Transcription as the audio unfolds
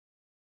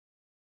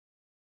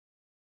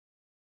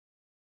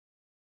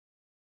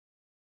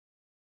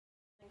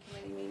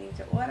committee meeting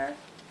to order.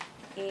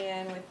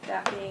 And with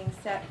that being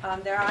said,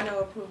 there are no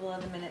approval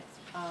of the minutes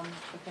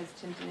because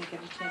Tim didn't get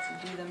a chance to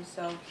do them,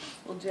 so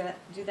we'll do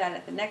that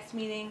at the next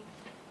meeting.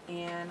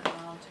 And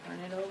I'll turn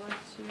it over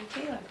to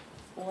Taylor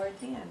or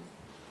Dan.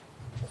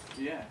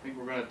 Yeah, I think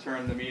we're going to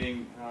turn the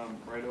meeting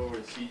right over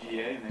to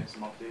CGA, and they have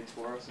some updates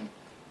for us. And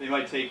they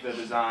might take the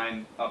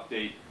design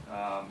update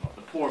of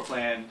the floor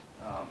plan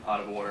out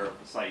of order of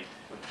the site,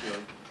 but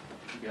really,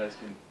 you guys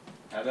can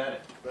have at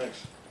it.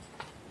 Thanks.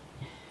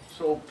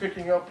 So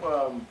picking up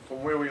from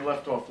where we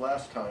left off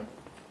last time,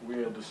 we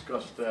had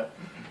discussed that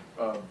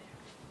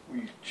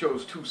we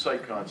chose 2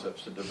 site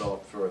concepts to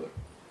develop further.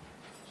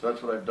 So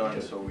that's what I've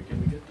done, so we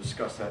can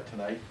discuss that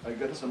tonight. I've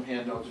got some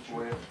handouts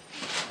for you.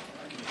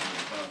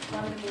 No,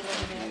 I can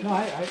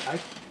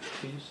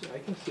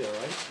see all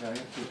right. Yeah, I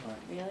can see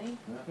fine. Really?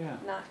 Yeah.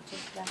 Not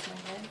just back of my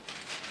head?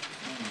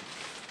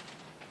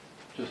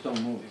 Just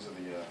don't move.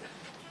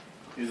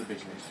 These are big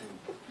ones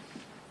too.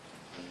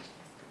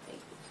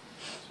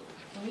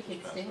 We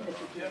can say that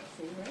you can't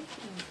see, right?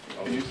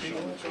 Can you see?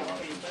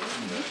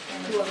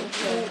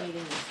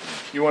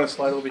 Mm-hmm. You want to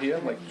slide over here,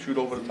 like shoot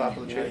over the top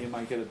of the Yeah, chair? you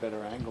might get a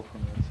better angle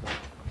from that side.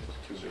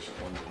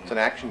 It's an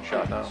action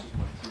shot now.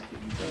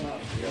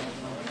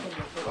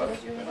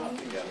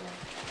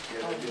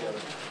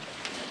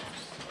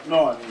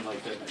 No, I mean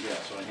like that, yeah,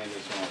 so I hand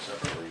this one out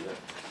separately, that,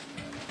 and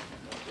then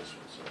this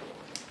one separately.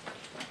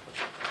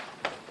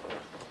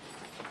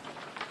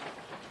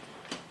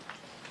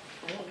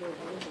 I don't know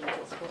if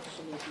there's a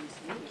portion of these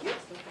meetings.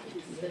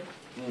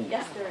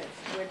 Yes, there is.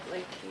 Would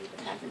like you to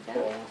pass it down?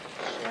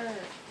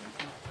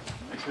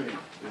 Sure.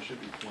 There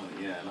should be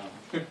plenty, yeah, no.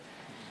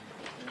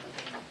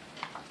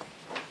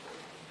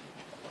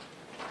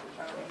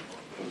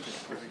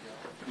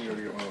 You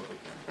already got one over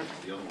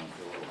The other one,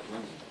 feel a little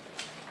flimsy.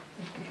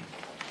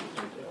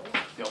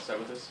 You all set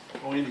with this?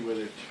 Oh, Andy, were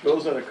there,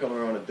 Those that are coming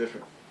around are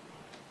different.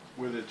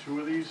 were there 2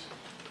 of these?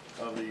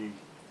 Of the,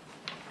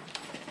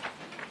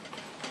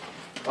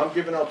 I'm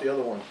giving out the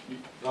other one.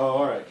 oh,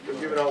 all right. You're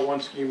giving out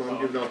one scheme, I'm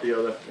giving out the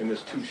other, and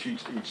there's 2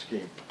 sheets to each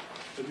scheme.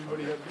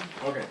 Everybody have these?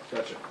 Okay,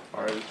 gotcha.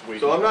 All right, let's wait.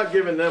 So I'm not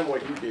giving them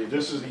what you gave.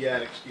 This is the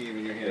attic scheme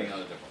and you're handing out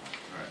a different one,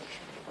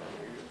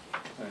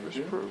 all right. Which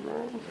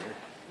program?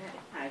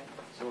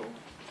 So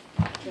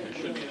there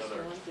should be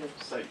another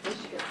site.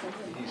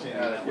 He's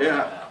handing out.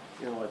 Yeah.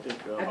 You know, I think,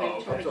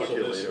 I'll talk to So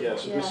you this, later. yeah,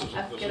 so this is,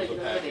 I've this got is to the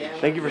go package. there.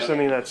 Thank you for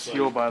sending that Site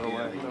seal, by the and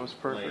way. the That was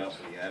perfect. Layout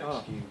for the attic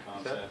Oh. scheme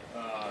concept,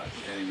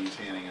 and he's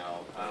handing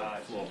out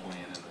floor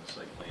plan and the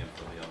site plan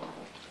for the other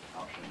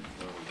option,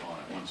 where we're going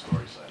at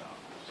 1-story site concept.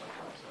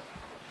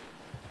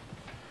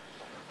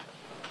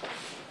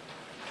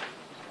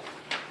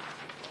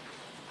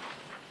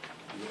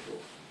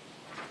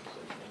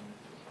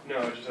 No,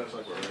 it just has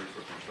Looks like we're ready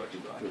for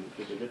construction document.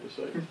 Did they get the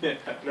site?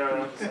 no,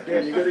 not the Yeah,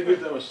 you gotta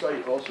give them a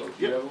site also. Do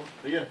you Yep. have one?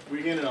 Yeah,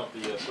 we handed out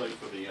the site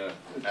for the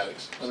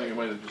attics. I think it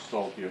might have just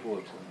stalled here. Hold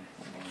it.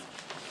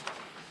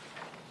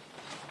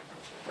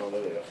 Oh,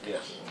 there they are.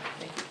 Yes.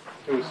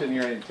 It was sitting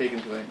here, I didn't take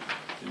it, so I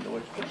didn't know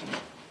it.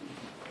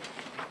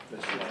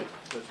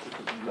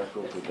 That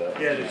goes with that.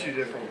 Yeah, there's 2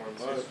 different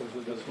ones. And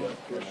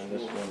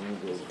this one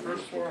goes The with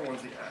first floor and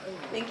one's the attic.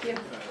 Thank you.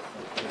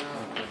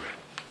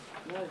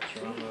 No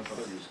trees. I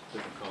thought he was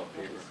different color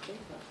paper.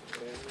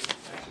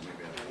 Actually,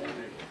 maybe I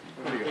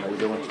How you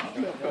doing?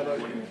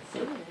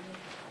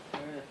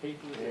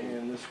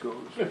 And this goes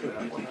with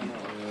that one.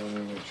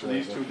 So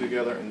these 2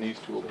 together and these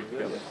 2 will be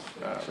together.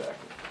 Exactly.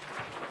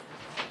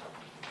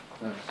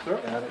 Sir?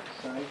 Attic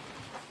side?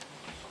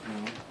 No.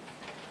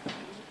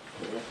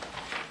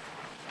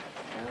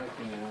 Attic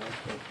and attic,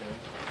 okay.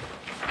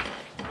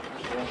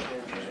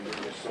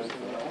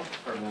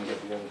 And I'll get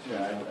the other 2.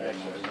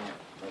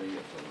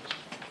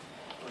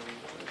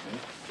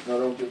 No,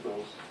 don't get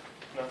those.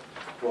 No.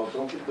 Well,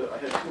 don't get the, I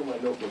had 2 in my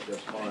notebook, that's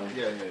fine.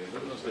 Yeah,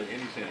 those are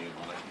Andy's handing him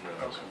one, I can grab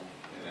this one,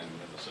 and then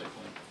the site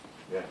plan.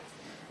 Yeah. Do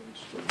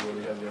you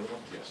already have the other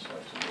one? Yes.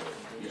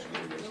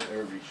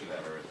 Everybody should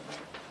have everything.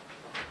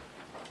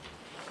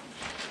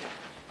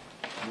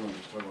 You want to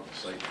just talk about the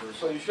site first?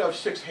 So you should have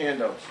 6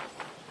 handouts.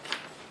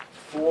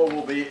 4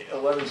 will be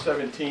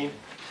 11/17,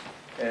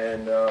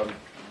 and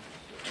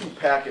 2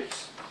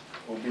 packets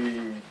will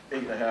be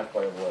 8.5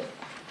 by 11.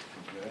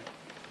 Okay.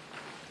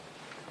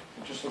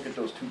 And just look at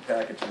those 2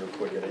 packets real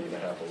quick at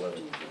 8.5,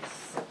 11.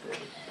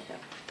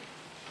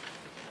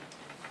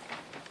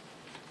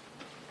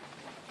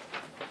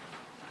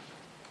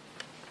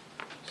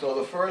 So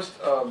the first,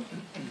 the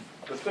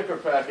thicker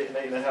packet in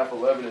 8.5,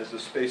 11 is the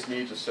space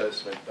needs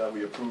assessment that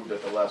we approved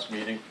at the last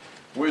meeting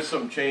with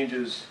some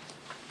changes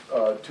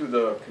to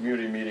the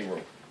community meeting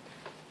room.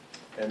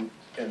 And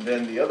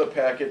then the other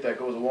packet that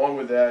goes along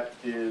with that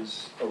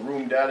is a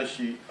room data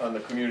sheet on the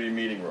community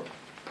meeting room.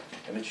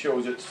 And it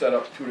shows it set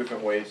up 2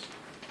 different ways.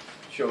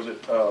 It shows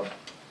it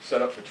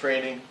set up for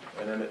training,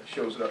 and then it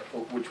shows it up,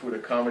 which would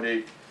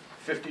accommodate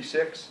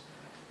 56.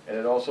 And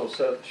it also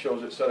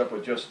shows it set up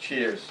with just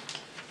chairs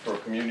for a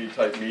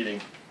community-type meeting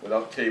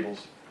without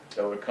tables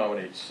that would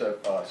accommodate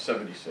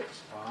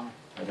 76. Wow.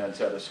 And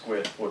that's at a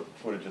square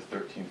footage of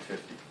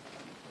 1350.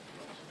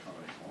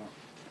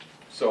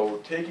 So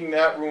taking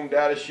that room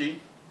data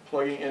sheet,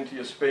 plugging into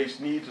your space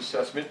needs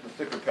assessment, the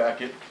thicker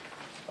packet,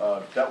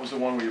 that was the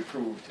one we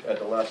approved at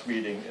the last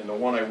meeting, and the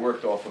one I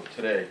worked off of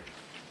today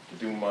to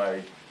do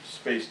my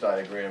space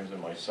diagrams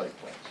and my site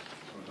plans.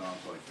 So it's down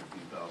to like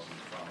 15,000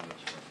 pound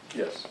this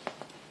way. Yes.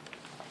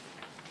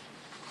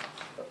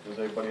 Does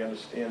everybody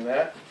understand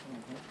that?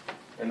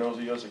 And those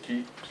are yours to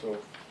keep, so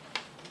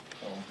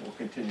we'll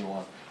continue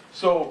on.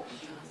 So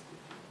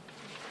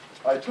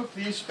I took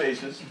these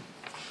spaces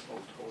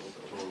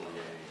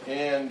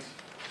and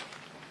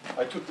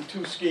I took the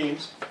two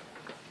schemes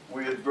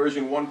with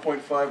version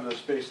 1.5 of the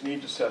space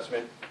needs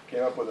assessment,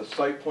 came up with a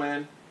site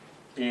plan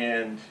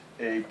and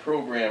a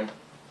program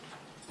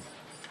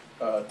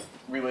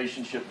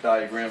relationship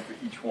diagram for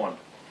each one.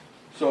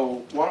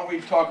 So why don't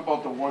we talk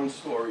about the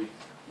one-story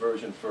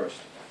version first.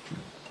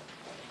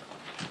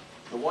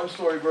 The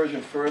one-story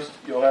version first,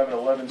 you'll have an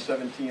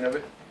 1117 of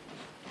it.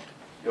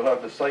 You'll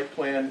have the site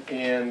plan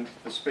and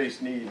the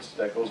space needs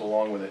that goes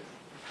along with it.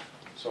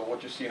 So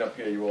what you're seeing up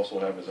here, you also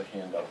have as a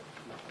handout.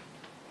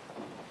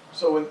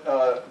 So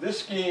this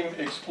scheme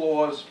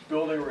explores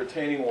building a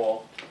retaining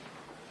wall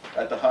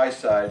at the high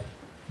side,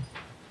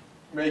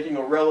 making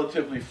a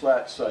relatively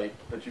flat site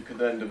that you could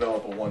then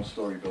develop a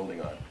one-story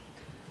building on.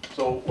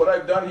 So what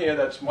I've done here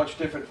that's much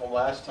different from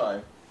last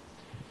time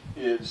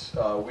is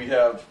we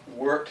have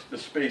worked the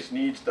space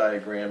needs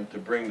diagram to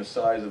bring the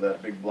size of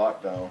that big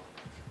block down.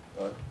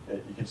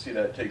 You can see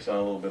that it takes on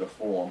a little bit of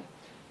form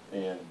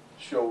and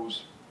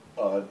shows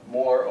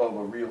more of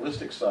a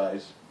realistic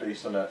size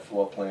based on that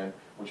floor plan,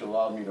 which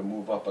allowed me to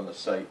move up on the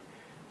site,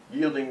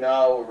 yielding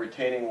now a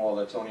retaining wall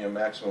that's only a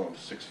maximum of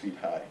 6 feet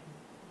high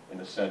in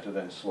the center,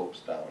 then slopes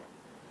down.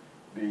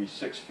 Be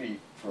 6 feet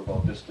for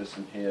about this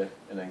distance here,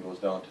 and then goes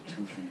down to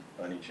 2 feet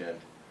on each end.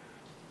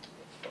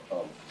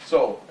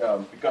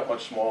 It got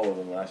much smaller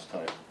than last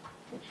time,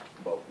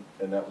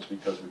 and that was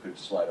because we could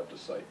slide up the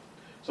site.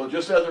 So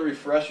just as a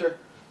refresher,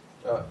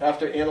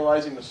 after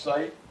analyzing the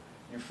site,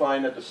 you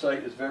find that the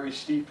site is very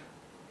steep,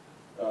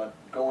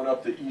 going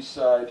up the east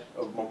side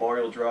of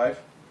Memorial Drive.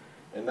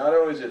 And not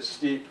only is it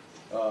steep,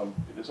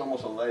 it's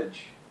almost a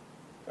ledge.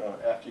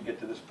 After you get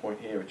to this point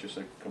here, it's just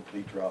a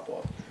complete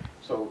drop-off.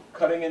 So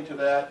cutting into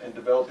that and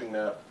developing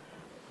that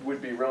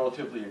would be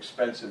relatively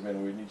expensive,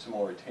 and we'd need some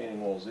more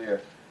retaining walls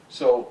there.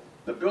 So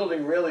the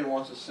building really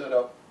wants to set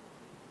up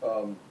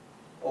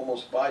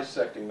almost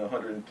bisecting the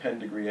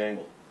 110-degree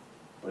angle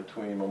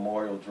between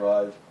Memorial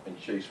Drive and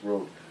Chase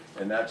Road.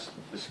 And that's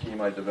the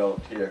scheme I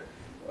developed here,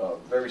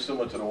 very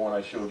similar to the one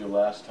I showed you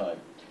last time.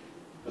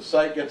 The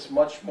site gets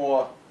much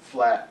more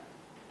flat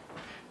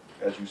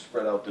as you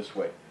spread out this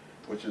way,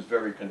 which is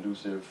very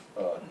conducive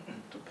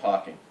to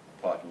parking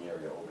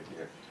area over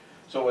here.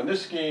 So in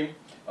this scheme,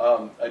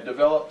 I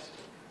developed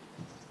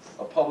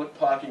a public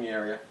parking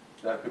area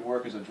that could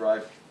work as a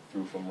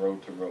drive-through from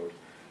road to road.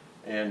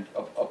 And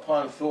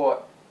upon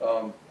thought,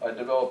 I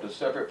developed a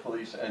separate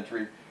police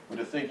entry with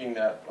the thinking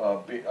that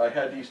I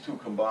had these two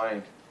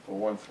combined for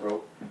one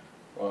throat.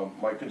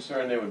 My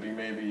concern there would be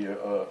maybe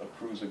a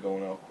cruiser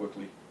going out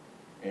quickly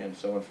and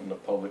someone from the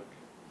public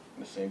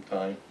at the same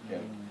time,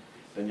 and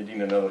then you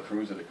need another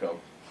cruiser to come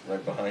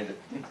right behind it.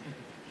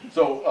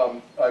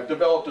 So I've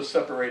developed a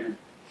separated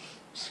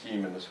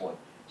scheme in this one.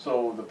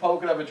 So the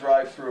public could have a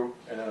drive-through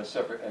and then a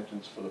separate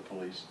entrance for the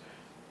police.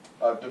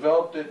 I've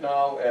developed it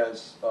now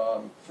as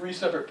 3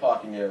 separate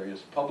parking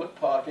areas: public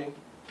parking,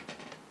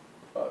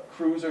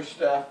 cruiser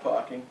staff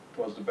parking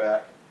towards the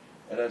back,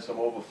 and then some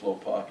overflow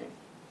parking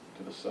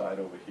to the side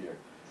over here.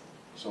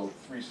 So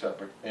 3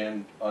 separate.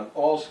 And on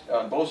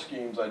both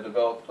schemes, I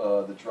developed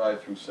the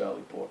drive-through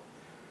Sally Port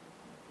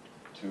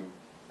to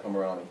come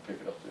around and pick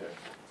it up there.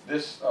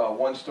 This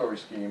one-story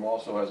scheme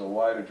also has a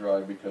wider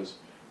drive because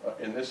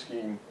in this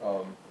scheme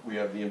we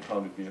have the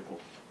impounded vehicle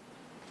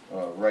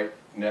right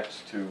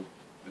next to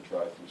the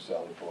drive-through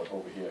Sally Port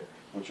over here,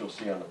 which you'll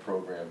see on the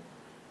program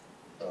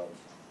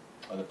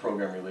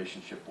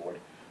relationship board.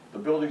 The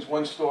building's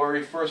 1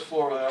 story, first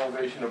floor with an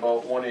elevation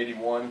about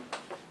 181,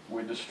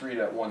 with the street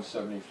at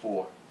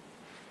 174.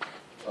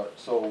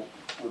 So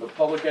with a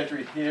public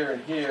entry here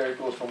and here, it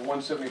goes from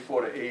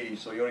 174 to 80,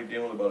 so you're only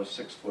dealing with about a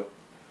 6-foot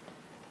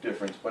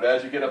difference. But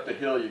as you get up the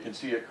hill, you can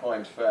see it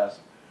climbs fast.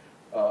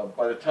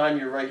 By the time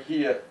you're right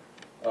here,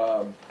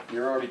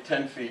 you're already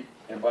 10 feet,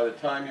 and by the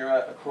time you're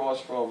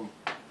across from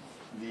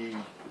the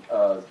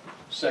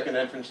second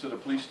entrance to the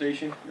police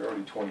station, you're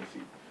already 20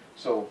 feet.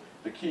 So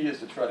the key is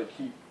to try to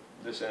keep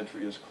this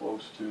entry as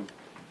close to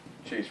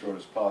Chase Road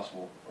as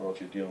possible, or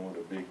else you're dealing with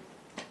a big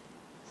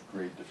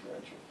grade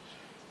differential.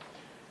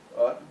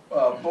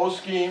 Both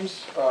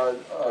schemes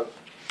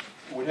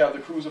would have the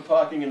cruiser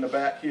parking in the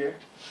back here,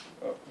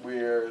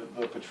 where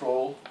the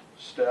patrol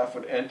staff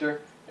would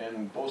enter,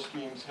 and both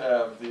schemes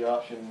have the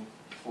option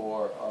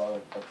for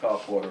a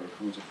carport or a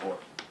cruiser port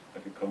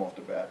that could come off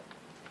the back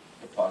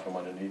to park them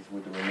underneath,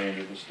 with the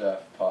remainder of the staff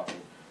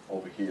parking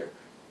over here.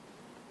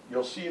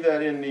 You'll see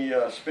that in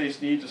the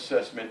space needs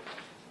assessment,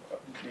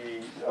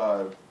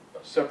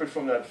 separate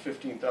from that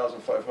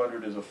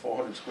 15,500 is a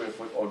 400 square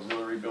foot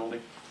auxiliary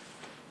building.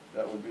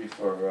 That would be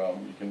for,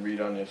 you can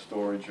read on their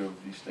storage of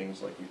these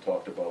things like we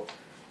talked about.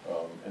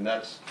 And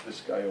that's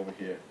this guy over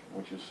here,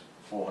 which is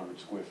 400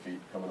 square feet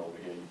coming over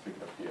here, you pick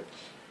it up here.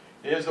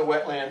 Here's the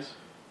wetlands,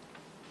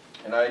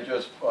 and I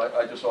just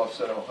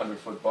offset a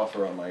 100-foot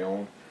buffer on my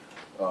own,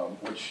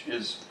 which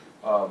is,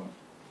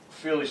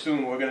 fairly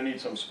soon we're gonna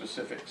need some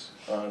specifics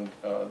on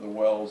the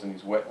wells and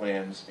these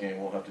wetlands, and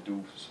we'll have to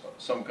do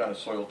some kind of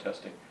soil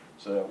testing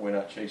so that we're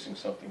not chasing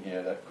something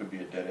here that could be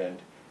a dead end,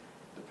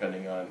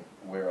 depending on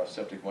where our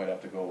septic might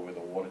have to go, where the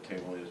water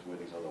table is, where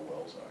these other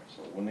wells are.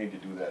 So we'll need to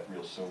do that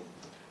real soon,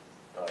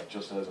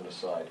 just as an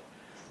aside.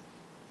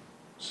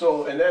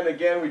 So, and then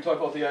again, we talk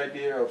about the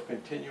idea of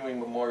continuing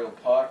Memorial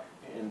Park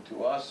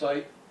into our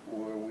site,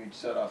 where we'd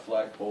set our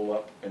flagpole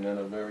up, and then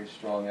a very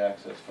strong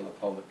access for the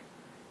public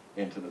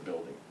into the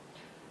building.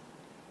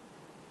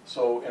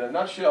 So in a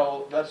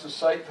nutshell, that's the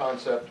site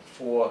concept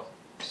for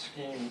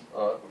scheme,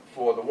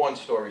 for the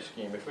one-story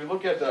scheme. If we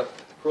look at the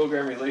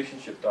program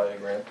relationship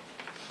diagram,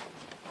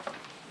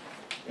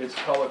 it's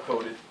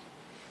color-coded.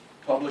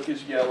 Public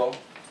is yellow.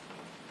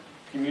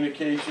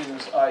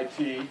 Communications,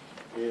 IT,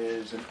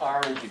 is an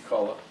orangey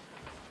color.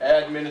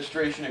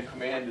 Administration and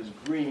command is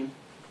green.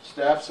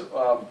 Staff's,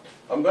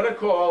 I'm gonna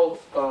call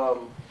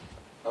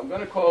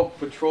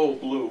patrol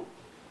blue.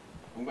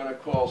 I'm gonna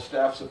call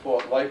staff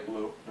support light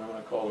blue, and I'm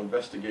gonna call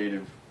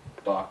investigative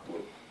dark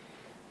blue.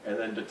 And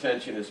then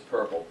detention is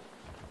purple.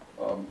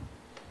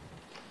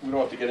 We don't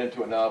have to get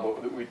into it now,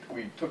 but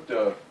we took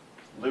the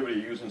liberty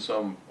of using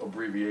some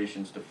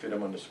abbreviations to fit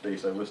them on the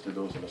space. I listed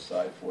those on the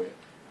side for you,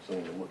 so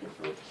when you're looking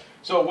through it.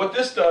 So what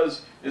this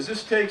does is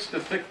this takes the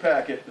thick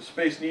packet, the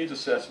space needs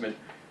assessment,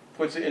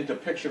 puts it into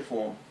picture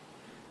form,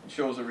 and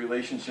shows the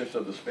relationships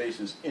of the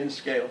spaces in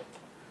scale.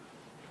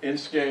 And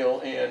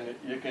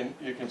you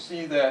can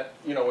see that,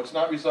 you know, it's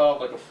not resolved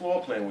like a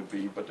floor plan would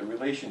be, but the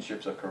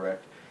relationships are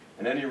correct.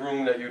 And any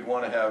room that you'd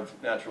want to have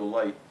natural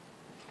light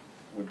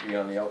would be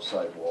on the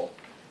outside wall,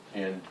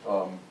 and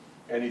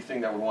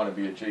anything that would want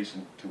to be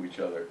adjacent to each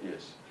other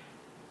is.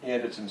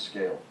 And it's in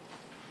scale.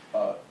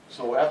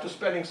 So after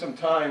spending some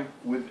time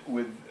with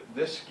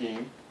this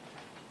scheme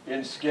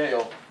in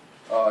scale,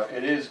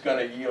 it is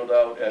going to yield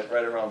out at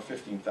right around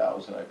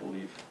 15,000, I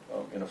believe,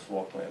 in a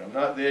floor plan. I'm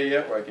not there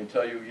yet where I can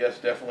tell you yes,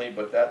 definitely,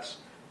 but that's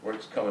where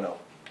it's coming out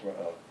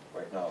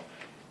right now.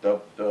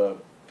 The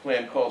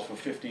plan calls for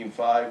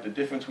 15.5. The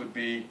difference would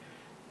be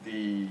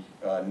the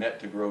net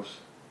to gross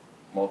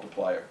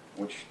multiplier,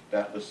 which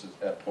that list is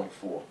at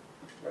 0.4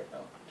 right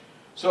now.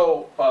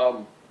 So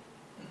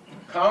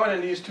common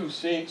in these two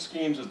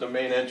schemes is the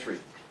main entry,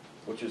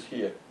 which is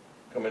here,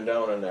 coming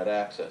down on that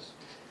axis.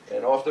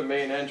 And off the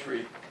main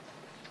entry,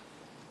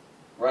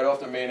 right off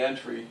the main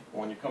entry,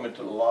 when you come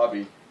into the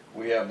lobby,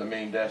 we have the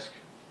main desk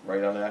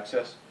right on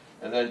access.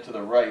 And then to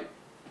the right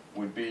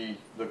would be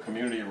the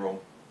community room,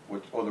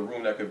 or the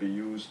room that could be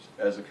used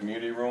as a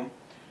community room.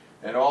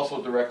 And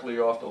also directly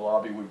off the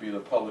lobby would be the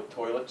public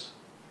toilets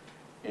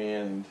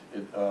and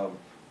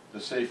the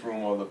safe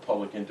room or the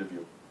public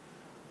interview.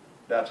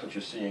 That's what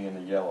you're seeing in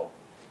the yellow.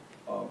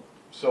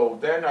 So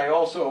then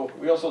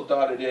we also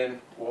dotted in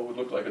what would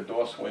look like a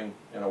door swing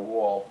and a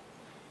wall.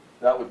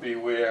 That would be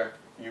where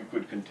you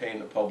could contain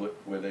the public,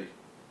 where they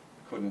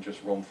couldn't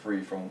just roam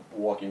free from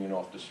walking in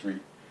off the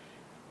street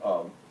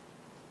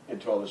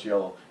into all this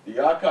yellow. The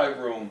archive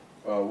room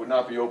would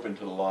not be open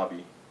to the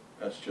lobby.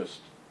 That's just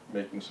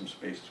making some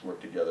spaces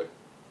work together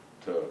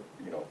to,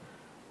 you know,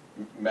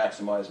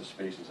 maximize the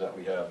spaces that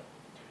we have.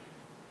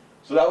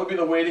 So that would be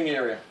the waiting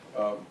area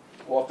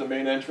off the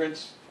main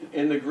entrance.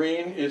 In the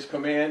green is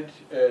command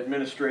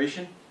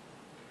administration.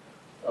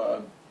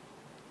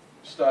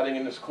 Starting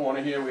in this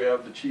corner here, we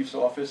have the chief's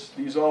office.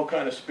 These all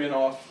kind of spin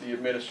off the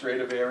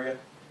administrative area,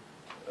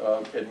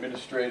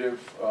 administrative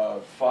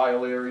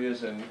file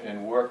areas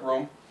and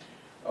workroom.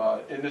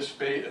 In this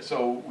space,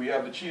 so we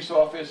have the chief's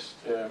office,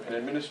 an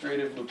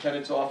administrative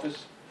lieutenant's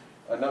office,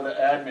 another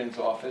admin's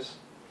office,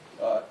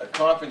 a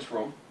conference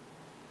room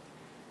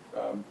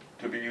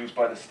to be used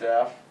by the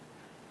staff,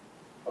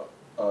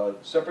 a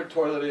separate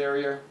toilet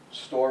area,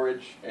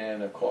 storage,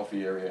 and a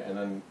coffee area, and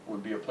then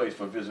would be a place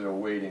for visitor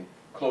waiting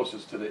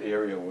closest to the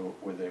area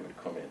where they would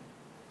come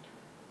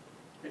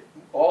in.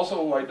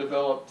 Also, I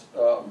developed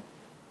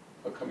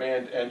a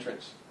command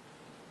entrance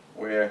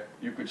where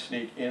you could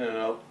sneak in and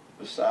out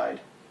the side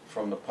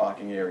from the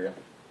parking area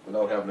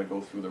without having to go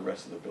through the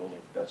rest of the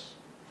building. That's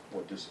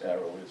what this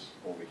arrow is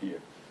over here.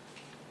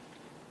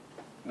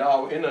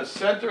 Now, in the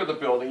center of the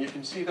building, you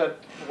can see that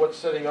what's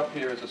setting up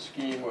here is a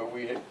scheme where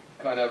we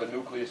kind of have a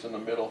nucleus in the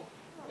middle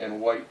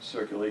and white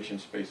circulation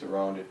space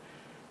around it.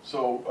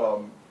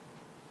 So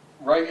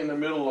right in the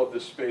middle of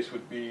this space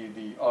would be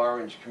the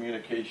orange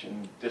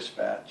communication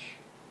dispatch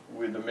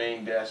with the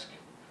main desk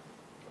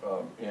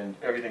and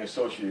everything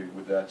associated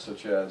with that,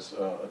 such as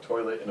a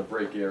toilet and a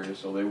break area,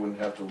 so they wouldn't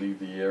have to leave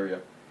the area.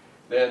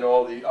 Then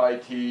all the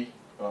IT,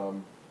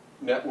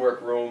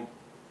 network room,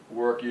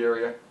 work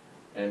area,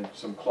 and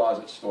some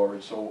closet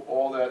storage. So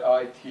all that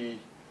IT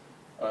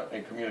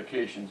and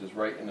communications is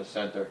right in the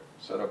center,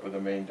 set up with a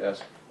main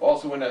desk.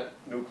 Also in that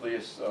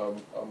nucleus,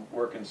 I'm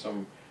working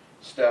some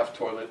staff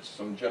toilets,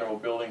 some general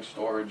building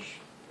storage,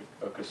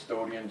 a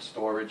custodian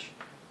storage,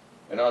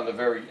 and on the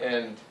very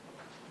end,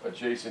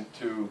 adjacent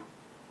to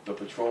the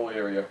patrol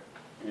area,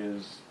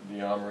 is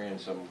the armory and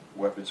some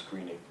weapons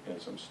screening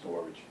and some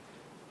storage.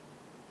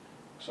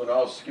 So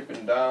now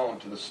skipping down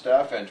to the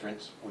staff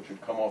entrance, which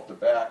would come off the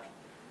back,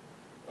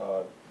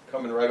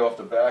 coming right off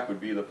the back would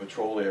be the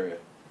patrol area,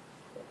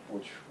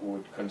 which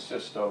would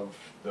consist of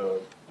the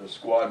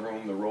squad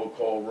room, the roll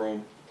call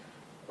room,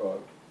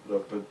 the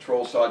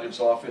patrol sergeant's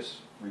office,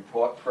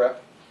 report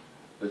prep,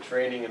 the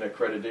training and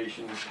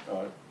accreditation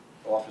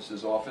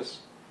officer's office,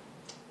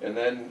 and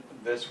then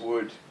this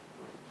would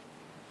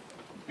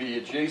be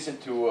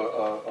adjacent to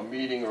a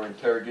meeting or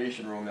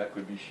interrogation room that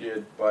could be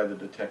shared by the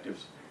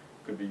detectives,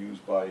 could be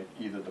used by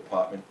either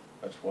department.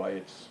 That's why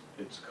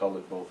it's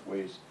colored both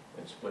ways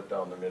and split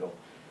down the middle.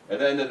 And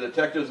then the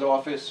detective's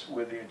office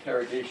with the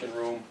interrogation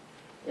room,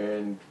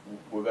 and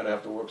we're gonna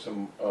have to work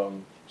some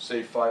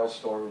safe file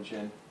storage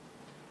in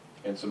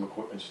and some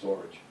equipment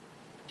storage.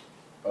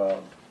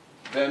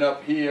 Then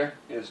up here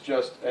is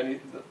just the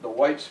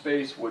white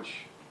space,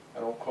 which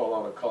I don't call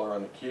out a color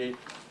on the key.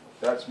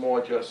 That's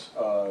more just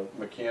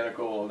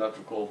mechanical,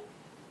 electrical,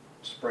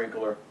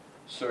 sprinkler,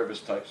 service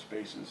type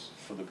spaces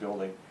for the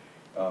building,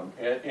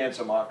 and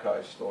some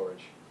archive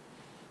storage.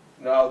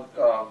 Now,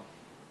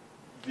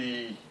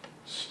 the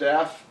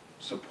staff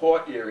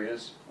support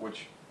areas,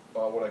 which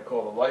are what I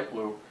call the light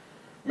blue,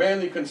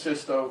 mainly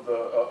consist of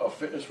a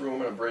fitness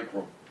room and a break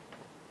room.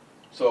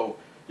 So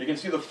you can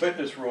see the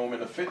fitness room,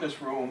 and the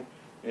fitness room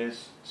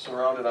is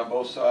surrounded on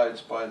both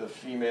sides by the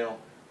female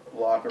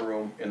locker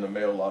room and the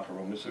male locker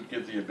room. This would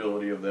give the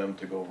ability of them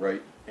to go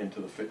right into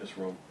the fitness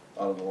room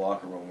out of the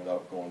locker room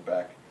without going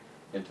back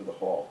into the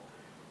hall.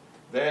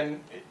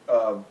 Then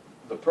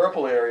the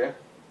purple area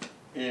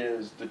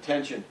is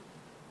detention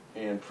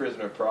and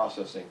prisoner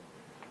processing.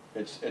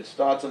 It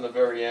starts on the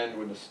very end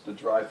with the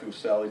drive-through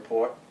Sally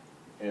Port,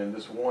 and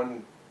this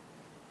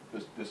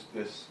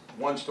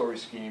one-story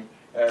scheme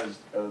has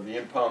the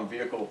impound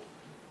vehicle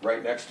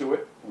right next to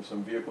it with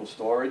some vehicle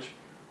storage.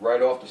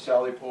 Right off the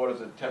Sally Port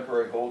is a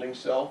temporary holding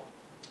cell.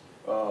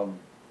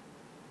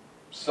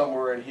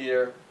 Somewhere in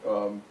here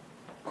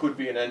could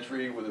be an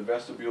entry with a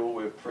vestibule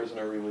with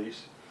prisoner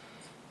release.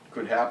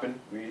 Could happen.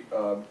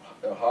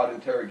 A hard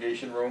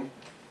interrogation room,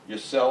 your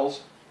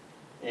cells,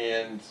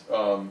 and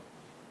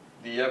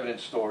the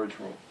evidence storage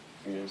room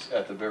is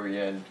at the very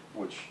end,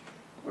 which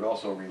would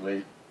also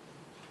relate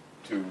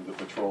to the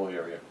patrol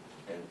area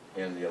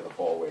and the other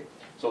hallway.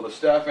 So the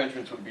staff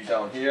entrance would be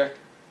down here.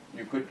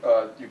 You could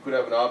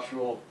have an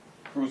optional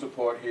cruiser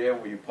port here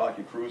where you park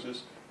your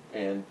cruisers,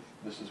 and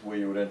this is where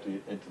you would enter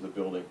into the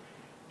building.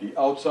 The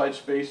outside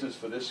spaces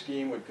for this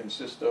scheme would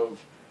consist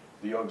of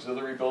the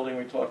auxiliary building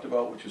we talked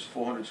about, which is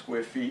 400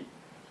 square feet,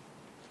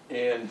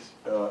 and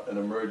an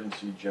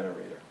emergency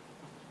generator.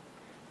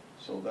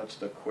 So that's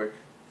the quick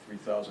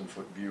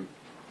 3,000-foot view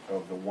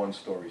of the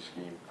one-story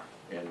scheme,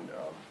 and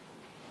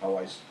how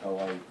I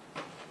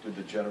did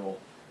the general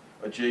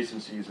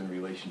adjacencies and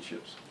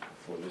relationships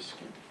for this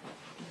scheme.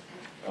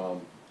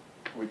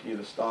 We can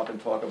either stop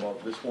and talk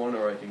about this one,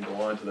 or I can go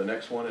on to the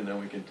next one, and then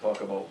we can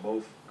talk about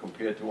both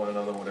compared to one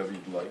another, whatever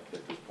you'd like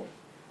at this point.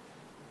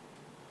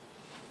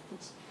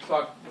 Let's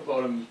talk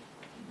about them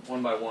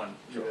one by one,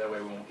 Sure. that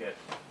way we won't get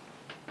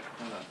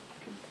kind of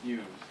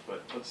confused,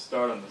 but let's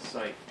start on the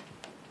site.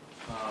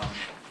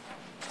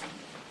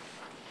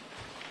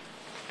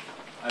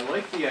 I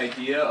like the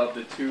idea of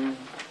the two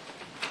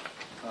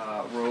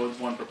roads,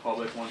 one for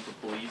public, one for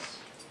police.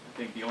 I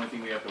think the only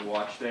thing we have to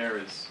watch there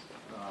is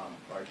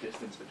our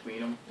distance between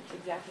them. That's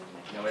exactly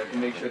my. You know, we have to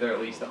make sure they're at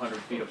least 100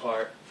 feet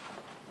apart.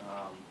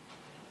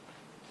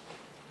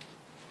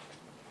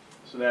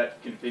 So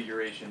that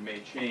configuration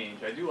may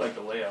change. I do like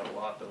the layout a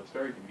lot, though. It's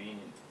very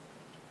convenient.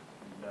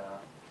 And,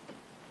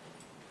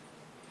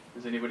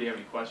 does anybody have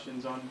any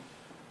questions on?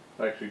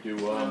 I actually do.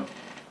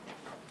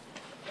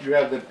 You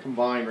have them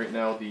combined right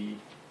now, the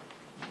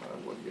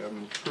what do you have,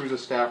 cruiser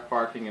staff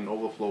parking and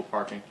overflow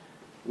parking.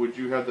 Would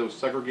you have those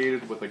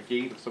segregated with a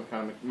gate of some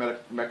kind of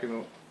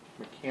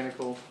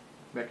mechanical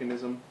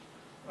mechanism,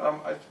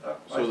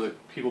 so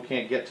that people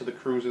can't get to the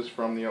cruisers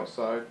from the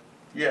outside?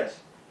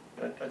 Yes,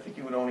 I think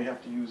you would only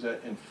have to use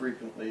that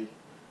infrequently,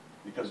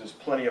 because there's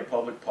plenty of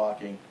public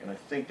parking, and I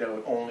think that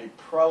would only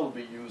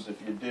probably be used if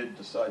you did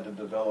decide to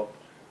develop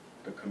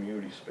the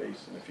community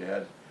space, and if you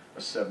had a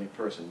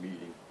 70-person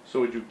meeting. So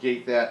would you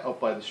gate that up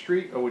by the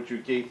street, or would you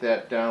gate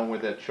that down where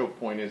that choke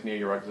point is near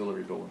your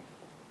auxiliary building?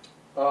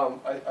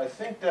 I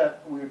think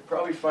that we would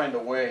probably find a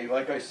way.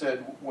 Like I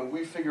said, when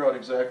we figure out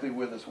exactly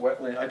where this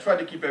wetland, I tried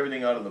to keep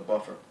everything out of the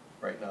buffer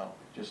right now,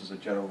 just as a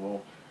general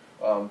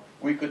rule.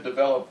 We could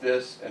develop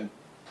this and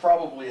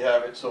probably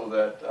have it so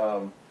that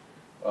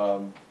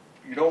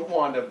you don't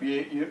want to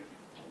be,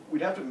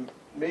 we'd have to,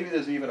 maybe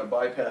there's even a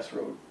bypass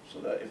road, so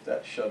that if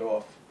that's shut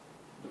off,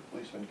 the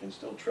policeman can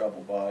still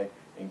travel by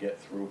and get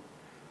through.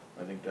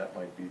 I think that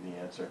might be the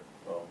answer,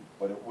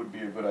 but it would be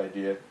a good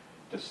idea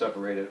to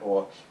separate it,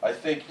 or I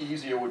think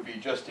easier would be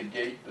just to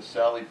gate the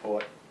Sally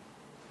Port,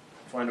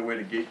 find a way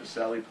to gate the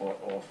Sally Port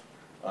off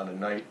on a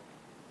night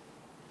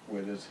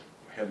where there's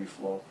heavy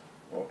flow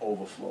or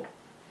overflow,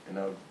 and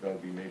that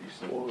would be maybe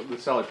simple. Well, the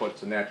Sally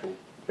Port's a natural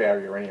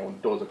barrier anyway. When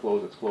the doors are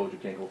closed, it's closed, you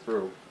can't go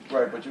through.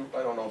 Right, but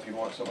I don't know if you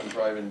want someone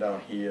driving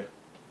down here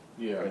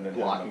Yeah, and then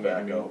blocking having it, them I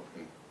back mean. out.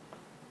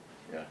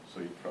 Yeah, so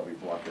you'd probably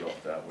block it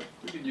off that way.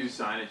 We could use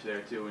signage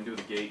there too and do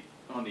the gate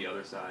on the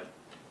other side.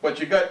 But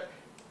you got,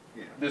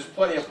 Yeah. there's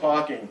plenty of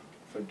parking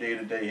for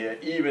day-to-day here,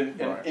 even,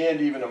 Right.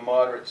 and even a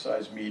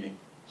moderate-sized meeting.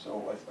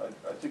 So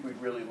I think we'd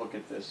really look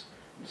at this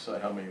and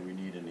decide how many we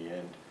need in the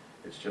end.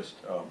 It's just,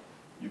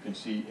 you can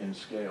see in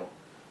scale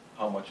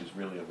how much is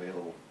really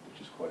available,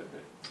 which is quite a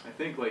bit. I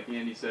think, like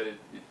Andy said,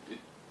 it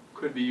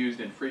could be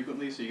used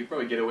infrequently, so you could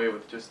probably get away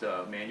with just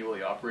a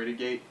manually operated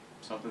gate,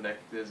 something that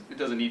it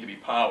doesn't need to be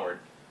powered.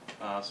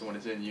 So when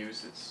it's in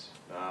use, it's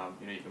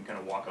you can kind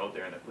of walk out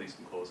there and the police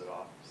can close it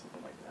off,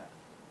 something like that.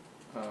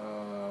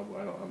 I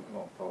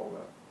don't follow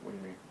that. What do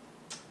you mean?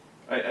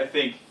 I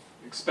think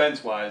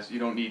expense-wise, you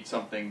don't need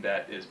something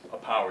that is a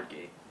powered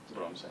gate. Is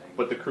what I'm saying.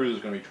 But the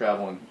cruiser's gonna be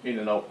traveling in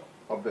and out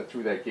of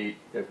through that gate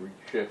every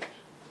shift,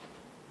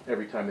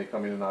 every time they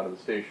come in and out of the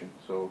station.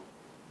 So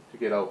to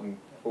get out and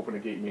open a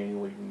gate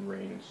manually in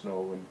rain and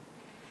snow and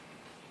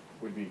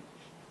would be,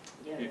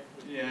 Yeah.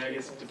 Yeah, I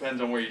guess it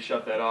depends on where you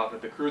shut that off.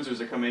 If the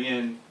cruisers are coming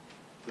in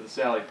to the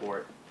Sally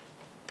Port,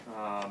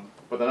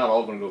 but they're not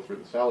all gonna go through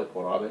the Sally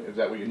Port, are they? Is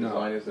that what your No.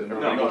 design is, that No,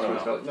 everybody no, goes no, through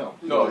no. the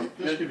Sally? No. No,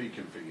 This could be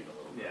configured a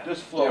little bit. yeah.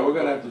 this flow. Yeah, we're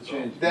gonna have to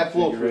change. That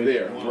flow through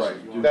there,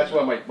 configuration. right. That's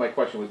why my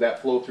question was,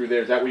 that flow through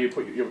there, is that where you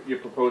put, you're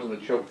proposing to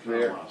choke Kinda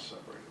there? wanna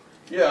separate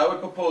it. Yeah, I would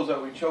propose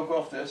that we choke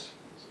off this,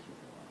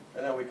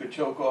 and then we could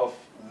choke off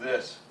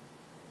this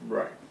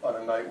Right, on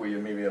a night where you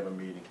maybe have a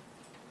meeting.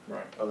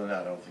 right. Other than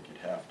that, I don't think you'd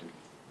have to.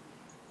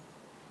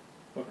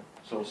 Okay.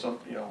 So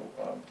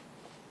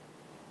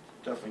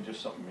definitely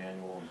just something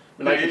manual.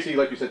 And I can see,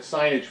 like you said,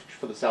 signage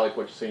for the Sally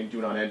Port, just saying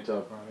do not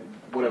enter,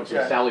 whatever, so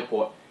Yeah. Sally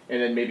Port,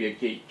 and then maybe a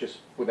gate just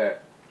with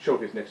that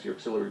choke is next to your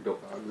auxiliary Yeah,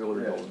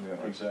 building.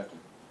 exactly.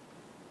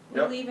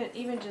 Well,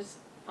 even just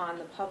on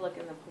the public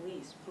and the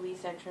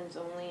police entrance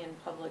only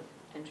and public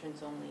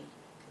entrance only,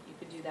 you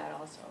could do that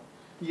also.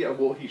 Yeah,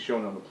 well, he's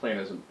shown on the plan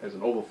as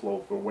an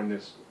overflow for when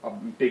there's a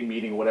big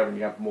meeting or whatever, and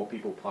you have more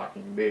people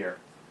parking there,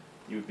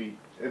 you'd be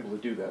able to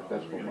do that,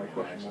 that's We're what gonna my get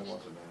question access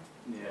was. to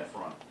that Yeah,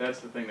 front.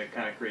 that's the thing that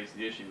kind of creates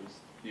the issue is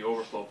the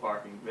overflow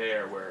parking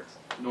there where it's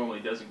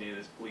normally designated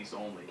as police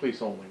only.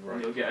 Police only, And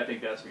right. you'll get, I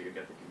think that's where you'll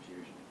get the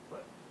confusion,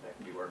 but that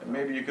can be worked And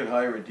out. maybe you could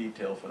hire a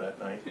detail for that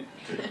night. to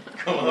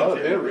Come Oh, out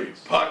there there, it is.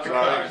 park the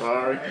cars.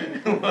 Sorry. A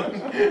few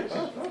opportunities,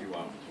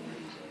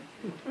 options.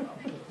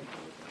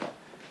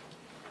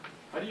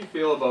 How do you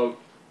feel about,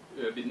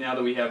 now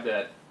that we have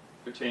that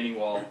retaining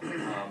wall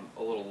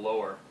a little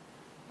lower,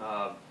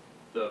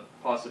 the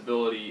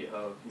possibility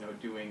of,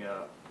 doing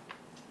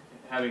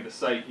having the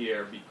site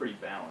here be pretty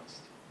balanced?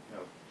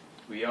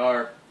 We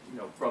are,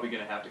 probably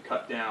gonna have to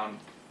cut down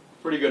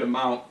a pretty good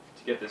amount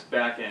to get this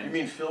back end. You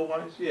mean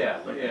fill-wise? Yeah,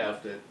 yeah.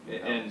 Lift it,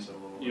 And, balance it a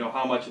little bit.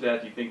 how much of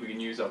that do you think we can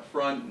use up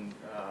front and,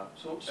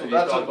 So have you thought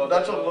that's about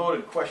that's that a at all?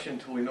 loaded question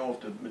until we know if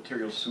the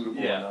material's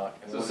suitable or Yeah. not.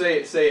 And So what-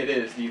 say it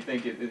is, do you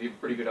think it'd be a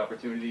pretty good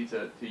opportunity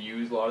to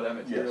use a lot of that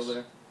material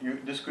Yes. there?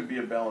 This could be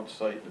a balanced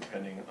site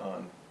depending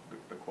on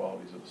the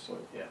qualities of the soil.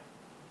 Yeah.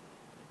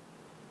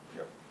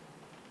 Yep.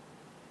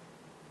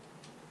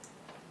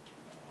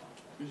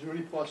 Is there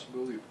any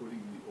possibility of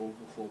putting the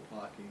overflow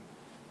parking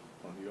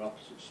on the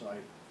opposite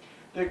side?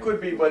 There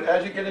could be, but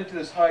as you get into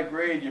this high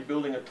grade, you're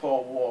building a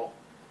tall wall,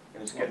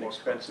 and it's getting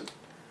expensive.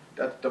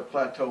 The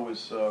plateau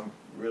is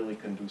really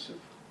conducive.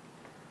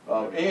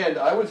 And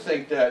I would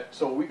think that,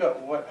 so we got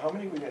how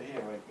many we got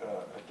here? Like,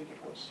 I think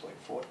it was like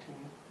 14?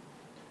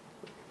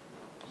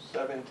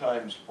 7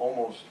 times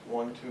almost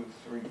 1, 2,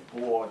 3,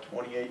 4,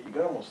 28. You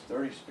got almost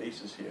 30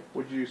 spaces here.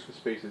 What did you use for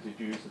spaces? Did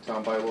you use the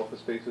town bylaw for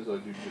spaces, or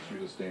did you just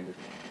use a standard?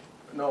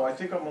 No, I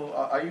think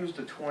I used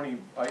a 20,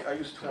 I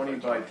used 20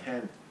 by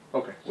 10.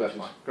 Okay, so that's Which is-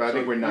 fine. 'Cause I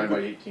think so we're you 9 by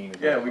could- 18.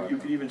 is Yeah, what I you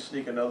thought. could even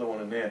sneak another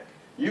one in there.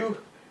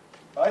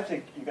 I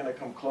think you're gonna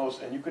come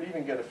close, and you could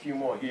even get a few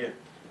more here.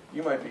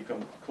 You might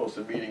become close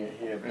to meeting it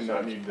here And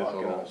not besides need this at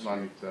parking on all, the not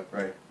street. need that.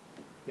 Right.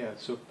 Yeah,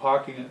 so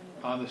parking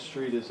on the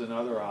street is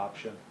another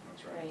option.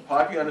 That's right. Right.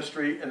 Parking on the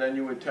street, and then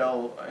you would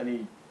tell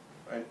any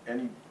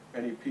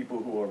people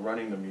who are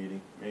running the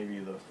meeting, maybe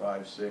the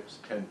 5, 6,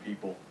 10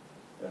 people,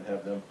 and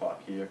have them park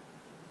here.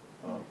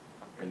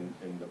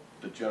 And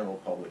the general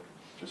public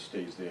just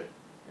stays there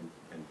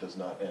and does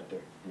not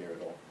enter here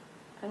at all.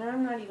 And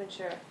I'm not even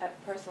sure,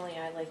 personally,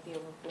 I like the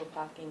overflow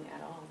parking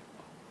at all.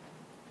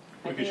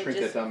 I We could think it shrink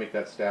that just- down, make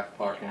that staff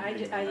parking.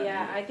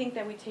 I think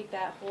that we take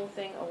that whole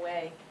thing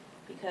away,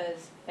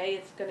 because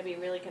it's gonna be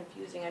really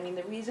confusing. I mean,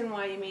 the reason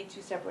why you made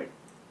 2 separate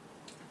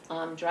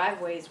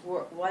driveways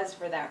was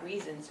for that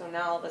reason. So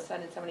now all of a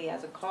sudden somebody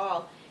has a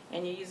call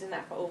and you're using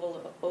that for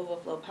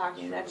overflow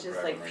parking, that's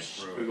just like, Driving right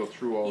through We it. go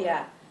through all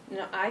that. yeah.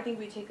 No, I think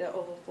we take the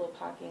overflow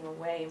parking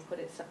away and put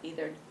it,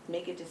 either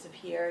make it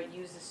disappear,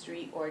 use the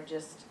street, or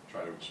just,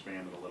 Try to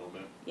expand it a little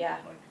bit. yeah,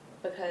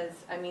 Like, because,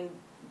 I mean,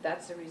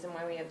 that's the reason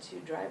why we have 2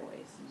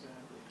 driveways.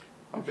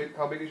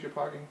 How big is your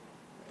parking?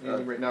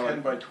 Andy, right now?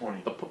 10 by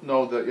 20.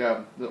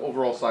 The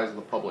overall size of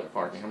the public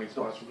parking, how many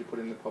spots would you put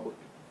in the public?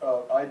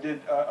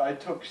 I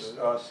took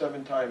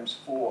 7 times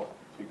 4,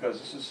 because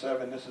this is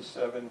 7, this is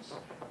 7,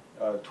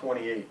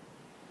 28.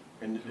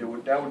 And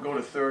that would go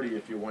to 30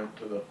 if you went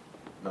to the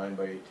 9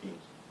 by 18.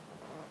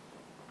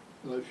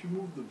 Now, if you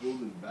move the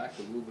building back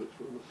a little bit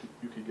further,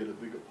 you could get a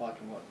bigger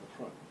parking lot in the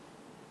front.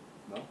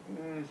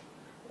 No?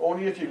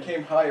 Only if you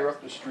came higher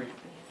up the street.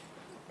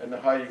 And the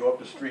higher you go up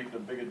the street, the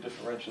bigger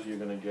differential you're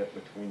gonna get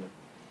between them.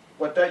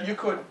 But that, you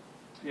could,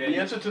 Yeah, the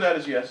answer to that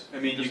is yes. I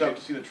mean, You just you have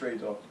could- to see the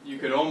trades off. You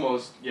could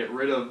almost get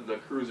rid of the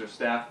cruiser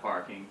staff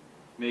parking,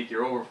 make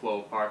your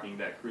overflow parking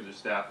that cruiser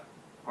staff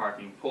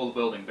parking, pull the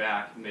building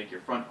back, and make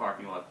your front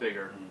parking lot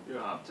bigger,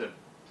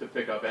 to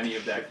pick up any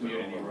of that shift it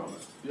community over. room.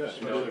 Yeah.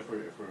 Especially if we're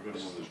gonna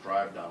move this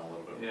drive down a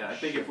little bit. Yeah, I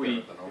think if shift we-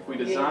 it than if we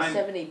over. design- Getting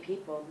 70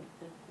 people.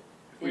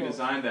 If we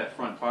designed that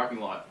front parking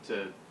lot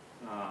to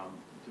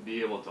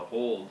be able to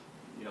hold,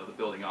 you know, the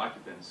building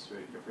occupants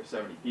for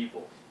 70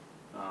 people,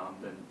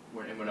 then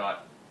we're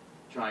not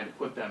trying to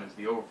put them into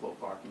the overflow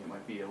parking, it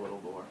might be a little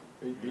more.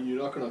 And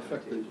you're not gonna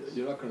affect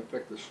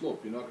the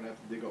slope, you're not gonna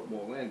have to dig up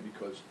more land,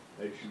 because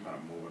as Just kind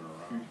of moving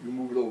around. you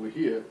move it over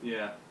here,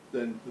 Yeah,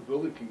 then the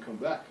building can come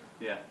back,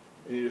 yeah.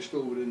 and you're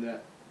still within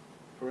that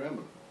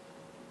parameter.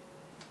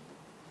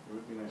 It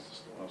would be nice to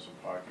still have some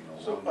parking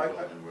So along the I-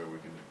 building where we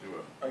can do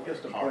it. I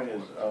guess the point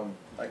is,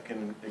 I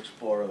can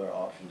explore other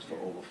options for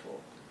overflow.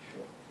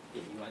 Sure.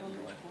 Yeah, you want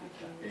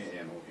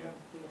And,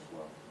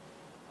 well,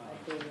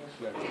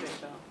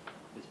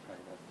 this part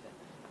about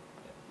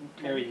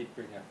that. Mary did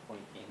bring up a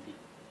point, Andy,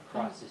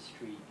 across the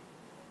street,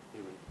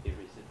 there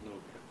is a little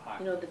bit of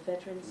parking. You know, the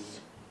veterans,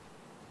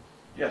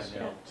 Yes, You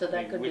know, so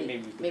that could be,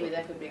 maybe we could maybe look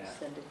that could be into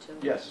extended too.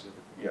 yes,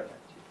 yeah.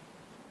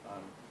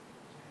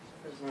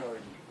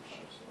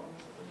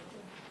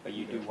 But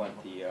you do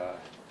want the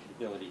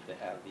ability to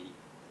have the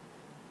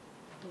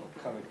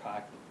covered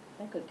parking.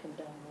 That could come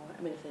down more,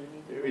 I mean, if they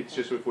need. It's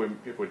just if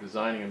we're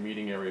designing a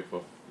meeting area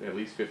for at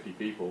least 50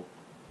 people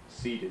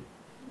seated,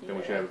 then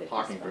we should have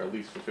parking for at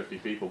least for 50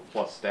 people,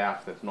 plus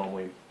staff that's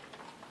normally,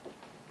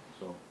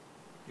 so,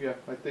 yeah,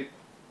 I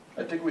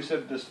think we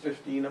said there's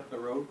 15 up the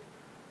road,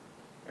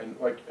 and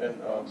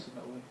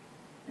approximately.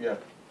 yeah.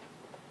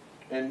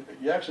 And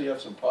you actually have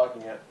some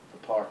parking at the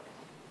park,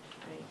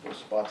 Right. those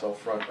spots out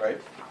front, right?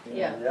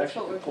 Yeah, You that's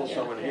actually what could pull we're,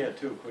 some in yeah. here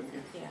too, couldn't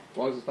you? Yeah. As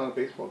long as it's not a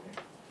baseball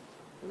game.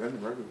 We're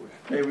in there everywhere.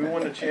 Hey, we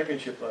won the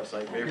championship last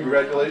night, baby.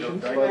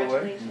 Congratulations, by the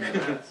way.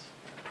 Congratulations.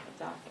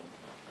 That's awesome.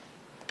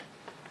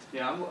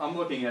 Yeah, I'm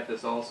looking at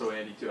this also,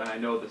 Andy, too, and I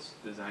know this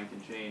design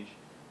can change,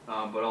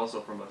 but also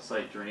from a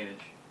site drainage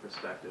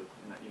perspective.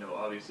 And, you know,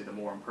 obviously the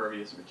more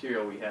impervious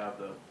material we have,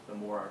 the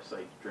more our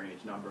site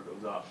drainage number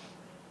goes up.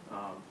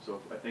 So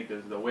I think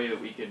there's the way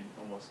that we can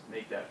almost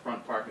make that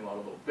front parking lot a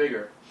little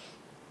bigger,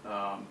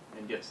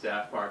 and get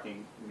staff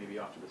parking maybe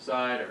off to the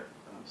side, or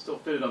still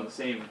fit it on the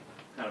same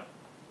kind of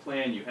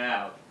plan you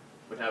have,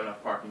 but have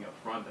enough parking up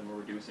front, then we're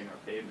reducing our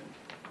pavement.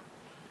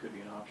 Could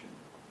be an option.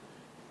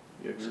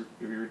 Yeah, if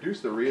you reduce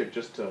the rear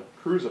just to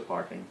cruiser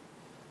parking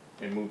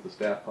and move the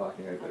staff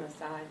parking On the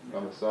side,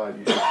 on the side,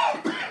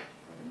 you,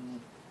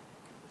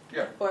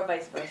 Yeah, or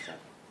vice versa.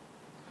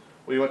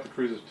 well, you want the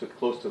cruisers to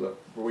close to the,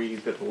 where you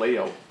get the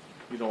layout.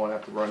 You don't want to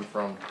have to run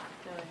from No,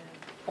 yeah.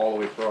 all the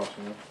way across,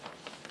 you know?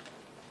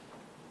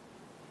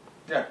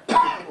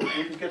 yeah,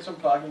 we can get some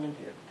parking in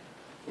here.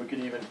 We could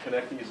even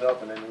connect these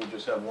up, and then we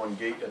just have one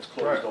gate that's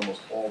closed Right.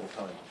 almost all the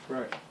time.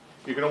 Right.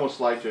 You can almost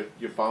slide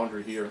your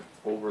boundary here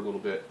over a little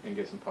bit and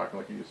get some parking,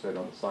 like you just said,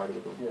 on the side of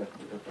the building. Yeah,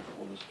 we have to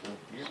pull this through.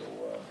 So,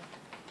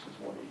 this is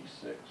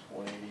 186,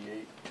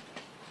 188.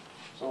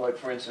 So like,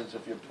 for instance,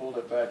 if you pulled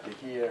it back to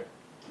here,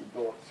 you'd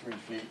go up 3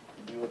 feet,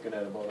 you'd be looking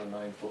at about a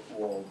 9-foot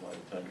wall by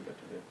the time you get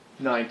to there.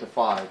 9 to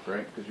 5,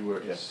 right? Because you were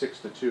at Yes. 6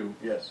 to 2.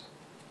 Yes.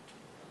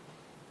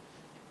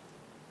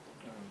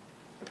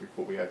 Every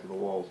foot we add to the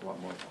wall is a lot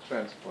more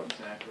expense, but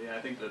Exactly, yeah,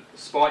 I think the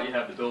spot you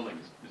have the building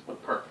is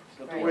perfect.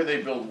 But the way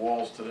they build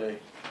walls today,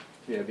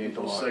 yeah, the those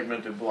interlock.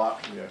 segmented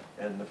block Yeah.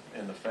 and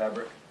the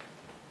fabric,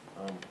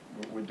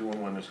 we're doing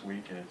one this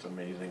week, and it's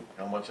amazing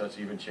how much that's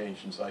even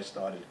changed since I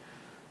started.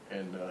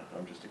 And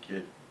I'm just a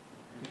kid.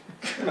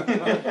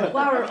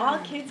 Wow, we're all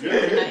kids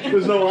here tonight.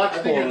 There's no locks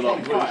I think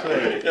falling you're up.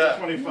 25, right? Yeah.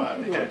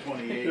 25, they had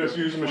 28. Just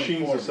use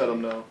machines to set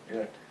them now.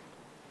 Yeah.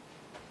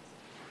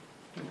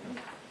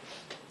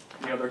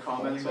 Any other I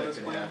comments think on that this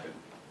can plan? happen.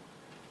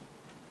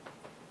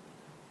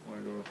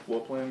 Want to go to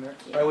floor plan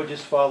next? I would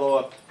just follow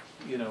up,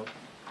 you know,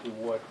 to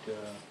what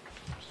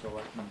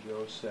Selectman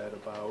Joe said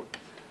about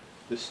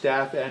the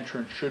staff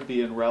entrance should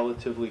be in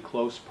relatively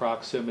close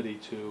proximity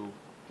to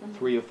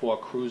 3 or 4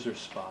 cruiser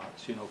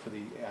spots, you know, for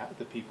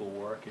the people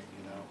working,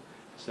 you know,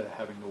 instead of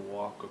having to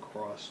walk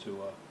across to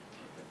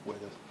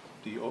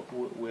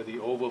where the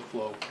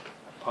overflow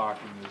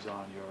parking is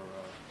on your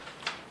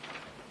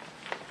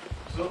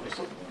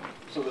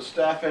So the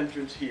staff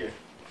entrance here,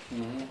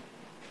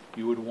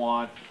 You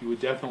would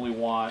definitely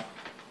want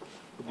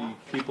the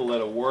people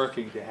that are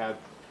working to have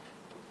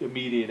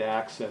immediate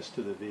access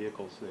to the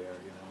vehicles there, you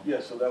know?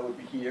 yeah, so that would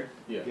be here,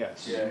 Yeah.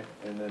 Yes. yeah,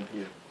 and then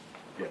here,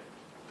 yeah.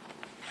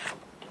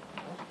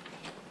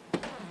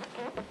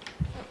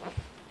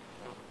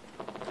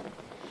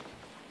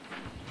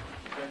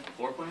 Okay,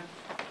 floor plan?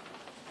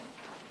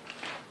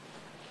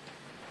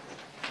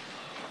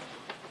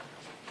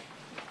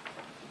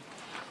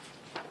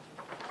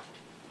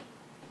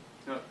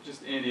 No,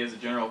 just Andy, as a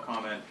general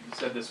comment, you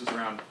said this was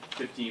around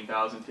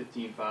 15,000,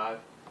 15,500,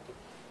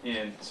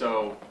 and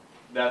so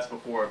that's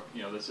before,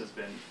 you know, this has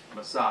been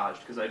massaged,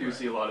 because I do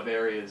see a lot of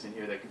areas in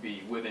here that could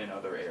be within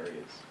other areas.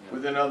 You know?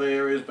 Within other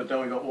areas, but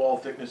then we got wall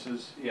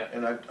thicknesses. Yeah.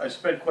 And I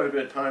spent quite a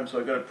bit of time, so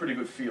I got a pretty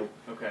good feel.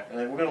 Okay,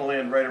 And we're gonna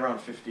land right around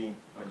 15.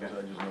 Okay.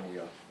 I just know we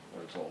are,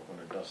 when it's all, when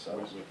it dust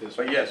settles. With this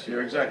But yes,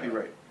 you're particular exactly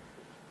right.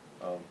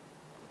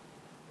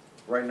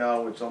 Right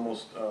now, it's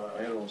almost,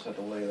 I almost had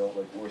to lay it out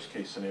like worst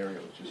case scenario,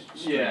 just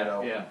string it yeah,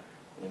 out. yeah,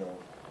 You know,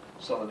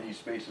 some of these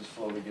spaces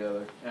flow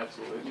together.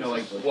 absolutely. You know,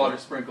 like water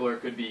sprinkler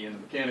could be in the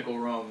mechanical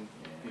room,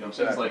 you know, things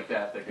Exactly. like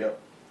that, that could. Yep.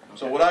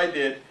 So Okay. what I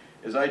did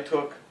is I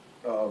took,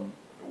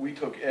 we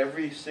took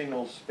every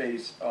single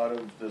space out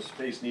of the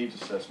space needs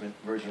assessment,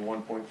 version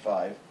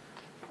 1.5,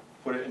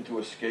 put it into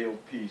a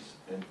scaled piece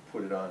and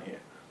put it on here.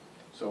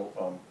 So,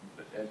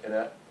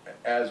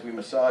 as we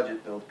massage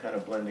it, they'll kind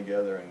of blend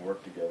together and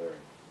work together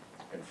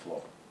and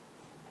flow.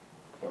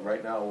 But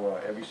right now,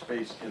 every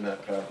space in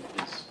that packet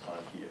is on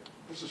here.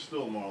 This is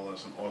still more or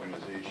less an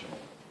organizational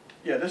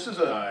Yeah, this is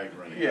a,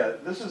 diagram. yeah,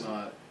 this It's is,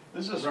 not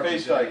this is a space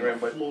representing diagram, a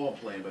but floor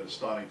plan, but it's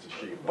starting to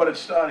shape. But it's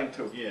starting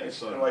to. Yeah, it's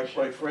starting Like, to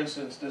like for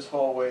instance, this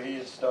hallway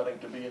is starting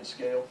to be in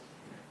scale.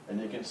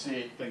 And you can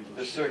see Things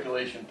the are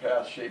circulation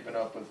path shaping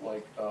up with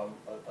like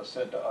a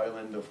center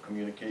island of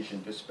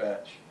communication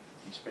dispatch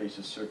and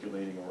spaces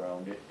circulating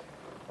around it.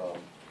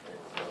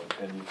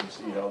 And you can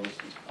see how this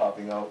is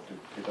popping out to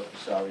pick up the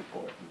salary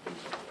port and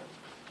things like that.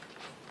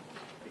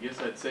 I guess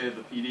I'd say to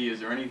the PD, is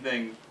there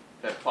anything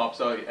that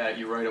pops out at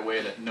you right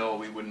away that no,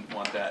 we wouldn't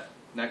want that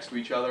next to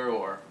each other,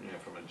 or? Yeah,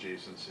 from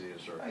adjacency and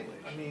circulation.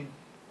 I mean,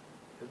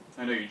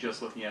 I know you're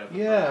just looking at it the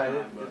yeah, first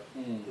time, but.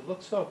 it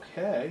looks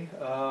okay,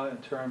 in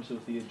terms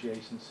of the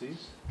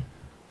adjacencies.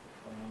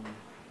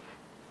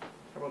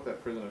 How about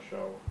that prisoner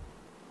shower?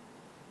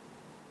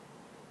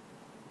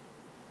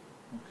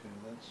 Okay,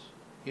 that's,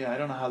 yeah, I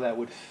don't know how that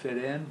would fit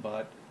in,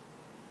 but,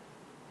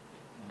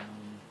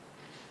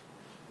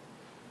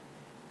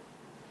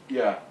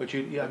 Yeah, but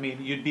you, yeah, I mean,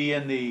 you'd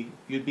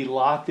be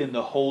locked in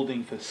the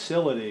holding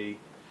facility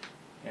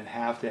and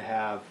have to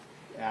have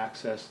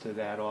access to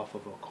that off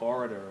of a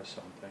corridor or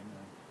something.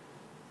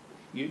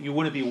 You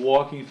wouldn't be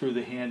walking through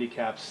the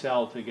handicap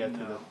cell to get to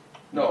the,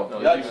 no, No,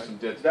 that's, there's some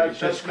dead that's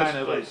space. just kind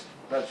of a- misplaced.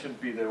 That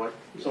shouldn't be there. Like,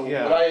 so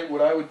Yeah.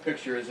 what I would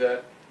picture is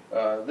that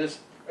this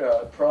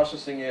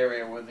processing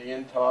area with the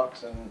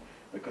intox and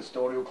the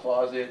custodial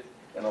closet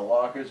and the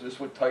lockers, this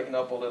would tighten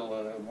up a little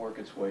and it would work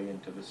its way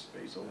into this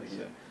space over That's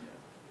here. it,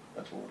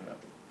 That's what would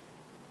happen.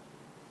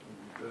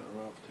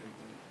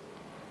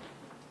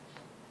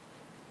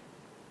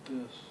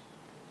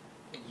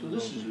 So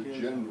this is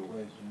a general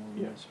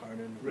Yeah.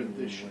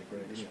 rendition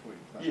at this point.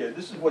 Yeah,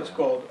 this is what's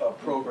called a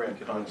program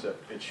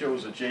concept. It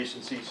shows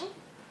adjacencies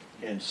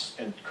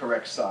and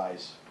correct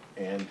size.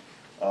 And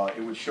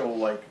it would show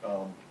like,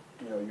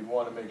 you know, you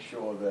want to make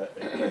sure that,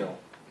 you know,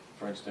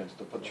 for instance,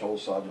 the patrol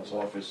sergeant's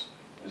office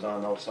is on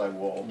an outside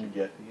wall to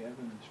get the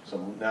evidence.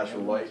 some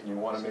natural light, and you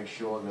want to make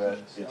sure that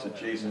it's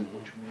adjacent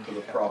to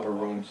the proper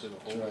rooms,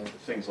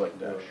 things like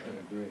that.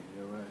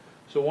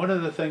 So one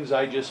of the things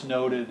I just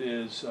noted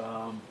is,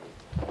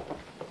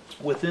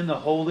 within the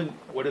holding,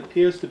 what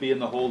appears to be in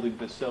the holding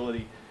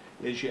facility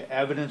is your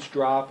evidence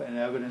drop and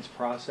evidence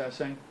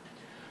processing.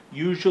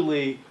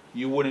 Usually,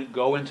 you wouldn't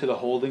go into the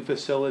holding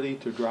facility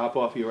to drop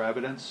off your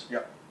evidence.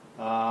 Yep.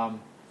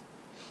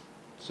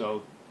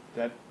 So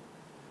that,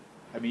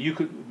 I mean, you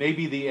could,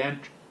 maybe the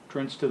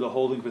entrance to the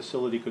holding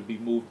facility could be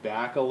moved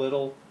back a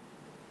little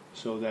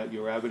so that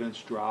your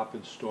evidence drop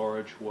and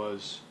storage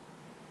was,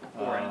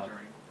 Before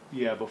entering.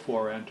 yeah,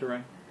 before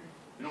entering.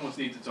 It almost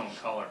needs its own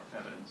color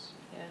evidence.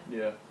 Yeah.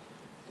 Yeah.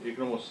 You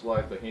can almost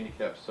slide the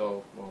handicap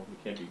cell, well, we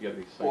can't be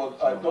getting these Well,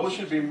 sites. those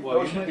should be, Well,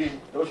 those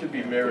should be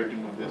You mirrored.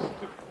 can move this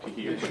to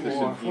here, It's put this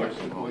more in here.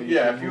 flexible.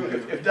 Yeah,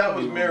 if that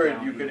was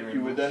mirrored,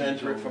 you would then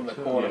enter it from the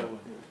corner,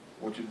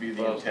 which would be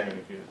the Well, I was intent.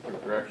 thinking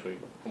if you're actually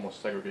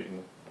almost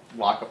segregating the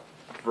lockup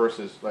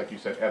versus, like you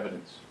said,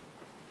 evidence.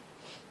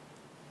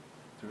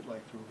 Through,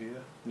 like through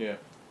here. Yeah.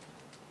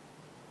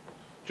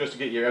 Just to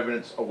get your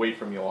evidence away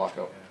from your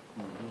lockup.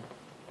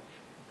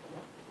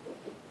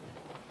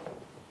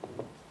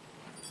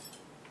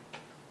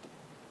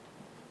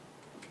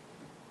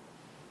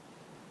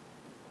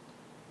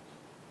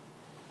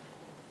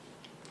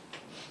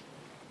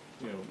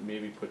 You know,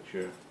 maybe put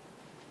your,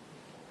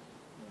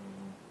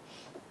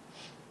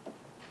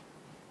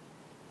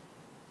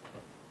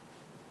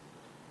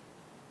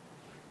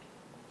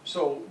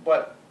 So,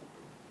 but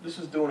this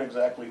is doing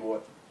exactly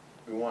what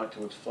we wanted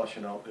to, is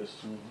flushing out this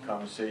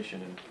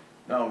conversation, and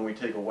now when we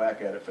take a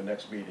whack at it for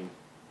next meeting,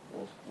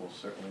 we'll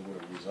certainly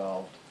would have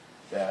resolved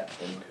that,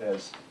 and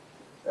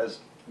as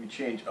we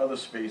change other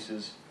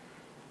spaces,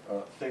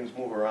 things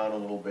move around a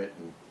little bit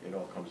and it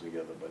all comes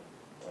together, but,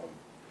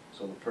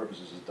 so the purpose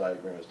of this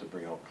diagram is to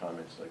bring out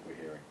comments like we're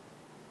hearing.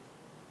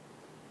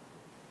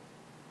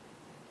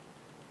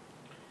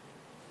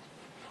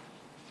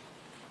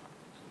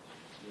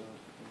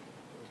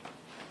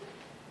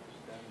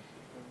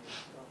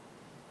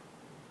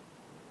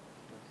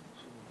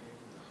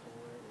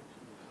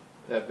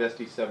 That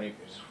vesti 70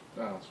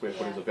 square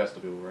foot is a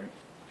vestibule, right?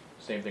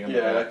 Same thing on the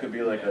Yeah, back. that could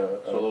be like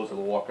So those are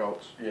the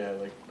walkouts. yeah,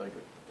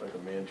 like a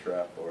man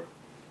trap, or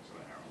So the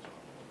arrows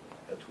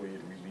are- that's where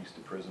you'd release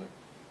the prisoner.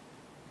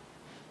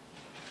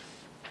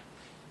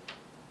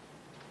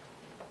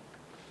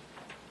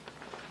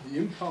 The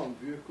impound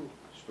vehicle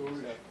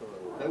storage,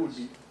 that would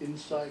be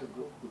inside of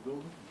the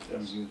building?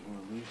 Yes.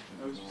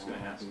 I was just gonna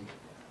ask.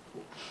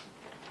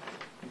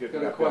 You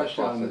Got a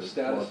question on the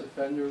status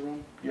offender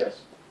room?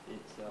 Yes.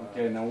 It's,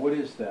 Okay, now what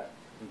is that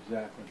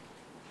exactly?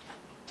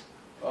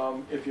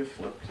 If you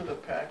flip to the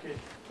packet,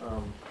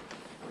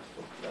 let's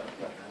flip to that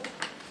packet.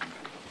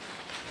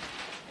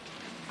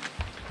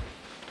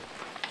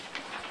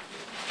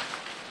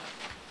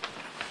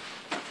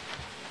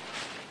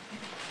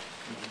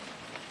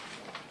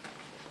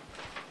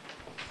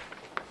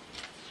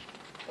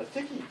 I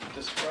think he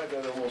described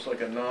that almost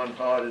like a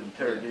non-hard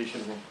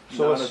interrogation room.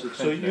 So, Not as a so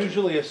detention area.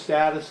 usually a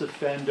status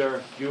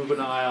offender,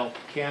 juvenile,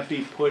 can't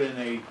be put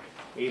in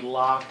a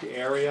locked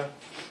area,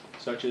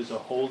 such as a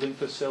holding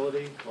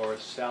facility or a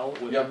cell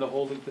within Yep. the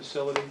holding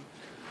facility.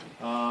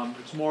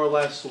 It's more or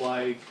less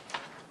like,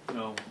 you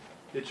know,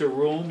 it's a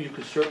room, you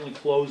could certainly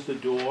close the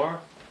door,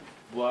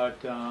 but,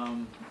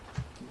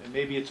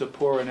 maybe it's a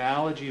poor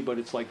analogy, but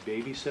it's like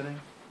babysitting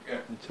Yeah.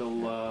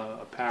 until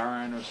a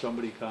parent or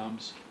somebody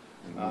comes.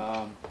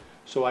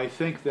 So I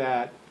think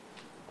that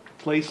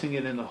placing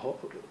it in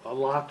a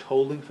locked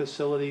holding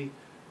facility,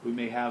 we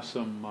may have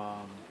some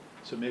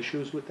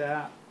issues with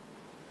that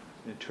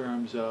in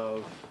terms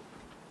of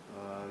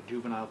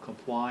juvenile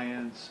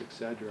compliance, et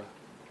cetera.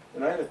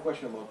 And I had a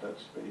question about that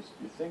space.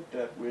 Do you think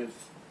that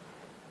with,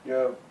 you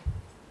have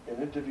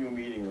an interview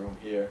meeting room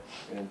here,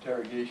 an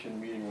interrogation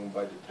meeting room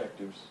by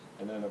detectives,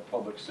 and then a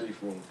public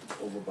safe room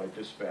over by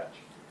dispatch,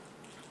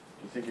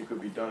 do you think it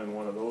could be done in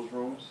one of those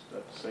rooms,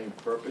 that same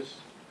purpose?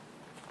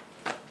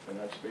 And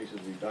that space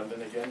is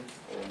redundant again?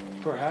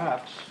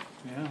 Perhaps,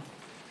 yeah.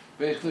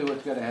 Basically,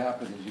 what's gotta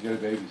happen is you gotta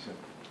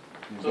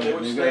babysit. So they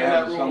would stay in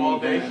that room all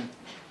day?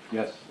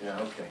 Yes, Yeah,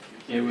 okay.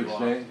 they would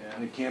locked, stay,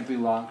 yeah. it can't be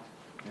locked,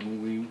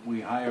 and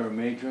we hire a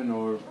matron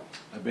or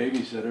a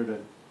babysitter to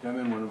come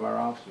in, one of our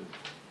officers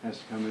has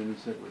to come in and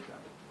sit with them,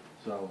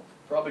 so.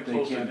 Probably They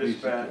close to can't be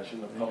dispatch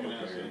secure. in the You public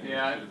can ask area. them,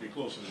 Yeah. Should it be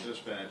closer to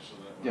dispatch so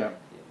that, Yeah.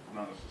 we're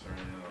not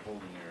necessarily in a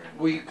holding area?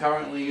 We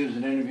currently use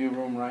an interview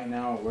room right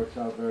now, it works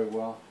out very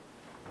well,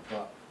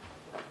 but,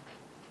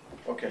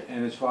 Okay.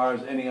 and as far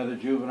as any other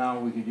juvenile,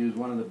 we could use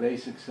one of the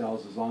basic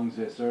cells as long as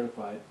they're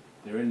certified.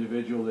 They're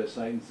individual, they're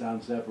sight and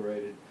sound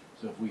separated,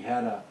 so if we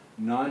had a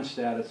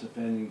non-status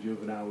offending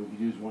juvenile, we could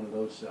use one of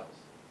those cells,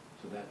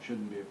 so that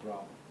shouldn't be a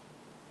problem.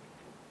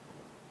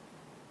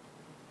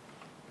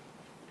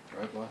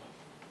 Right, boss?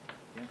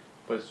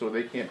 But so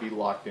they can't be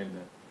locked in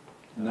then?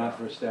 Not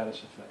for a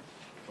status offense,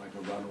 like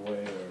a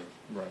runaway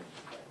or, Right.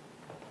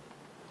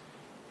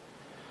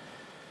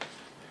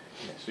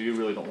 Yeah, so you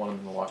really don't want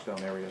them in the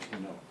lockdown area? you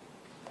know.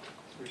 So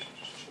we should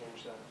just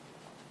change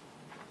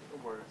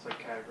that, where it's like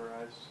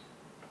categorized,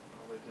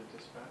 how they did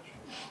dispatch.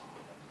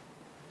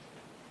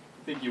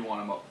 I think you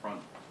want them up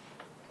front,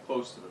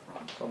 close to the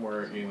front.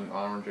 Somewhere in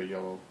orange or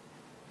yellow.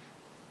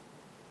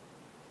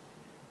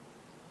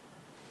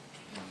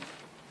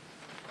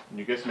 And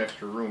you get some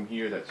extra room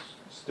here that's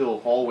still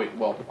hallway,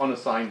 well,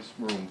 unassigned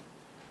room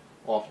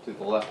off to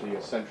the left of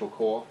the central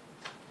core.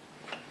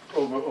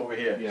 Over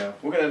here. Yeah.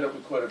 We're gonna end up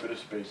with quite a bit of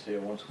space here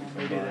once we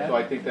Maybe combine. that- So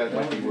I think that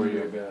might be where That you,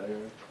 wouldn't be a bad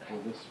area, or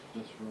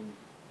this room,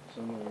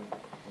 somewhere,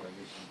 or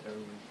this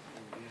area.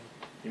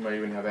 you might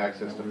even have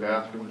access to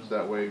bathrooms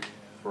that way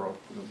for,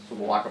 so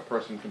the lock-up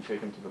person can take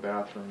them to the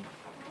bathroom.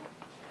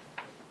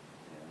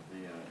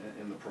 Yeah,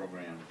 in the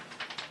program,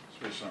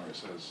 space summary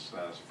says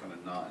status offender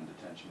not in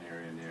detention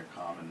area near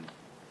common,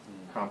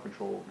 Comp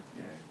control.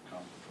 yeah,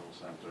 common control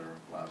center,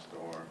 glass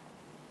door,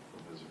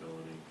 for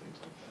visibility, things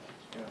like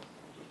that. So Yeah.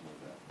 just move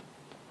that.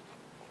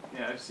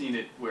 Yeah, I've seen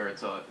it where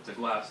it's a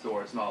glass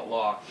door, it's not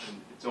locked,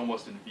 and it's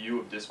almost in view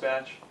of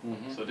dispatch.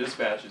 Mhm. So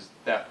dispatch is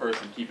that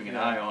person keeping an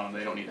eye on them,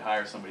 they don't need to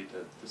hire somebody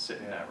to sit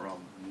in that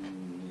room.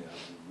 Yeah,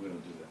 we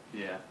don't do that.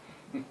 Yeah.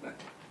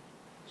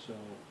 So,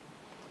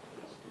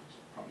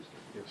 Probably still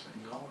if the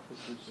same the color.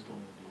 officers are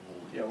gonna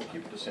do. Yeah, we'll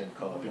keep it the same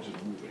color. If it's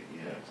just moving,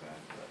 yeah, exactly.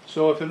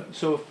 So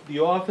if the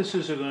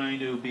officers are going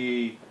to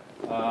be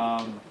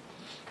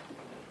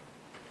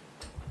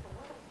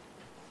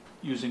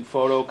using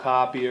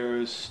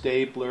photocopiers,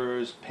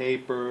 staplers,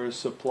 paper,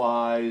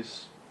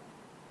 supplies,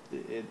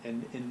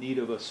 in need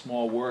of a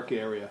small work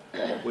area.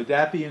 Would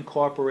that be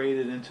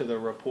incorporated into the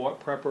report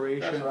That's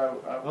preparation? what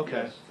I would,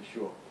 Okay. yes, for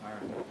sure. All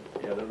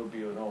right, Yeah, that'll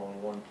be an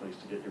all-in-one place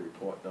to get your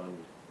report done,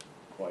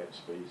 quiet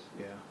space.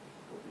 yeah.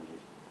 what we need.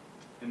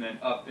 And then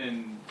up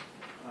in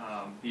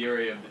the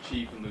area of the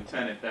chief and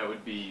lieutenant, that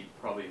would be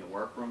probably in the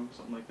workroom,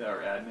 something like that, or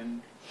admin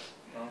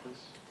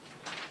office?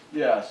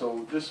 Yeah,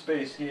 so this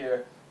space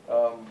here,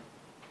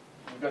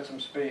 we've got some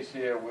space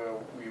here where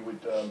we would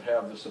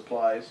have the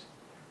supplies,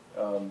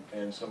 and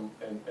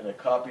and a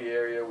copy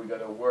area. We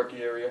got a work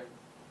area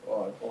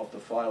off the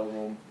file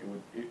room.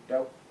 We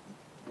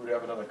would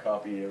have another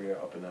copy area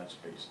up in that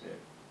space there.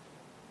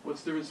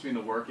 What's the difference between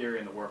the work area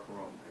and the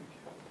workroom?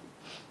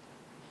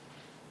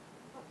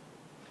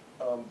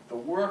 The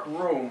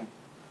workroom,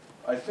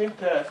 I think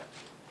that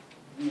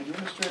the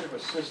administrative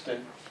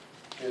assistant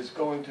is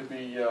going to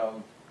be,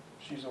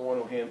 she's the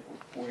one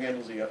who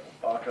handles the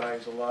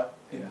archives a lot.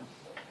 Yeah.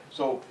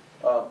 So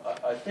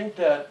I think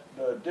that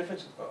the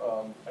difference,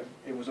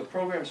 it was a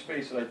program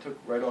space that I took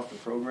right off the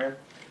program,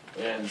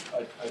 and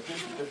I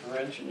think the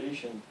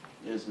differentiation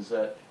is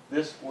that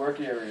this work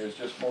area is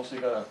just mostly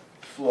going to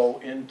flow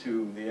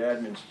into the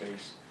admin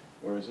space,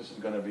 whereas this is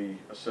going to be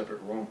a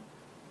separate room.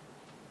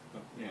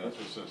 Yeah, that's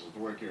what it says, it's the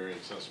work area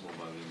accessible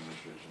by the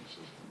administration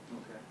system.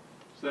 Okay.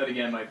 So that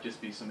again might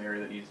just be some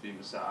area that needs to be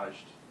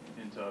massaged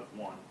into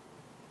one.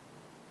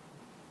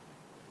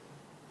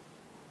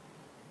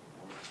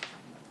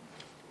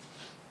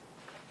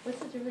 What's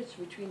the difference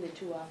between the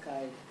two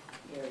archive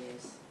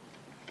areas?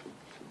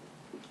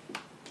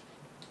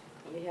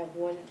 We have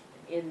one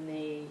in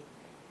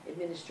the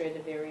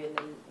administrative area and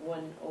then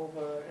one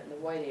over in the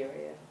white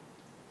area.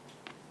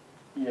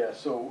 Yeah,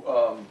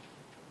 so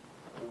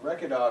the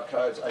record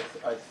archives,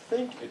 I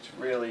think it's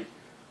really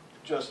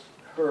just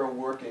her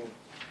working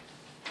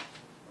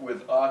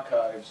with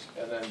archives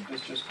and then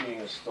this just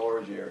being a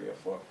storage area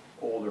for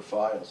older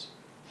files.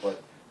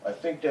 But I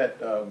think that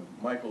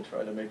Michael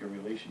tried to make a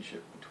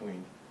relationship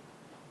between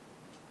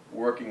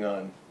working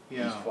on these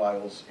Yeah.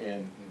 files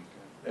and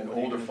What are you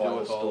older gonna do files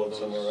with all stored of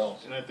somewhere those?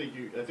 else. And I think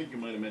you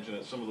might have mentioned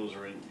that some of those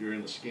you're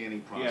in the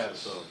scanning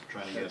process Yes. of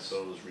trying to get That's-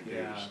 those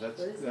Yeah, reduced. What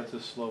is that's a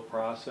slow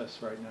process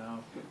right now.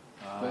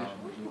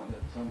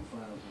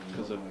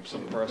 Because of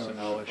some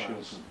personnel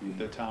issues,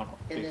 the town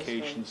In this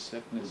vacation, room.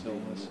 sickness,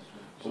 illness.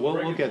 So But we'll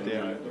records get are-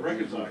 there. The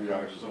records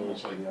archive is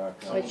almost like, someone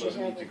But you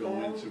doesn't need have to a go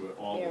file into it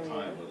all the area.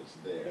 time, but it's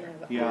They there.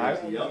 have Yeah,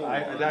 Whereas the other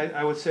one-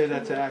 I would say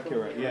that's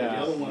accurate, The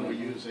yeah. other one we're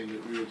using,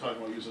 we were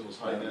talking about using those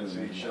high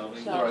density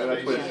shelving. Right,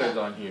 that's what it spaces. says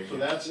on here. So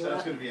that's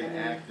gonna be an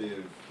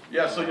active.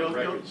 Yeah, so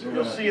records.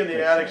 you'll see in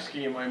the attic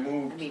scheme, I I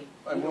moved mean,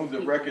 the you don't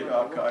record keep them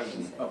on the archives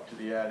books. up to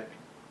the attic,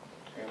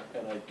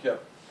 and I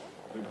kept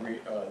the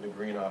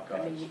green I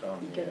archives mean, you down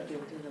in gotta the do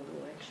attic. it in a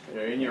little extra.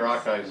 Yeah, in your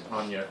archives,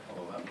 on your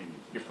Although that means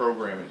your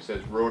program, it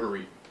says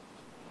rotary,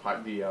 high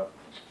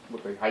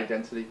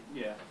density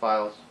Yeah.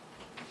 files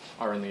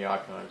are in the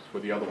archives,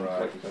 where the other ones,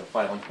 like the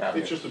filing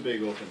cabinet. it's just a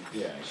big open,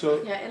 yeah.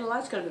 So, Yeah, and a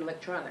lot's gonna be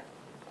electronic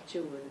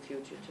too in the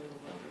future too.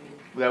 I mean,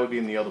 That would be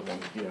in the other one,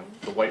 yeah,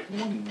 the white,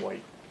 one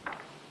white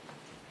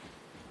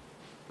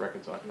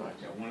records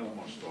archives. Yeah, one is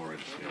more storage,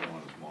 the other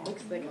one is more.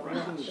 Looks like a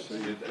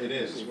lot. It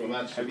is, well,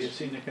 that's. have you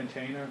seen the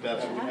container?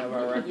 That's what we have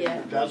our record?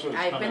 Yeah. That's what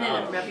it's I've been coming in out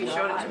it, of. remember you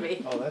showed it to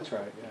me. Oh, that's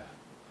right, yeah.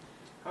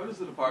 How does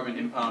the department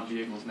impound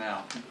vehicles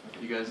now?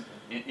 You guys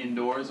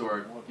indoors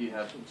or do you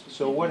have?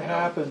 So what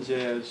happens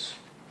is,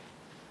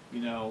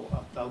 you know,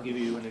 I'll give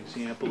you an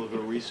example of a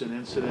recent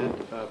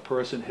incident. A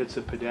person hits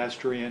a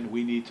pedestrian,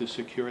 we need to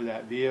secure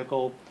that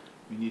vehicle,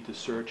 we need to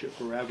search it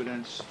for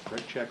evidence,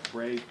 check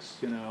brakes,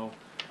 you know,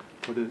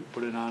 put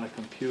it on a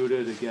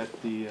computer to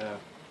get the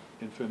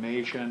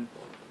information.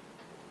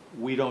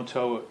 We don't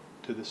tow it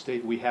to the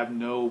state, we have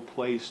no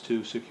place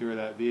to secure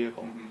that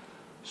vehicle. Mhm.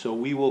 So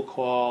we will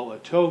call a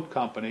tow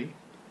company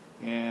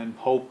and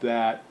hope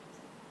that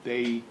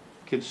they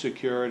can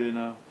secure it in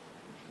a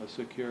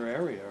secure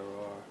area,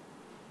 or,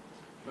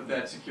 But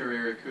that secure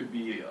area could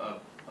be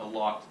a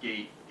locked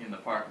gate in the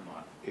parking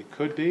lot. it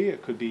could be,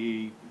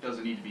 It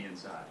doesn't need to be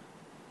inside.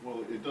 Well,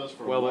 it does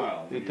for a well,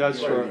 while. it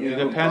does for, Yeah, it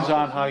no depends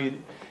on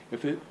processing.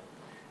 how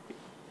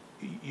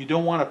you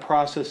don't wanna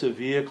process a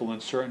vehicle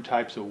in certain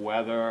types of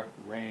weather,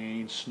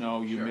 rain, snow,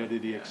 Sure,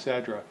 humidity, yeah.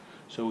 etc.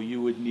 So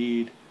you would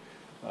need,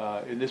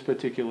 in this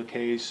particular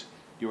case,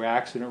 your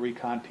accident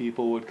recon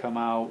people would come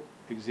out,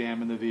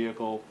 examine the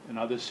vehicle. In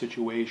other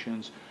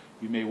situations,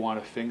 you may want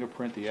to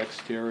fingerprint the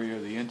exterior,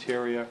 the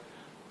interior.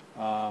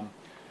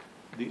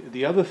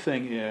 The other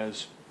thing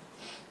is,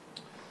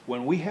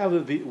 when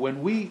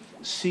we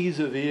seize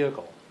a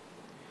vehicle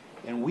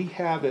and we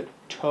have it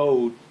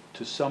towed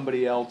to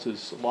somebody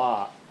else's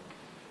lot,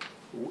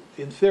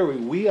 in theory,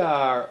 we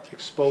are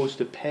exposed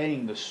to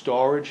paying the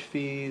storage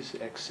fees,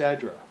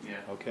 etc. Yeah.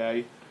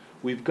 Okay?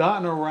 We've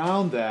gotten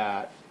around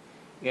that,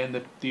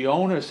 and the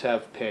owners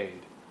have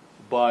paid,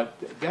 but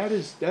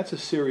that's a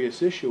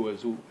serious issue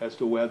as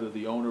to whether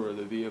the owner of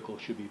the vehicle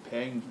should be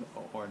paying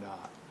or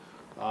not.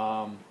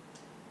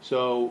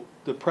 So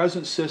the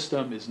present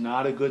system is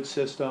not a good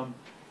system,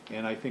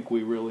 And I think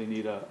we really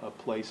need a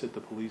place at the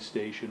police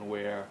station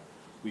where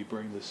we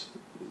bring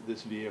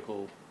this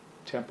vehicle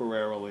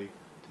temporarily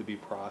to be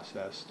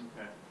processed.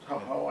 Okay.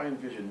 How I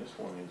envision this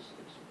one is,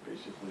 it's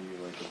basically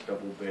like a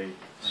double bay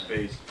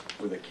space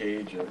with a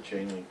cage or a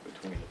chain link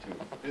between the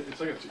two.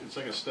 It's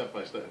like a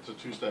step-by-step, it's a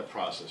two-step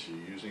process.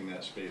 You're using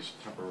that space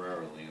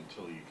temporarily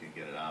until you can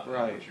get it out of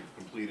there. Right. Once you've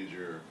completed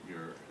your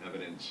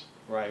evidence.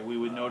 Right, we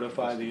would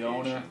notify the owner,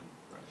 investigation.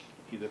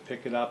 Right. either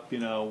pick it up,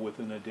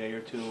 within a day or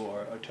two,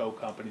 or a tow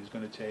company's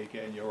gonna take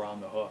it and you're on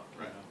the hook.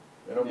 Right.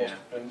 And almost,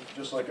 and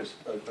just like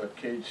a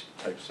cage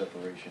type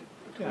separation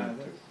between Yeah, the two.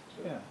 that's-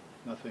 So- yeah,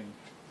 nothing,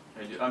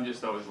 I'm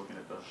just always looking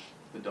at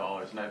the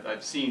dollars, and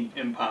I've seen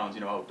impounds,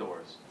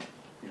 outdoors,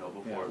 yeah,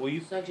 before. well,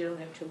 you, As long as you don't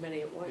have too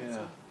many at once. yeah,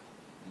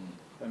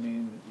 huh? I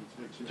mean.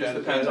 It just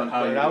depends on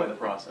how that you're out- doing the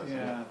process.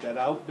 Yeah, that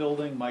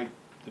outbuilding might,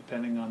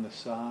 depending on the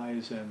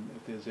size, and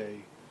if there's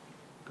a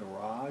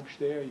garage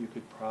there, you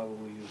could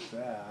probably use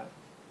that.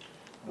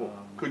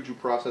 Well, could you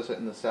process it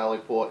in the Sally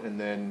Port and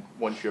then,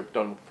 once you're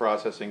done with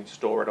processing,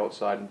 store it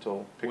outside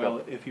until pick Well,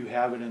 up? if you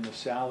have it in the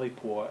Sally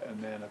Port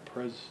and then a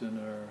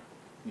prisoner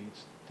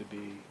needs to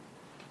be,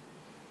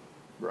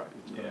 Right.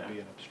 it's gonna Yeah. be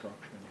an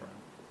obstruction,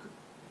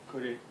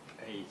 Could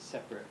a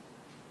separate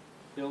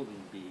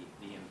building be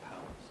the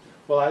impounds?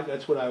 Well,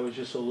 that's what I was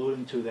just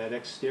alluding to, that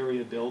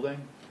exterior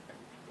building,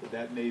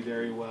 that may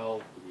very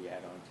well Could we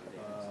add on to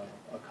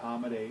that?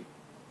 accommodate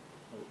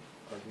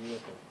a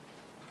vehicle.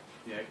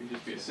 Yeah, it could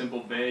just be a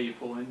simple bay you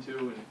pull into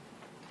and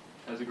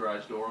has a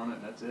garage door on it,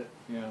 and that's it.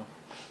 Yeah,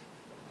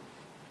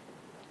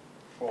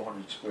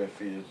 400 square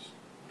feet is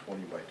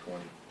 20 by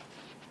 20.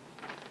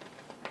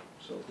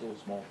 So, It's a little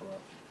small for that.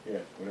 yeah,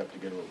 we'd have to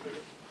get a little bigger.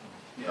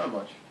 Yeah. Not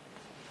much.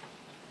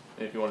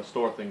 And if you wanna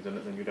store things in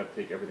it, then you'd have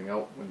to take everything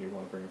out when you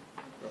wanna bring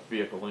a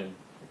vehicle in.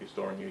 If you're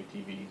storing your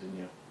ATVs and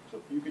your,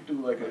 So you could do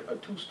like a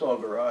two-stall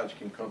garage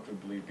can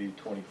comfortably be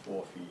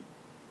 24 feet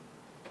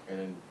and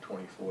then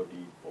 24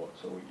 deep, or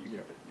so you,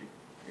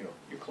 Yeah.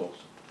 you're close.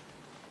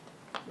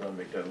 You wanna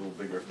make that a little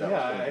bigger if that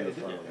yeah, was gonna be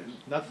the front of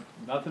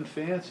this. nothing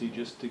fancy,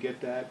 just to get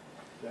that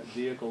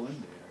vehicle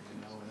in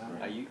there,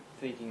 and Are you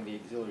thinking the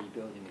auxiliary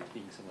building as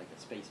being some like a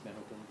space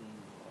metal building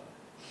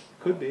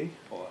could be,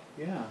 or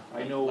yeah, I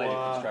light- know,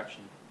 lighter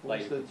construction? what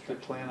was lighter the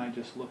construction? plan I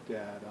just looked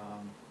at,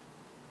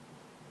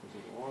 was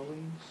it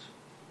Orleans?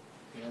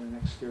 They had an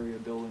exterior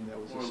building that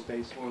was a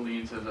space.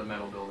 Orleans has a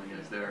metal building,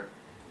 is there?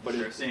 But But it-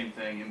 they're same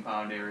thing,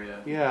 impound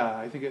area. Yeah,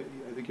 I think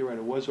you're right,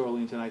 it was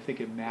Orleans, and I think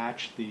it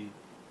matched the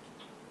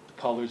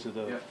colors of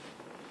the. Yeah.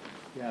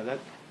 Yeah, that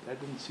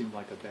didn't seem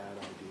like a bad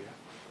idea.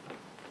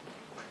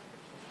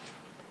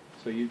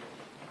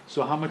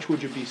 So how much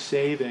would you be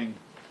saving,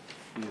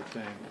 do you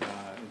think,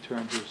 in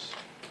terms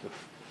of,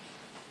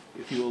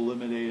 if you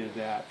eliminated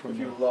that from If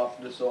the? you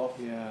lop this off.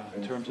 Yeah,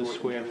 in and terms of threw it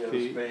square into the other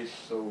feet. space,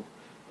 so,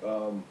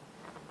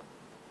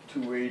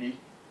 280,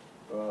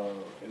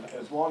 and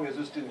as long as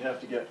this didn't have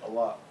to get a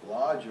lot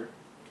larger,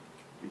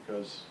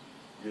 because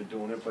you're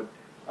doing it, but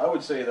I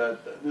would say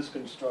that this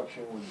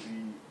construction would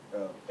be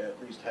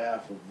at least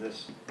half of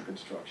this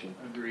construction,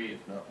 Agreed.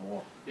 if not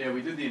more. Yeah,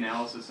 we did the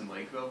analysis in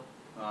Lakeville,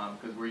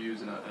 because we're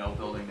using an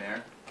outbuilding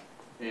there,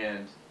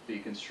 and the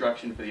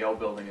construction for the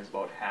outbuilding is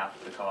about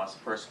half the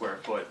cost per square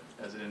foot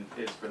as it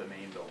is for the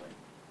main building,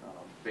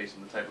 based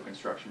on the type of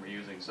construction we're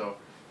using. So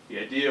the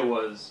idea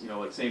was,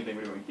 like same thing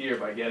we're doing here,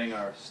 by getting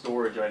our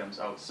storage items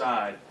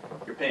outside,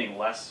 you're paying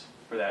less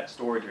for that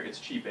storage area. It's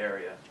cheap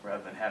area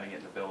rather than having it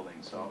in the building.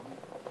 So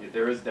yeah,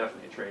 there is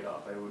definitely a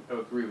trade-off. I would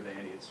agree with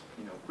Andy. It's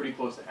pretty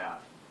close to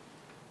half.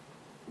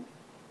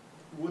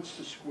 What's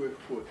the square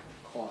foot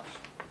cost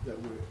that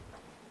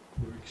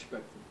we're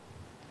expecting?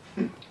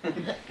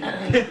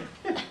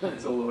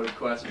 It's a loaded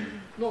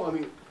question. No, I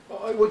mean,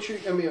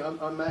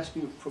 I'm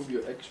asking from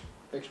your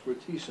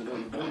expertise in other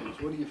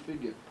buildings, what do you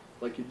figure?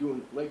 Like you're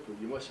doing at Lakewood,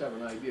 you must have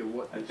an idea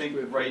what I the think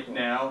square foot right cost.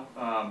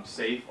 now,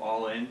 safe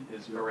all in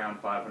is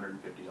around $550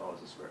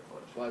 a square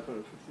foot. $550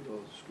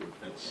 a square foot.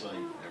 That's site,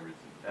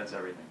 everything. That's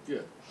everything. Yeah.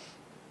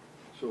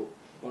 So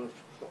on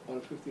a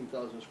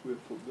 15,000 square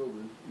foot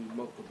building, you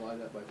multiply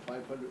that by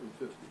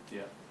 550.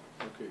 Yeah.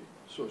 Okay,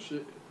 so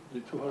the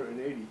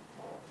 280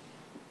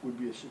 would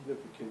be a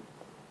significant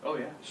Oh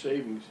yeah.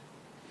 savings,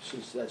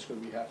 since that's gonna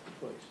be half the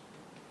price.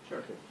 Sure.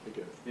 Okay, I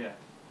get it. Yeah.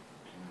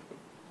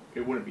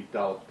 it wouldn't be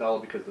dollar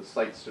because the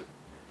sites,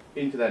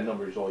 into that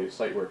number is all your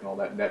site work and all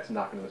that, and that's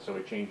not gonna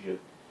necessarily change your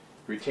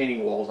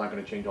retaining walls, not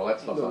gonna change, all that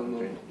stuff's not No,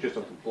 gonna no. change, just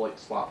a light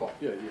slop off.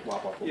 Yeah, yeah.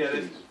 Slop off. Yeah.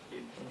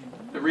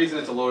 The reason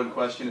it's a loaded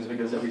question is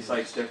because every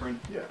site's different.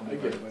 Yeah, I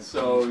get it.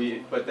 So,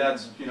 but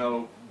that's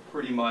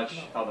pretty much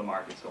how the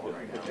market's going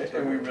right now.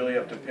 And we really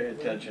have to pay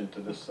attention to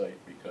this site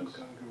because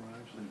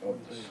of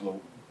the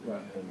slope. Right.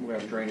 And We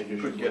have drainage it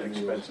could issues. get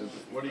expensive.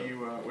 What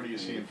are you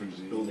seeing for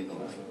just building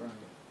alone?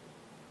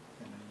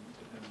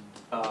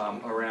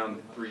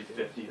 Around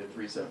 350 to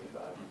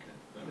 375. Okay,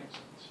 that makes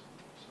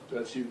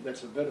sense.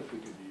 That's a better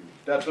figure to use.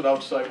 That's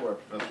without site work.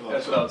 That's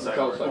without site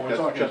work. Outside. Oh, we're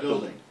talking Just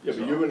building. Yeah,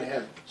 but you're gonna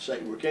have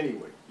site work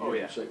anyway. Oh, You're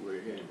yeah. gonna have Site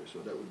work anyway, so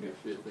that would be a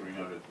fair thing.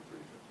 300 to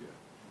 350. Yeah.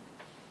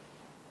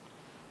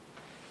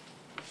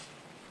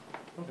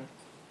 Okay.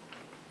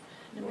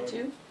 Number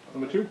two?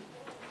 Number two?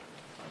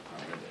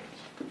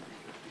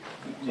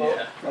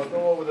 So I'll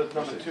go over the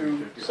number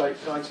 2 site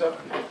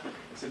concept.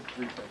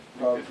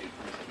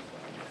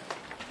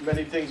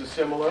 Many things are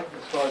similar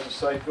as far as the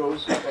site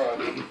goes.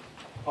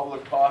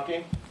 Public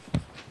parking,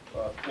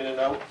 in and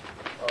out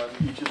on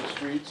each of the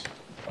streets.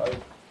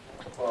 I've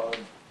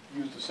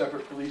used a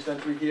separate police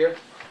entry here.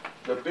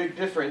 The big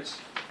difference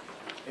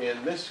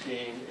in this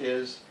scheme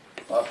is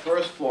our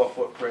first floor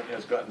footprint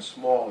has gotten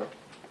smaller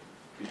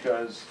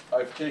because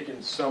I've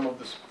taken some of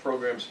the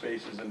program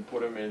spaces and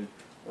put them in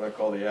what I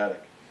call the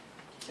attic.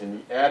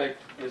 And the attic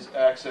is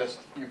accessed,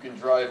 you can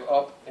drive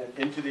up and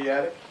into the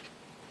attic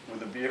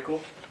with a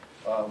vehicle.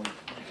 You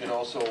can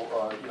also,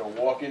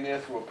 walk in there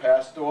through a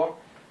pass door,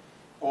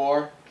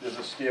 or there's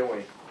a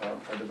stairway.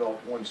 I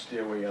developed one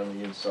stairway on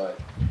the inside.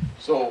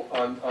 So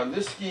on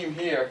this scheme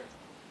here,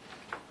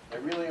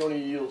 it really only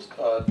yields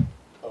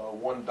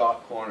one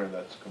dot corner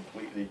that's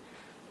completely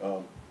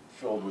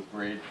filled with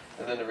grade,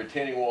 and then the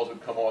retaining walls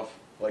would come off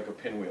like a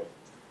pinwheel.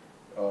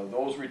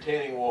 Those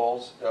retaining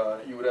walls,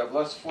 you would have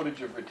less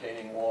footage of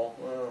retaining wall,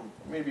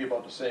 maybe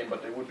about the same,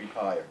 but they would be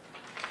higher.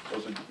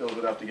 Those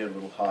would have to get a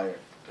little higher.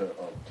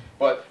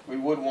 But we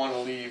would want to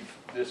leave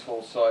this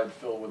whole side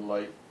filled with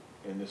light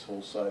and this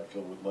whole side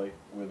filled with light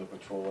with a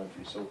patrol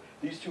entry. So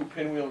these two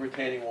pinwheel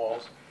retaining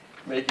walls,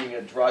 making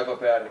a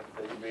drive-up attic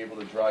that you'll be able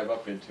to drive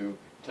up into,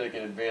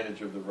 taking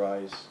advantage of the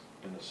rise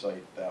in the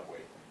site that way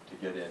to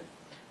get in.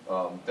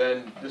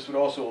 Then this would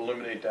also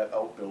eliminate that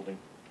outbuilding.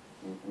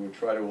 We would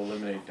try to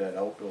eliminate that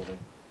outbuilding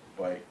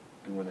by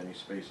doing any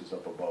spaces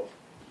up above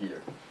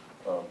here.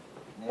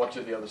 Much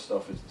of the other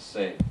stuff is the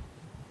same.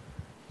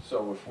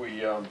 So if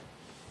we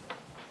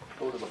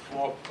go to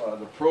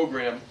the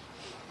program,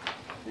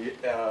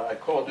 I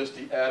call this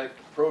the attic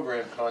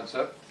program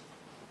concept.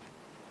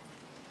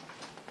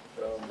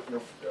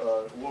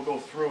 We'll go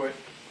through it.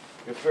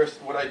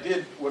 First, what I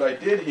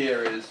did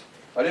here is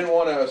I didn't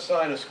want to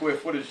assign a square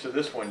footage to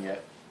this one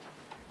yet.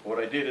 What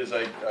I did is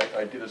I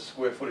did a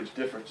square footage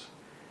difference,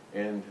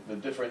 and the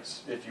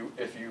difference if you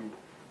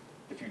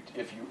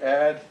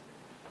add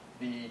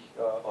the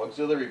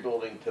auxiliary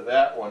building to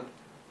that one,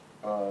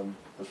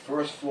 the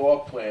first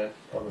floor plan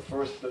or the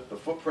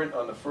footprint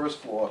on the first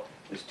floor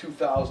is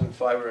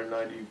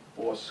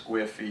 2,594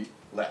 square feet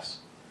less.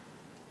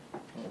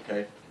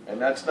 Okay,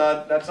 and that's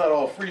not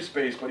all free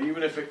space, but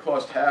even if it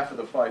cost half of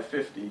the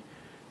 550,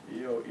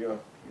 you're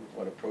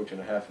approaching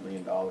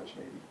 $500,000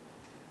 maybe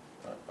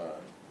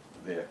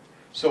there.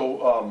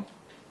 So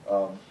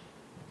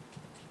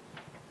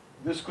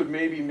this could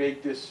maybe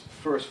make this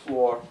first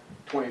floor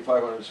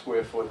 2,500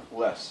 square foot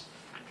less.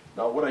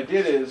 Now what I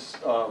did is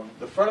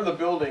the front of the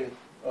building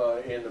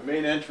and the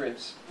main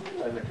entrance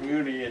and the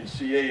community and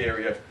CA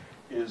area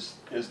is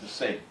the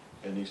same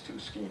in these two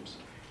schemes.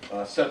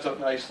 Sets up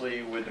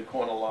nicely with the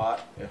corner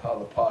lot and how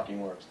the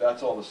parking works.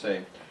 That's all the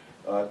same.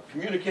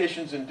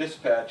 Communications and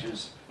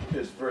dispatches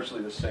is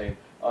virtually the same.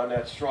 On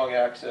that strong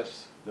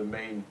access, the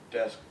main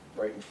desk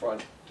right in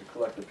front to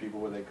collect the people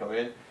when they come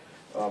in.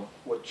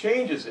 What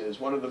changes is,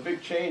 one of the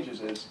big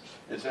changes is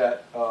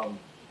that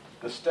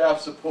the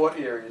staff support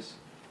areas,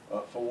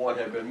 for one,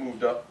 have been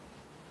moved up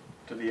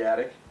to the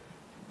attic.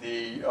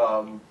 The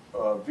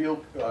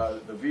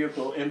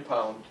vehicle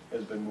impound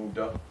has been moved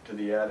up to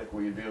the attic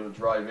where you'd be able to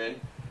drive in.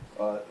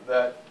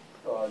 That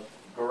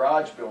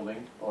garage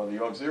building, or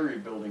the auxiliary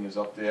building, is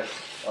up there.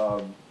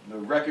 The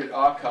record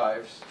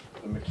archives,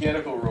 the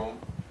mechanical room,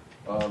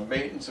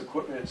 maintenance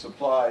equipment and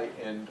supply,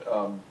 and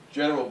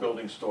general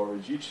building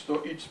storage. Each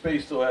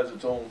space still has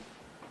its own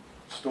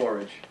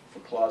storage for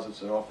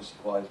closets and office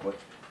supplies, but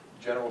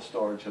general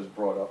storage has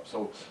brought up.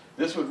 So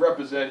this would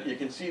represent, you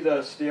can see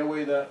the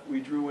stairway that we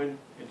drew in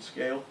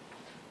scale,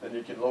 and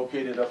you can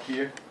locate it up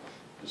here.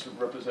 This would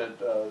represent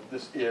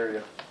this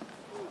area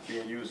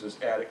being used as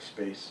attic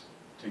space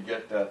to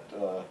get that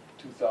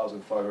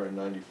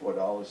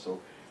 $2,594. So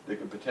there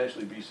could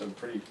potentially be some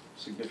pretty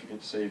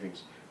significant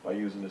savings by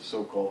using this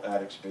so-called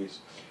attic space.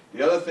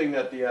 The other thing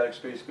that the attic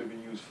space could be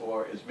used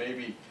for is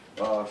maybe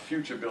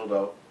future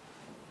build-out.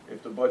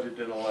 If the budget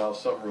didn't allow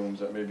some rooms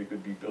that maybe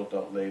could be built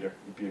out later,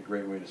 it'd be a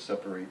great way to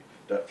separate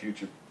that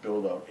future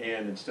build-out.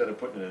 And instead of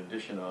putting an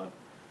addition on,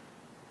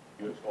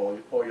 all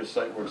your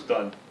site work's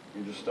done,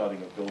 you're just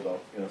starting a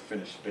build-out in a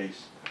finished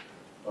space.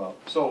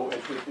 So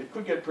it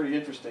could get pretty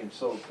interesting.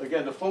 So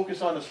again, the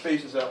focus on the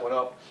spaces that went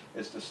up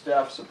is the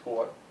staff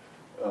support,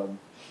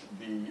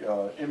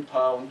 the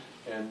impound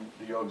and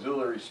the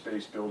auxiliary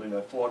space building,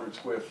 that 400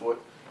 square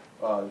foot.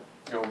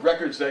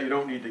 Records that you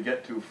don't need to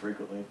get to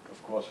frequently,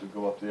 of course, would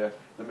go up there.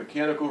 The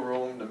mechanical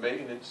room, the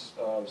maintenance,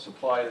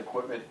 supply and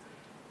equipment,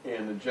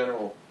 and the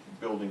general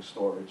building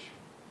storage.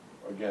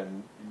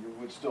 Again, you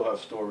would still have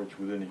storage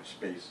within each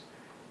space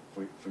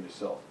for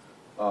yourself.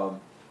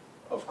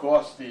 Of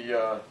course,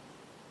 the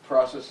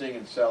processing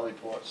and Sally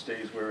Port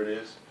stays where it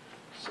is.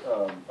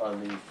 On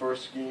the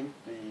first scheme,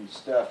 the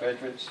staff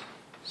entrance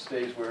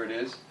stays where it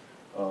is.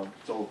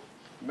 So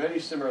many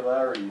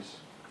similarities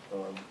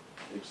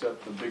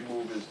except the big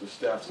move is the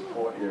staff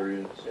support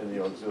area and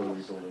the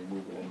auxiliary building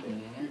moving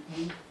in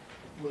there.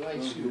 When I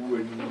see the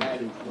word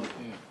attic,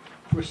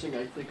 first thing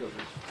I think of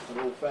is an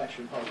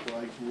old-fashioned house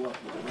where I grew up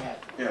with an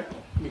attic. Yeah,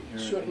 I mean,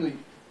 certainly,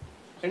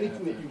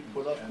 anything that you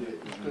put up there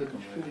is gonna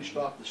be finished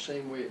off the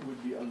same way it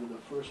would be under the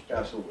first.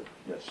 absolutely,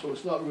 yes, So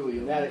it's not really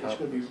an attic, it's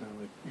gonna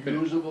be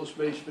usable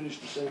space,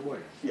 finished the same way.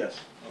 yes,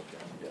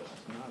 Okay.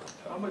 yes.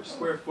 How much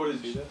square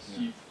footage do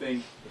you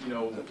think, you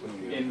know,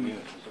 in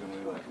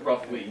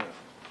roughly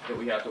that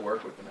we have to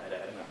work with in that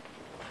attic?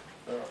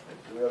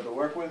 Do we have to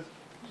work with?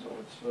 So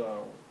it's,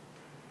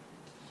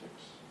 6,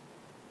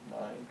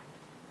 9.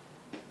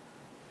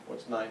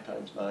 What's 9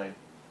 times 9?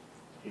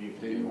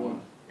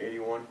 81.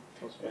 81.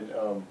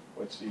 And,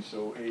 let's see,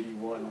 so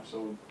 81,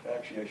 so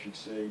actually I should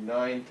say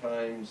 9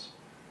 times,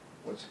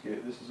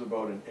 this is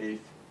about an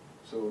eighth.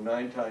 So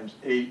 9 times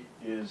 8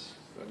 is,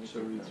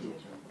 72.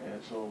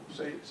 and so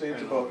say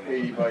it's about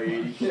 80 by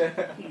 80.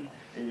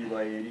 80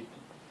 by 80.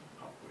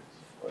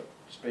 What,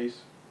 space?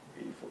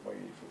 80 foot by 80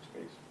 foot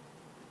space.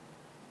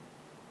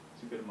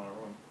 It's a good amount of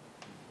room.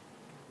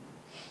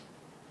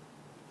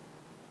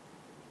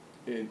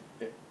 And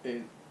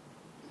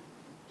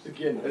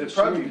again. And the it's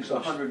probably facilities are-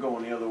 100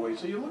 going the other way,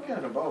 so you're looking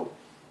at about,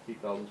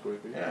 8,000 square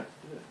feet. yeah.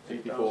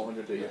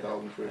 8,400 to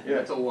 8,000 square feet. Yeah.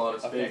 That's a lot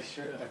of Of space.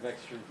 extra, of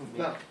extra.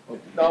 Now,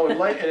 Now, in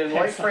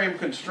light frame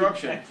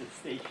construction, That's a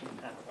station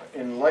now.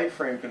 in light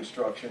frame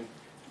construction,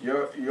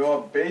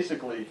 you're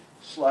basically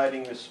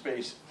sliding this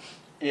space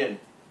in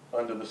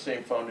under the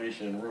same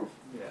foundation and roof.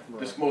 Yeah.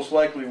 This most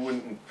likely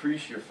wouldn't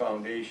increase your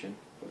foundation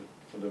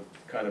for the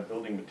kind of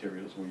building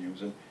materials we're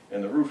using,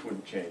 and the roof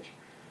wouldn't change.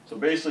 So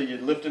basically,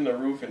 you're lifting the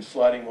roof and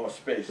sliding more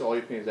space. So all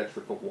you're paying is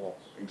extra for walls.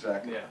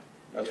 Exactly. Yeah.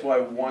 That's why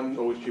It's one,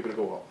 always cheaper to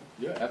go up.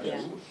 yeah,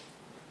 absolutely.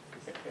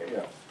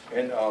 yeah,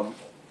 and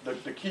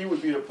the key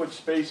would be to put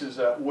spaces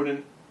that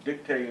wouldn't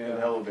dictate an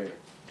Yeah. elevator.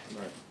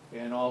 Right.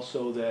 And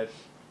also that,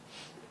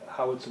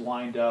 how it's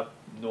lined up,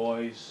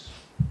 noise,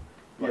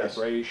 Yes.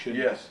 vibration.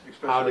 Yes, How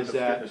especially does the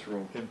that fitness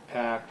room.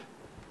 impact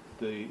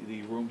the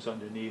rooms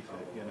underneath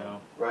it, you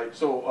know? Right,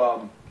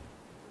 so,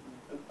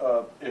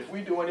 if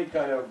we do any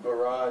kind of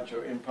garage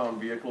or impound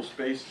vehicle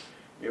space,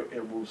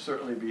 it will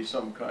certainly be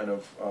some kind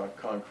of,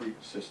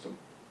 concrete system.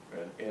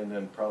 And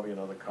then probably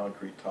another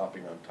concrete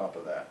topping on top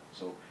of that.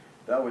 So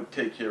that would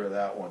take care of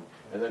that one.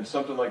 And then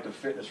something like the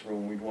fitness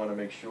room, we'd wanna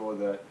make sure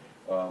that,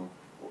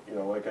 you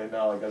know, like I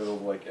got it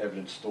over like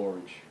evidence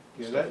storage.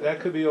 Yeah, stuff that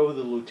could be over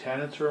the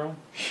lieutenant's room.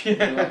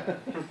 Yeah,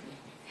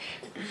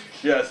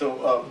 yeah,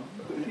 so,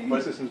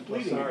 but, This is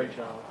bleeding. Sorry,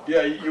 Charlie.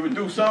 yeah, you would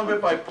do some of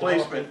it by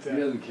placement. He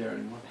doesn't care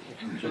anymore.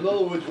 So in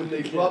other words, when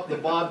they drop the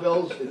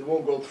barbells, it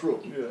won't go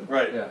through. Yeah.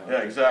 Right, Yeah. yeah,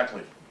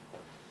 exactly.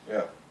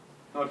 Yeah.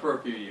 Not for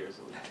a few years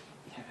at least.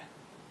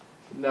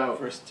 Now,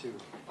 First two.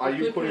 are You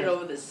you could put putting, it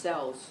over the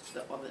cells,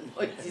 on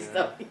the noisy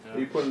stuff. are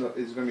you putting,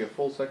 is it gonna be a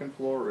full second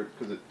floor, or,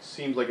 cause it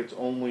seems like it's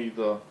only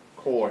the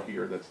core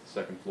here that's the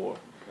second floor.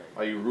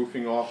 Are you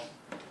roofing off?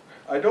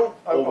 I don't,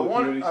 I Over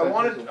want, community I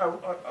wanted,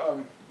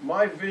 centers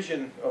my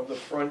vision of the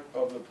front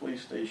of the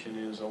police station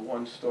is a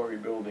one-story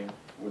building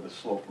with a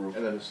slope roof.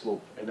 And then a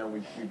slope, And then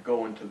we'd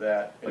go into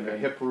that. and like a then-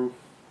 hip roof?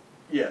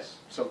 Yes,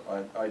 so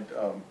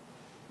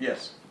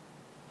yes.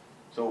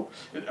 So,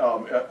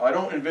 I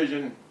don't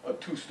envision a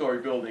two-story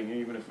building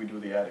even if we do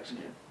the attic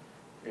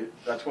scheme.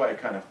 That's why I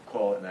kind of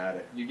call it an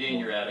attic. You gain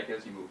your attic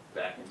as you move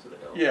back into the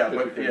hill. Yeah, Could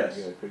but be- yes,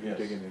 yeah, could be yes,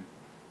 digging in.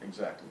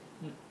 exactly.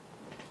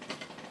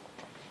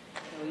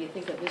 When you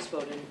think of this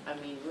building, I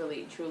mean,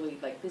 really, truly,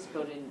 like this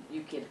building,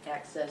 you can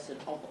access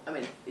it, I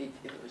mean, if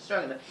it was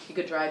strong enough, you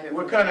could drive it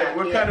We're from the back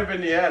we're here. kind of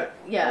in the attic.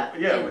 Yeah.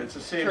 Yeah, and it's the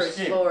same First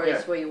scheme, floor yeah.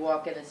 is where you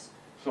walk in, it's,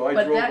 So I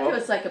but drove that up.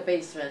 was like a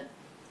basement,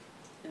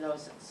 you know,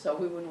 so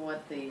we wouldn't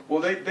want the,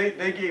 Well,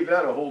 they gave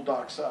that a whole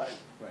dock side.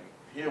 Right.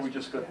 Here, we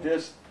just got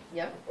this,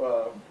 yep.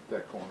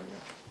 That corner,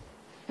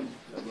 yeah.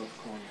 That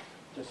left corner.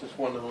 just this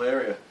one little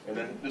area, and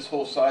then this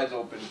whole side's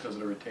open because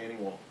of the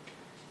retaining wall.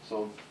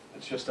 So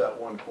it's just that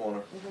one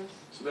corner.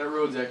 So that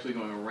road's actually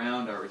going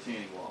around our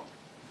retaining wall.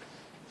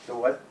 So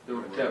what?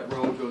 That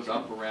road goes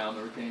up around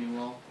the retaining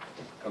wall?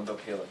 Comes up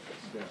here like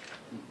this.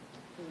 Yeah.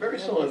 Very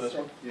similar to this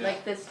one. Yeah.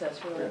 Like this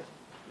does, really. Yeah.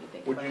 You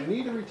think Would about you it.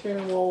 need a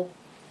retaining wall?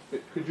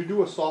 Could you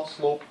do a soft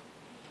slope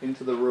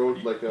into the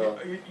road, like a,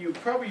 You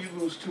probably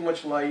lose too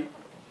much light,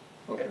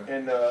 okay.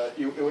 and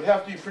it would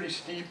have to be pretty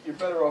steep. You're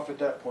better off at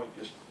that point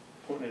just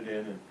putting it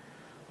in,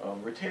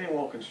 and retaining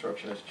wall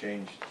construction has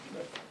changed.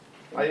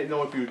 I didn't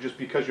know if you, just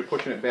because you're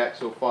pushing it back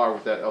so far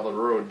with that other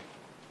road,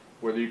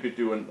 whether you could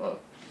do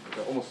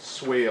almost a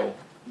swale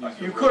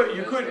You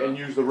could, and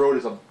use the road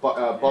as a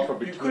buffer you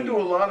between. could do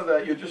a lot of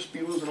that. You'd just be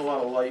losing a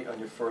lot of light on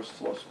your first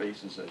floor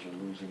spaces as you're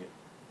losing it.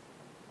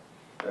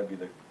 That'd be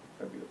the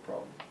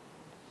problem.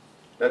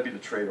 That'd be the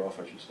trade-off,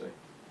 I should say.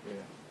 Yeah.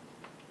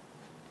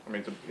 I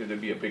mean,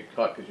 it'd be a big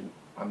cut, because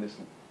on this,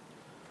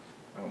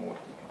 I don't know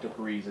what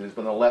degrees it is,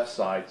 but on the left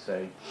side,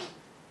 say,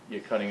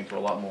 you're cutting into a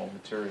lot more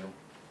material.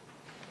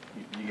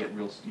 You get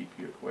real steep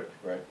here quick.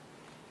 Right.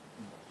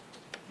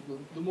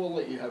 The more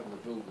light you have in the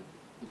building,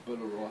 the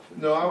better off. it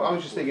No, is. I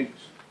was just thinking,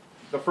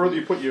 the further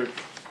you put your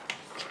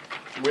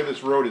where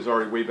this road is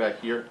already way back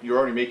here, you're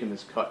already making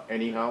this cut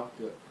anyhow.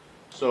 Yeah.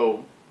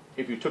 So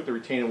if you took the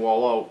retaining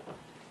wall out,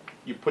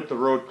 you put the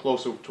road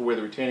closer to where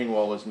the retaining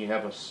wall is and you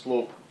have a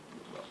slope.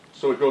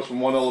 So it goes from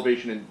one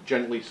elevation and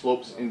gently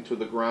slopes into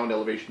the ground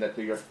elevation that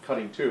you're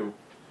cutting to.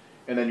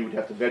 And then you would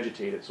have to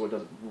vegetate it so it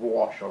doesn't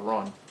wash or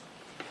run.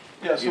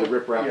 Yeah, so, Either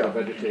rip wrap yeah. or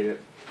vegetate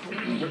it.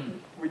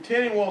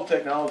 Retaining wall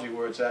technology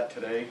where it's at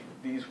today,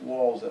 these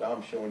walls that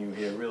I'm showing you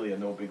here really are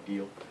no big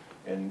deal.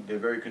 And they're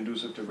very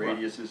conducive to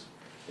radiuses.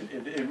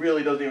 It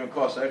really doesn't even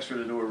cost extra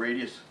to do a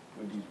radius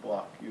with these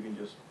block. You can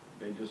just,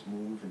 they just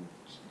move and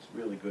it's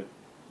really good.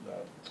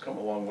 It's come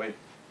a long way.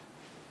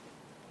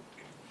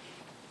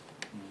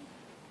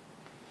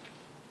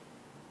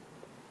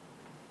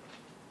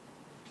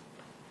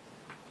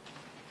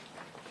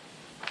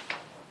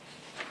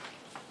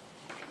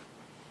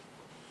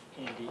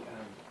 Andy,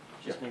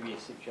 just maybe a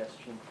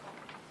suggestion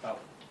about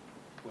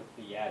with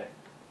the attic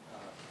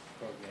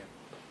program.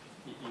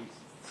 You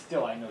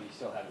still, I know you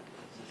still have it,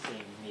 it's the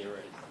same mirror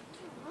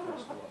as the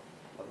first floor,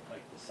 but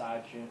like the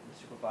sergeant, the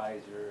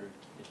supervisor,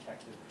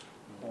 detective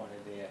corner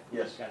there,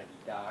 Yes. it's gotta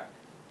be dark,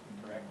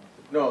 correct?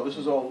 No, this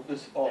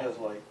all has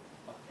light.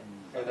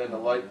 Okay. And then the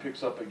light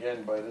picks up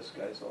again by this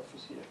guy's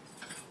office here.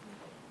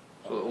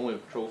 So only the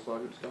patrol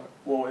sergeant's got?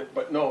 Well,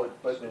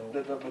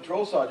 the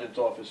patrol sergeant's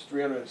office,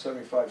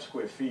 375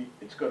 square feet,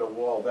 it's got a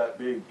wall that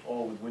big,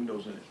 all with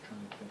windows in it.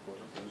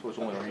 So it's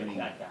only Training,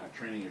 Not dark.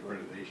 training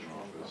accreditation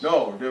office.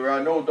 No, there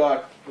are no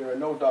dark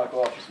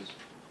offices.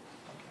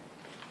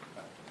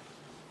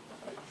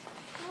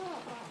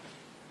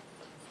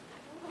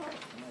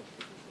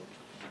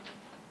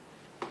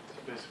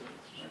 Basically,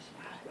 it's just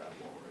that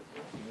wall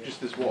right there.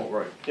 Just this wall,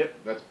 right? Yep.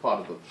 That's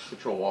part of the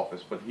patrol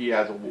office, but he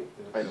has a wall.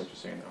 I know what you're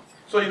saying now.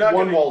 So you're not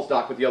One gonna, wall's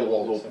dark, but the other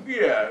wall's open.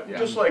 yeah, Yeah.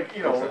 just like,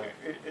 you know, Okay.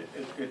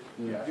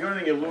 the only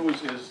thing you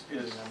lose is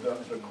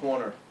the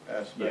corner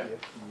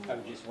aspect. I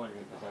was just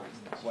wondering, because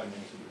I was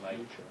wondering if you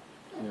might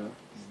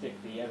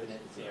stick the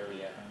evidence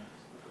area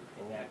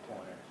in that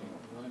corner,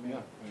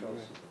 patrol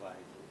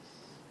supervisor's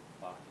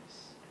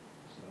office,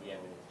 the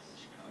evidence.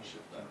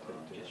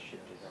 Just shift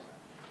it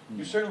around.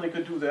 You certainly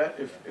could do that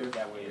if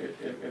That way it-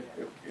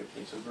 if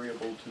it's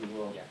agreeable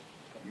to Yeah.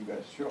 you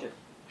guys, sure, Just-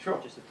 sure.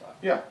 Just a thought.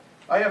 Yeah,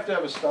 I have to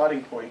have a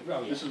starting point.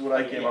 Oh, yeah. This is what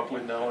I Yeah, came yeah, up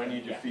with yeah. now, I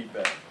need your Yeah.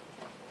 feedback.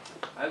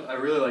 I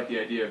really like the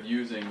idea of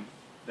using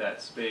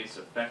that space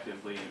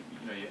effectively.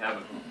 You know, you have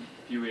a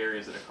few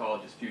areas that are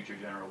called just future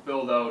general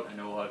build out. I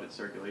know a lot of it's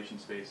circulation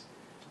space,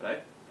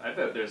 but I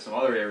bet there's some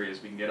other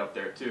areas we can get up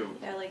there too.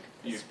 Yeah, like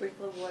the You-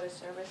 sprinkler water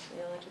service,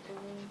 the electrical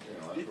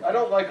room. I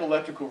don't like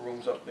electrical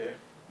rooms up there.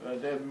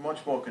 They're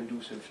much more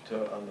conducive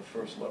to, on the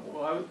first level.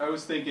 Well, I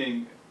was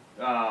thinking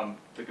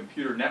the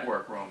computer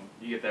network room.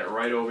 You get that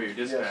right over your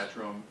dispatch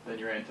room. Then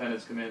your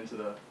antennas come into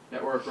the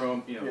network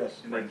room. You know,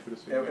 Yes. and then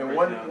And right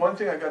one, down. one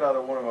thing I got out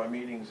of one of our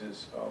meetings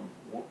is,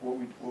 what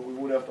we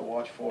would have to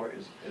watch for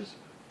is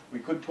we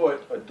could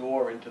put a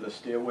door into the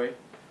stairway,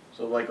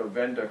 so like a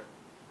vendor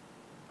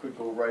could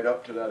go right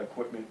up to that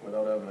equipment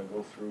without having to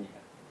go through,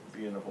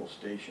 being the whole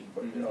station,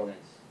 but, Mhm.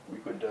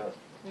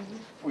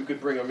 we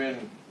could bring them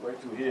in right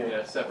through here.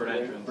 Yeah, separate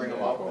right, entrance, Bring them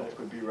yeah. up, and it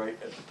could be right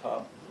at the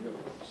top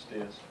of the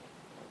stairs.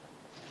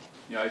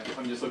 You know,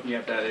 I'm just looking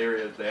at that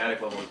area. The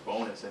attic level is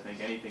bonus. I think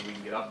anything we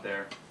can get up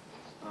there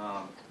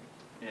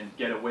and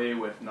get away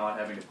with not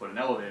having to put an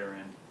elevator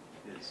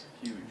in is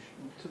huge.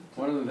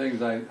 One of the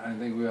things I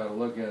think we ought to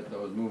look at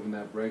though is moving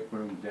that break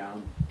room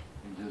down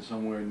into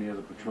somewhere near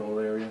the patrol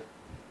area.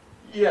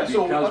 Yeah,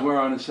 so. Because we're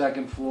on the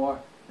second floor,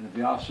 and if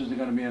the officers are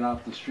gonna be in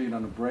off the street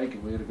on a break,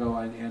 and we gotta go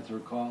and answer a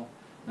call,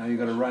 now you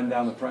gotta run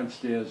down the front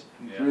stairs,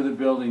 Yeah. through the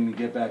building to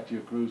get back to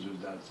your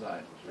cruisers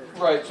outside.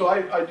 Right, so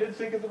I did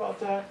think about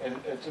that, and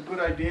it's a good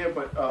idea,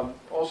 but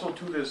also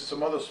too, there's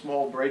some other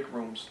small break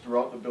rooms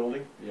throughout the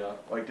building. Yeah,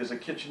 Like there's a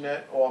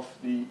kitchenette off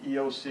the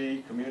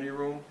EOC community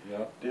room.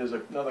 yeah. There's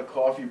another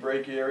coffee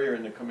break area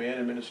in the command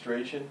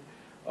administration.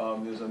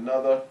 There's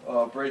another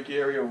break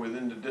area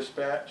within the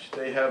dispatch.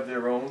 They have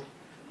their own.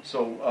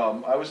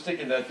 So I was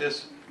thinking that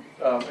this,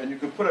 and you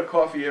could put a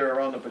coffee area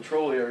around the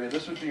patrol area.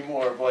 This would be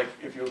more of like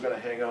if you were gonna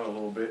hang out a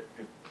little bit,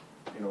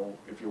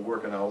 if you're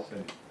working out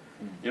and,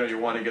 you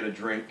want to get a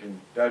drink, and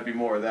that'd be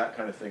more of that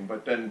kind of thing.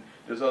 But then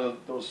there's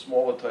those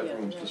smaller type Yeah,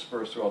 rooms yeah.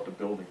 dispersed throughout the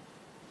building.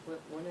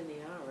 One in the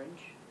orange.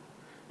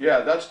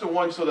 Yeah, that's the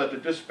one so that the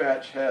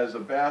dispatch has a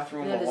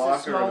bathroom, And then a there's a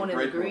locker, small and one a in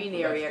the break room. green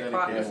area, isn't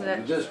The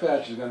that?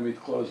 dispatch is gonna be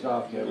closed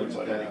off to Yeah,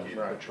 everybody. dedicated.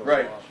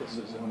 Right.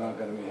 We're not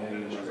gonna be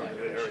hanging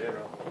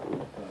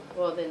around.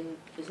 Well, then,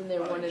 isn't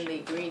there one in the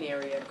green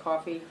area,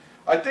 coffee?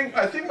 I think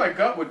my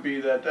gut would be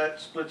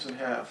that splits in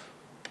half,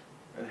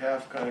 and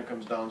half kind of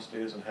comes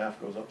downstairs and half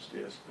goes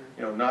upstairs.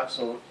 Not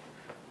so,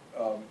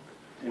 Well,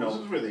 this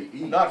is where they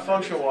eat. not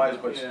function-wise,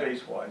 but Yeah.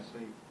 space-wise.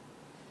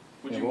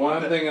 Would Yeah, you but what want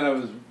I'm that? thinking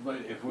of is, but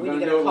if we're When you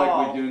gonna get do a it like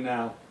call. we do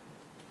now,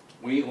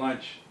 we eat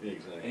lunch,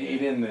 Exactly. and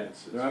eat in there.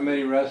 There aren't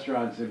many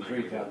restaurants in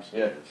Freetown.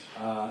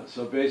 Yeah.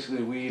 So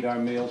basically, we eat our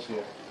meals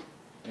here.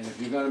 And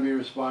if you're gonna be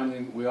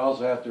responding, we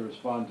also have to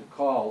respond to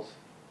calls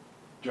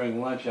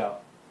during lunch hour.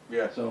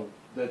 Yeah. So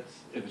that's,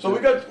 if it's. So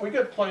we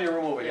got plenty of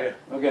room over here.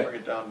 Okay. Bring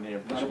it down in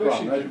here. Not a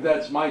problem,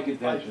 that's my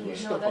contention. IT No,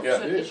 stuff that's Yeah.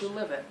 good, that you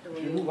live it.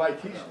 If you move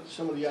IT,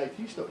 some of the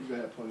IT stuff, you're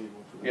gonna have plenty of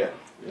room for that.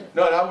 Yeah.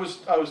 No, and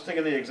I was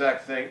thinking the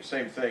exact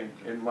same thing,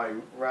 and my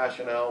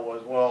rationale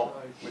was,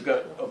 well, we've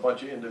got a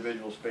bunch of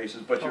individual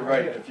spaces, but you're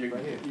right, if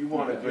you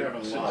want a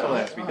good. Some of that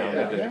has to be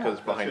done, because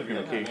behind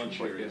communications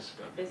like this.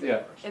 Is Yeah.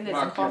 it- And there's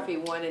Mark, coffee,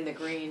 one in the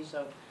green,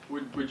 so.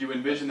 Would you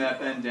envision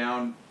that then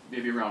down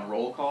maybe around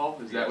roll call?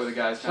 Is that where the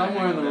guys kind of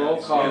Somewhere in the roll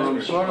call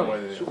room, sort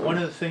of. So one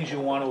of the things you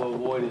want to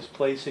avoid is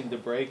placing the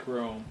break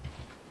room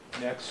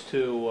next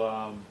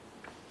to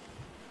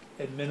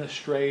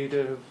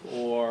administrative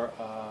or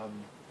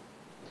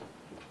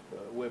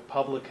where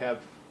public have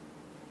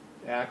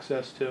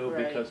access to,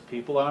 Right. because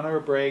people are on a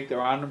break,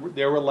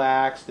 they're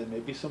relaxed, there may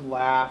be some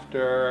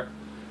laughter.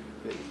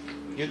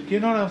 You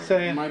know what I'm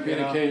saying? Might be You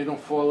an know? occasional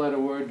four-letter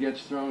word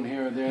gets thrown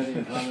here or there that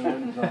you probably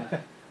wouldn't.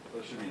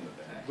 That should be in the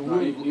back. The No,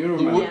 word, you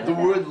remember. the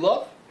word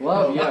love?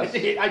 Love, yes.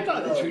 I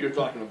thought that's what you're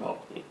talking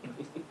about.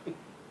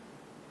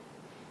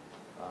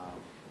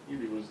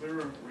 Edie, was there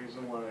a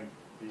reason why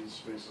these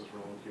spaces were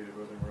located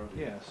where they were?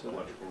 Yeah, so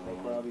Electrical like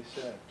room. Robbie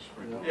said.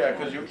 Sprinkler. Yeah,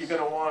 because you're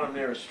gonna want them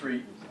near a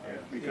street,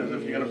 because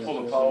if you're gonna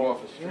pull the power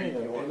off a street,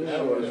 you want the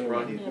shortest Yeah,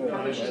 run.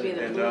 probably should be in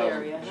the And, blue um,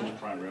 area, huh? Just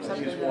prime real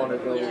Something estate. just wanna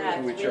that- go Yeah,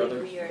 to it's each really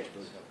other. weird.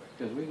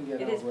 Because we can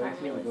get It is out right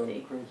prime here, real go to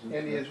estate. cruises.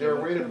 Andy, is there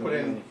a way to put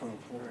in,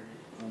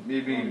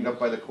 maybe up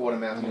by the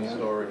quartermaster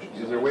storage,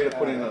 is there a way to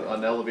put in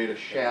an elevator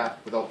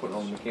shaft without putting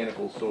on the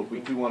mechanicals, so if we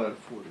do wanna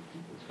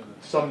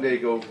someday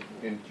go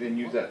and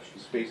use that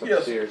space Yes,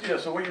 upstairs? yeah,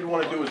 so what you'd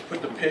wanna do is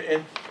put the pit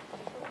in,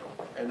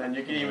 and then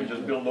you can even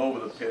just build over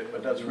the pit,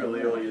 but that's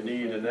really all you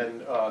need, and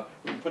then,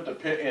 you put the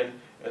pit in,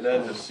 and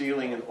then the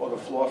ceiling and, or the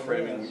floor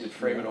framing, you'd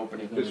frame an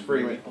opening. Just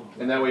frame it,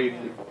 and that way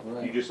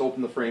you just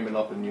open the framing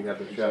up and you have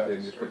the shaft there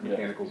and just put Yeah.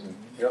 mechanicals in.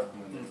 Yep,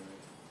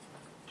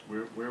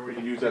 Where We would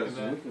can you use that put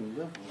as, We can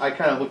live. I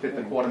kinda looked at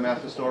the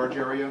quartermaster storage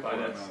area, By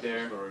that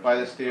stair. by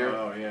the stair,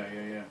 Oh, yeah,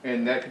 yeah, yeah.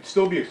 and that could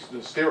still be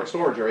a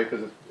storage area,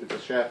 cause it's a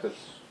shaft that's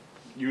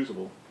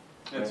usable.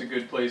 That's a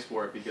good place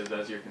for it, because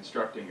as you're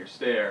constructing your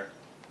stair,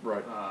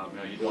 Right.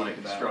 you'd want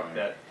to construct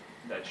that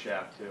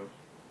shaft too.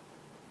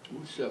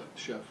 Who's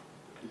chef?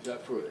 Is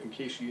that for, in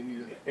case you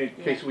need a? In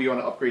case we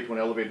wanna upgrade to an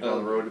elevator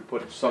down the road and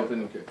put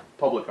something Okay.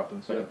 public up in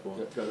the Yeah, second floor.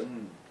 yeah, got it.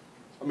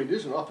 I mean,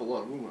 there's an awful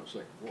lot of room on the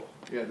second floor.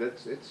 Yeah,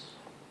 it's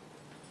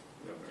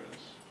Yeah, there is.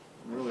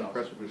 I'm really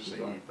impressed with Would this you say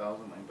design.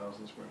 8,000,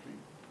 9,000 square feet?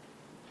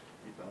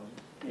 8,000?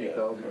 yeah.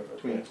 8,000,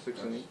 between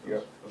 6 and 8.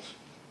 Yep.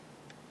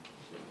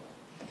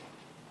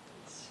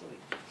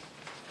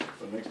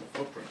 But it makes the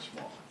footprint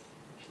small.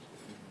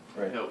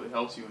 Right. It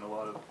helps you in a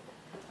lot of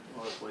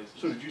places.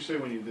 So did you say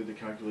when you did the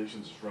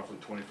calculations, it's roughly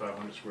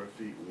 2,500 square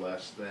feet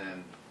less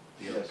than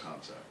the other Yes.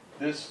 concept?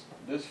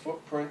 This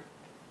footprint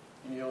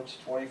yields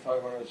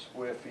 2,500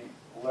 square feet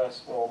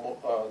less,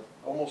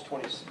 almost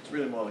 20, it's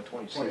really more like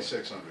 26.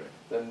 2,600.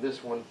 Than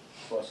this one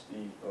plus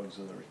the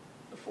auxiliary,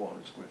 the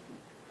 400 square feet.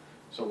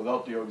 So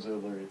without the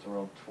auxiliary, it's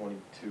around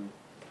 22.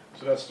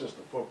 So that's just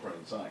the footprint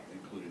inside,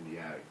 including the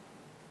attic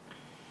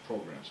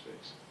program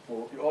space.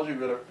 Well, all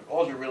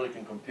you really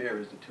can compare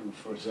is the two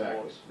first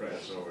floors.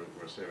 Right, so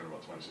we're saving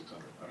about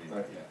 2,600. I mean,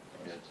 Right. yeah.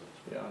 Yeah.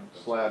 2,600. Yeah, on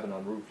slab and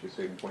on roof, you're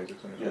saving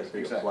 2,600. Yes,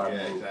 Big exactly. slab Yeah,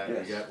 and roof. exactly.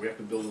 Yes. We have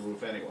to build a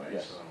roof anyway,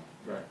 Yes.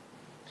 so. Right.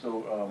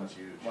 So, That's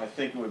huge. my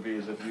thinking would be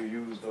is if you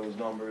use those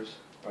numbers,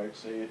 right,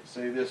 say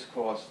this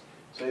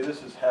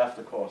is half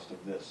the cost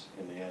of this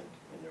in the end,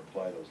 and you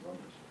apply those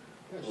numbers.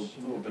 Yes,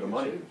 A little bit of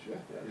money. Yeah,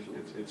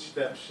 absolutely. It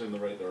steps in the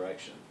right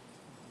direction.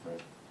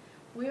 Right.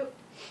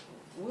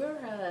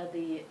 Where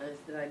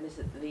did I miss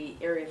it, the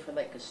area for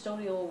like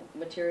custodial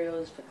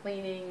materials for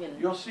cleaning and?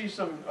 You'll see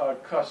some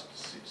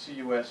CUSTs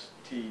Zero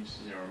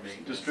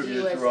maintenance.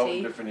 distributed throughout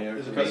CUST? different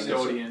areas. There's a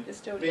Custodian.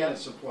 Custodial.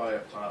 Maintenance supply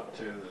up top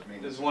too, there's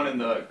maintenance. There's one in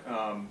the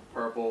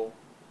purple.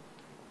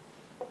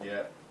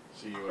 Yeah,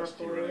 CUST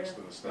Purple right next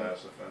area. to the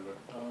status offender.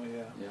 Oh,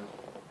 yeah.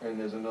 Yeah. And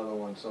there's another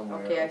one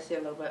somewhere. Okay, I see a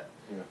little bit.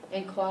 Yeah.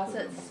 And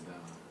closets,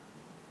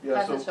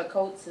 Yeah, closets so, for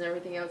coats and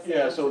everything else?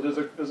 yeah, so there's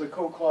a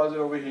coat closet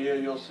over here,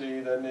 you'll see,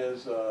 then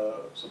there's a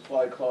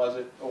supply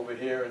closet over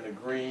here in the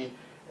green.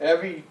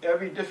 Every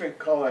different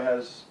color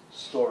has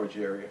storage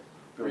area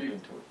Were built you,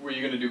 into it. were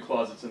you gonna do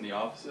closets in the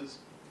offices?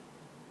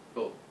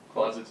 Built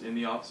closets in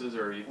the offices,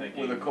 or are you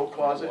thinking? With a coat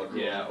closet?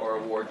 Yeah, or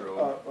a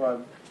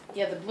wardrobe.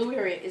 Yeah, the blue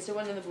area, is there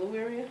one in the blue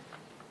area?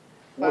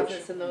 Which,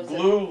 Closets in those?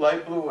 blue,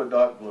 light blue, or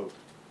dark blue?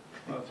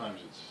 A lot of times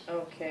it's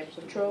Okay,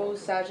 patrol,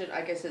 sergeant,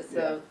 I guess it's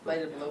Yeah.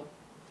 lighter blue.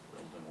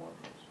 built-in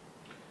wardrobes.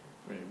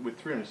 I mean, with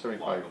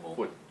 375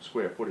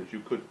 square footage, you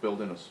could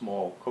build in a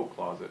small coat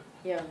closet.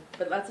 Yeah,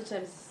 but lots of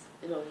times,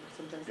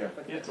 sometimes they Yeah.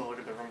 put. You have to look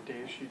at the room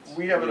data sheets.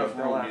 We have enough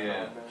room,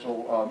 Yeah.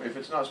 so, if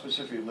it's not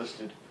specifically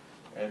listed,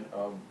 and,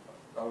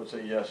 I would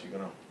say yes, you're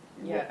gonna.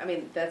 Yeah, I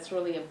mean, that's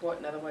really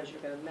important, otherwise you're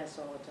gonna mess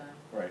all the time.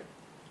 Right.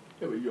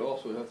 Yeah, but you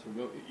also have to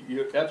remember,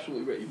 you're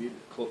absolutely right, you need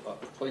a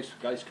place,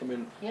 guys come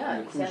in Yeah, on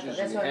the exactly, cruises that's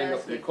and what they I'm hang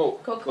up their asking.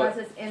 coat. Coat But-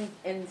 closets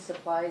and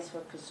supplies for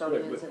Right,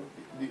 custodians but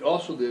and,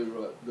 also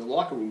the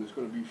locker room is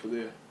gonna be for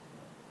their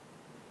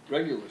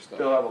regular stuff.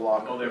 They'll have a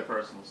locker. All their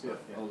personal stuff,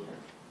 yeah.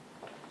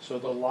 So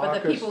the But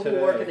lockers the people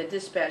who work at today, the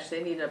dispatch,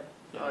 they need a,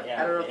 I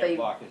Yeah, don't know if yeah, they,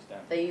 lockers down.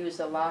 they use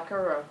a locker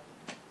or,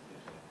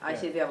 I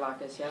see their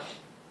lockers, yeah.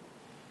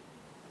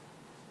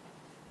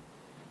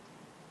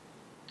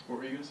 What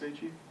were you gonna say,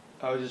 Chief?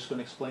 I was just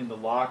gonna explain, the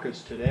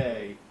lockers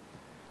today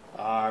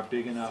are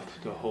big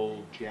enough to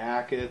hold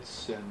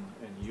jackets and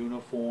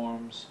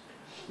uniforms.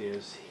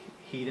 There's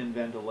heat and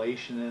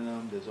ventilation in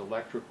them, there's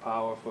electric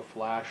power for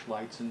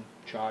flashlights and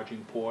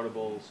charging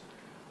portables.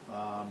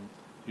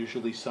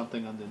 Usually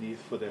something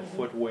underneath for their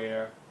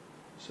footwear.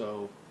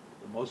 So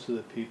most of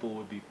the people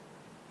would be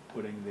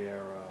putting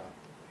their,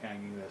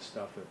 hanging their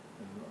stuff in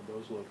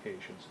those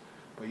locations.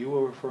 But you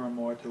were referring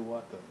more to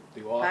what,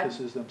 the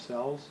offices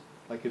themselves?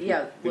 Like if you,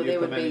 Yeah, well, if they you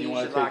would come in and be you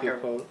wanna usually take your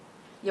locker. coat?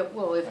 Yeah,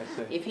 well, I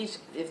see.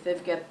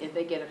 if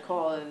they get a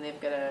call and they've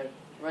gotta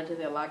run to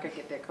their locker,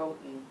 get their coat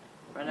and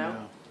run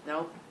out,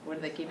 no? Where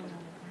do they keep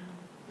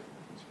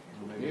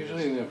it?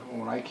 Usually,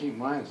 when I keep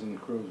mine, it's in the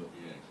cruiser.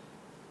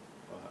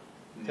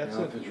 You That's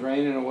know, it. if it's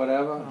raining or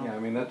whatever, yeah, I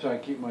mean, that's why I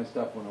keep my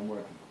stuff when I'm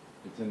working.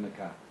 It's in the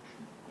car.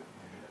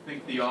 I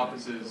think the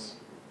offices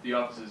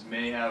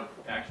may have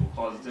actual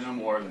closets in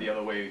them, or the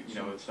other way, you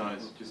know, it's done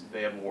is just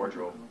they have a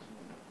wardrobe.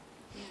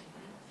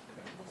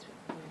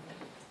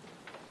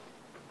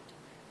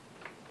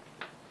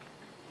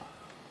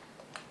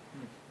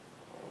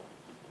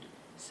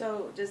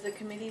 So does the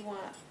committee want,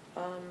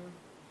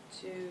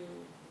 to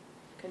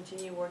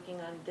continue working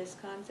on this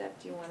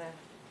concept? Do you wanna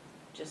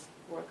just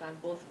work on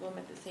both of them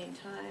at the same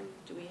time?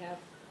 Do we have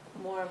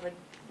more of a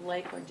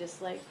like or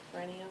dislike for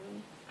any of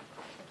them?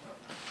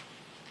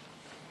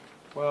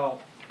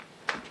 Well,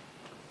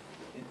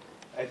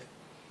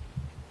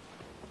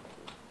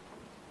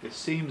 it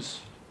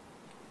seems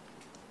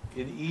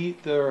in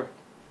either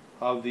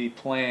of the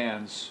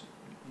plans,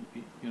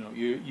 you know,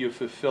 you're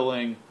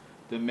fulfilling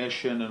the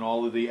mission and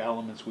all of the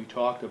elements we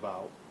talked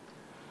about.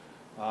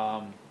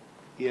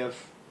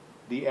 If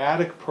the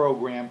attic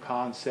program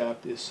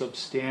concept is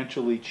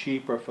substantially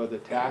cheaper for the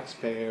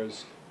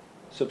taxpayers,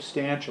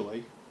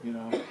 substantially, you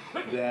know,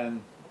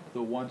 than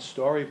the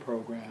one-story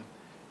program,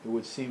 it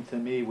would seem to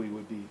me we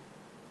would be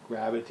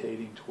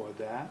gravitating toward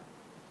that.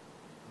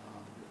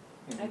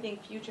 I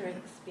think future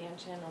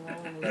expansion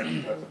alone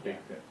is That's a big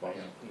thing.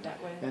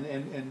 that way.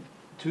 And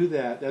to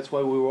that, that's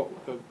why we were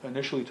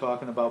initially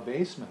talking about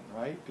basement,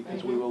 right?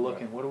 Because we were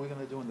looking, what are we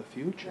gonna do in the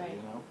future, Right. you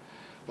know?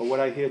 But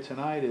what I hear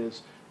tonight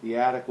is the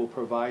attic will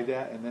provide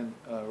that, and then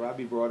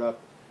Robbie brought up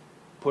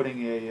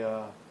putting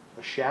a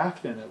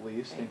shaft in at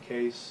least in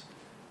case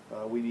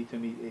we need to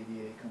meet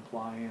ADA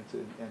compliance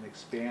and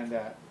expand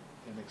that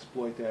and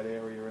exploit that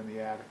area in the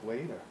attic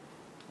later.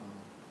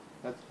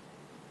 That's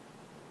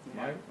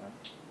my,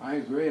 I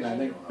agree, and I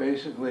think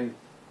basically,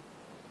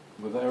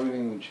 with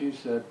everything the chief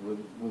said,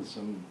 with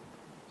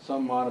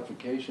some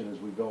modification as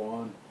we go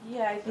on,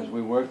 Yeah, I as think,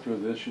 we work through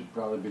this, should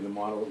probably be the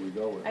model that we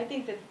go with. I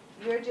think that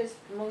you're just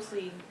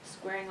mostly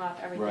squaring off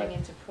everything Right.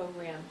 into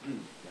program,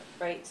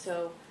 right?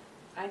 So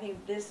I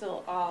think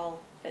this'll all,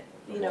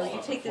 you know, you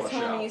take this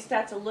home and you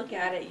start to look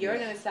at it, you're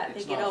gonna start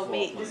It's thinking, not oh,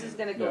 mate, floor this is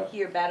plan. gonna go Yeah.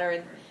 here better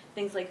and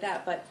things like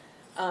that, but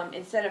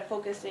instead of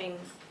focusing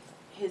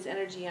his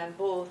energy on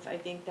both, I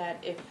think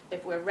that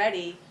if we're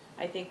ready,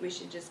 I think we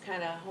should just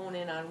kinda hone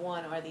in on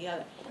one or the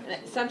other.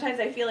 And sometimes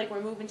I feel like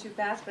we're moving too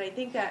fast, but I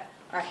think that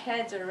our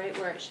heads are right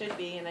where it should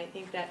be, and I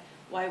think that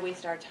why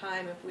waste our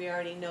time if we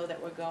already know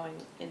that we're going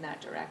in that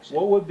direction?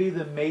 what would be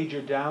the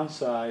major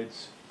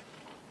downsides,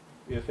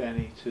 if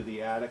any, to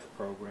the attic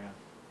program?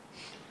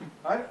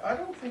 I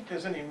don't think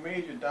there's any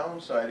major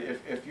downside.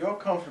 If you're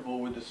comfortable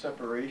with the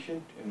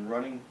separation in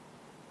running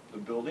the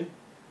building,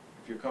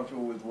 if you're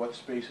comfortable with what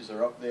spaces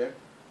are up there,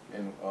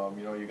 and,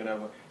 you know, you're gonna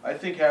have I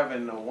think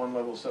having a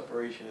one-level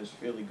separation is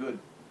fairly good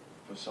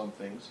for some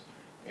things,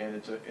 and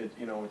it's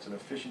an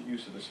efficient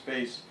use of the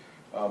space.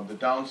 The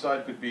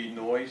downside could be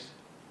noise,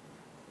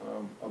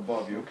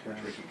 above you, Okay.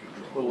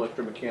 Little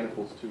extra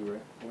mechanicals too,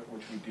 right?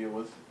 which we deal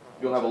with.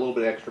 You'll have a little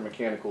bit of extra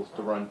mechanicals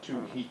to run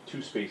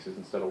two spaces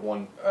instead of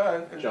one.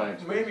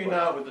 Giant Maybe space,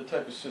 not with the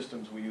type of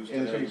systems we use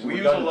And today. it's We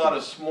use a redundant. lot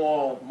of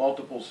small,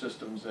 multiple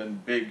systems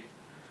and big,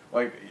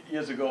 like,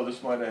 years ago,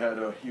 this might have had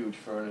a huge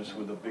furnace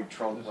with a big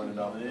trunk running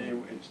down.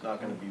 It's not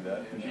gonna be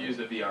that. If you use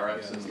the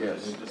VRF system,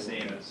 Yes. it's the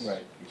same as.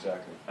 Right,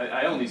 exactly.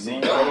 I only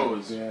see Noise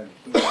pros is in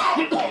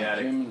bad. the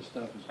attic. Gym and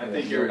stuff is I bad.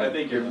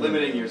 think you're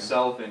limiting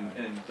yourself and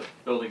the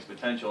building's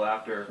potential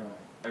after Right.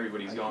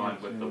 everybody's I gone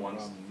can't with see the any one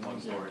problem.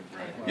 story.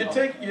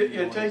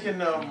 You're taking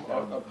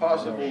a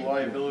possible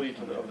liability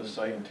of the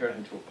site and turning it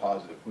into a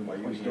positive by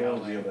using it to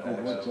be able to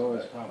access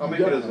that. I'll make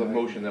that as a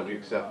motion that we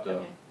accept the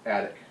Okay.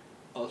 attic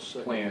I'll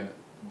second plan. that.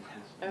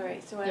 All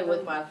right, so I Yeah, have with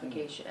a,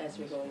 modification as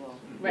we go along.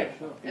 right,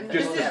 and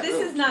Just-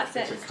 this is not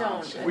set in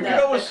stone. We The- can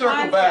always the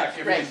circle back concept-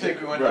 if we right.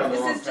 think we went down the This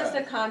wrong is just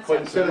a path. concept. But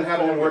instead of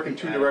having them work in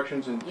two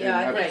directions and Yeah,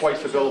 I have agree.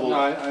 twice the No, billable,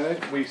 I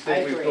think we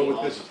say we agree. go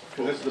with this,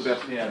 because this is the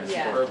best. Yeah.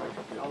 Yeah.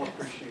 I'll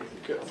appreciate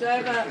it. So I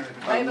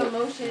have a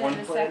motion and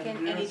a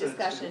second, any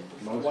discussion?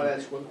 I wanna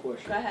ask one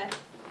question. Go ahead.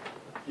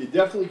 You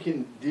definitely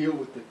can deal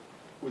with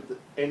with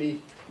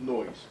any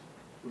noise,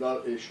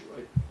 without issue,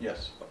 right?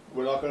 Yes.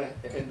 We're not gonna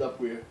end up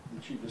where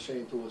the chief is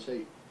saying to us,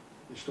 hey,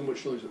 there's too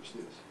much noise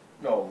upstairs.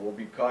 No, we'll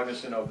be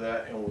cognizant of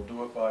that, and we'll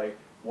do it by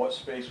what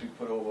space we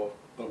put over,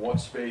 what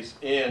space,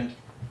 and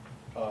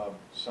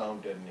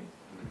sound deadening.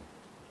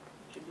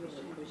 Should be able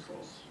to push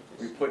those.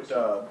 We put,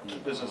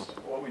 this is,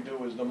 what we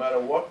do is no matter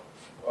what,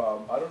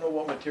 I don't know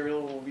what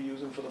material we'll be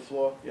using for the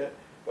floor yet,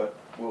 but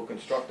we'll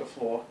construct the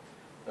floor,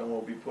 then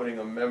we'll be putting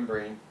a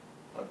membrane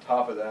on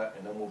top of that,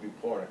 and then we'll be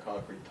pouring a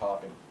concrete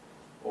topping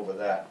over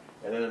that.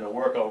 And then in the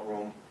workout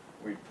room,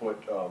 we put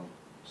Rubber.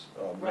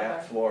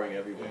 mat flooring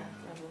everywhere.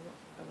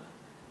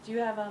 Do you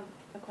have a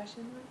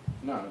question,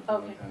 Lynn? No, I'm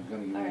Okay.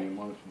 gonna give you Alright. a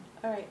motion.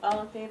 All right,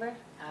 all in favor?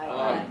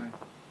 Aye.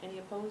 Any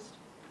opposed?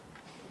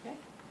 Okay.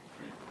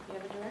 You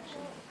have a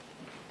direction?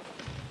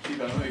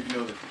 Chief, I don't know if you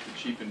know the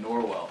chief in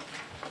Norwell,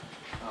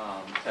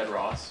 Ted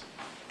Ross.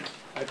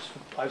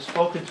 I've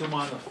spoken to him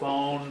on the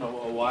phone a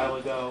while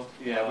ago.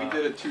 Yeah, we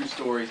did a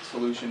 2-story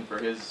solution for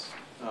his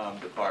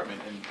department,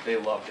 and they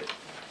loved it.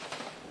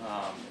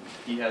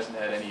 He hasn't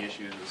had any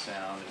issues with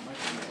sound and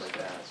things like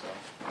that, so.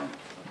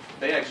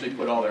 They actually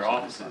put all their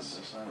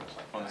offices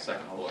on the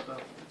second floor,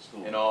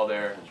 and all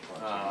their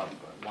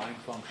Line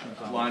functions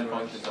on the line first.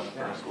 functions on the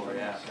first floor,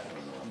 yeah.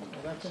 Well,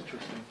 that's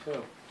interesting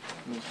too.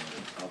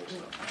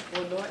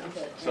 Well, Norton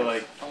said. So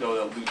like,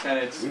 so the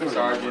lieutenants,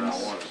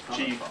 sergeants,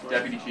 chief,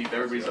 deputy chief,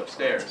 everybody's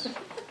upstairs,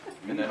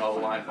 and then all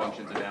the line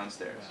functions are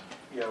downstairs.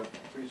 Yeah,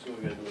 pretty soon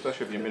we're gonna do it.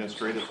 Especially if the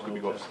administrators could be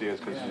go upstairs,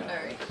 because All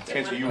right.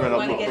 chances you Wanna- run up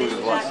wanna to a get cruise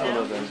into is a lot that now?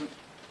 sooner than.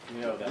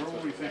 You know, that's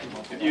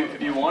what.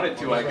 If you wanted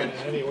to, I could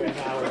Anyway,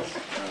 now it's.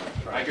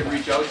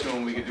 reach out to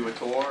him, we could do a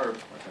tour, or,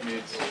 I mean,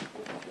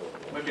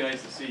 it might be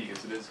nice to see,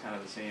 because it is kind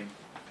of the same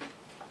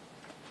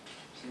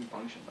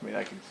function. I mean,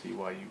 I can see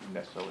why you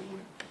necessarily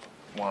wouldn't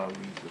wanna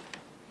leave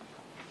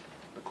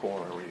the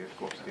corner where you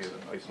go upstairs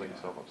and isolate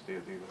yourself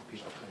upstairs either.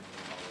 People come in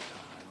all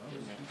the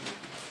time.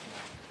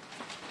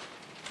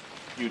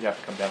 You'd have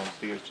to come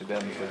downstairs to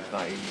them because it's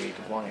not ADA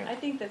compliant. I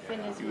think the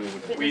fitness You would-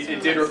 fitness It room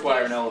did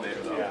require an upstairs-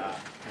 elevator though. Yeah.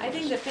 I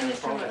think the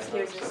fitness room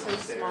upstairs is so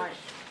smart.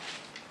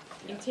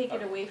 You take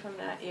it away from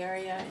that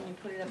area and you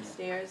put it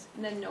upstairs,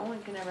 and then no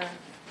one can ever,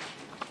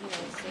 you know,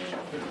 say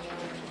anything.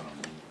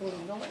 Well,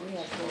 Norton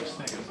has those,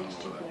 these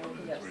two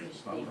can everything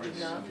up, they did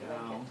not like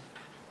Down,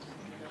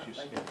 and there's your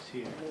space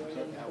here,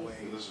 that way,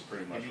 This is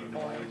pretty much any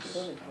what noise,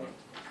 it.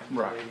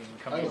 Right. ventilating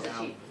coming It's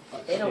down cheap. the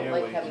They don't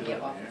like stairway having to to get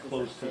the- offices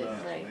close to the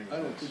upstairs. Right. I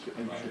don't think it should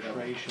have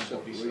infiltration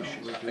will be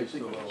separation. I reduced a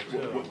think little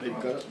what too. they've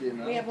got up there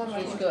now. We have one more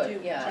It's to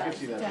good, do. yeah. I can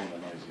see that being the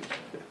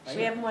noisiest.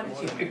 We have one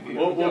to do.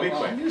 We'll be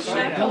quick. You're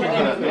not going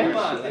Yeah. anywhere. Come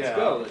on, let's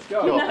go, let's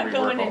You'll You're have to not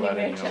going rework all that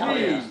anywhere, anyway.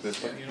 Charlie. Yeah, this-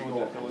 But you know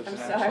what, there was I'm an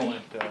sorry.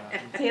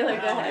 excellent, Taylor,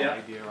 go ahead.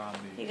 idea on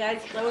You the,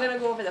 guys, we're gonna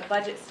go over the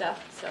budget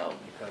stuff, so.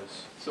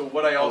 because So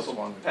what I also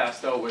Postpone.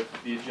 passed out with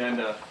the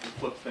agenda, we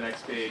flip to the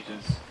next page,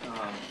 is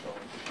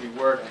we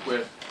worked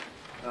with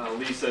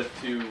Lisa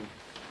to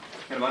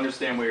kind of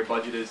understand where your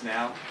budget is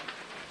now.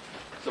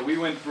 So we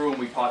went through and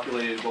we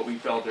populated what we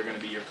felt are gonna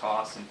be your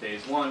costs in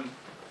phase 1,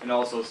 and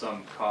also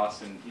some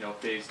costs in,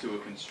 phase 2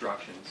 of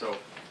construction. So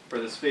for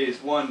this phase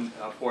 1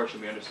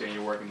 portion, we understand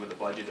you're working with a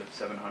budget of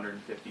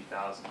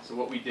 $750,000. So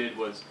what we did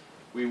was,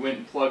 we went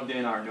and plugged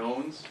in our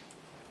knowns,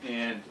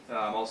 and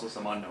also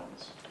some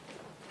unknowns.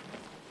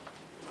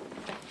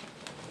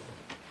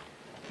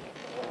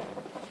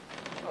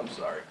 I'm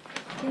sorry.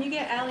 Can you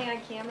get Ally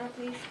on camera,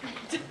 please?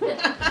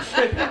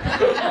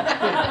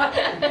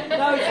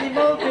 No, she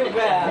moved too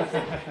fast.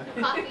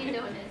 Coffee and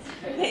donuts.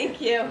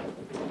 Thank you.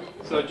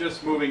 So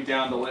just moving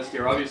down the list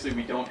here, obviously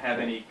we don't have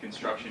any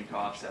construction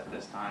costs at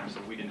this time, so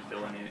we didn't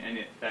fill in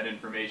any that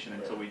information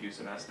until we do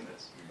some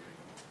estimates.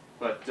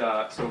 But,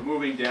 so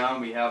moving down,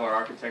 we have our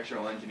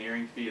architectural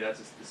engineering fee, that's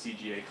the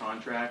CGA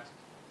contract.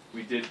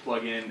 We did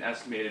plug in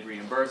estimated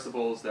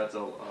reimbursables, that's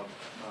a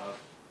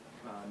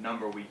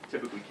number we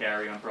typically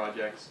carry on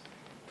projects.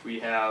 We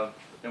have,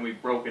 then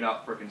we've broken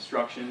up for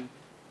construction,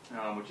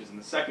 which is in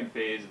the second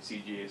phase of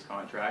CGA's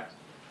contract.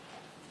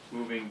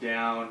 Moving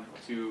down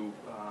to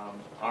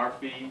our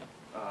fee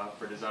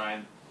for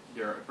design,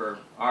 for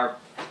our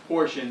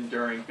portion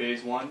during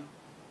phase 1,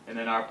 and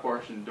then our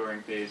portion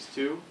during phase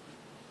 2.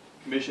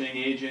 Commissioning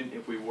agent,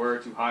 if we were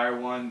to hire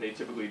one, they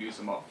typically do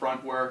some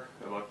upfront work,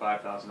 about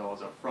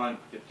 $5,000 up front,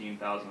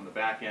 $15,000 on the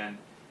back end.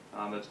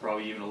 That's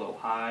probably even a little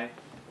high.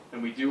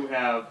 And we do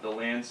have the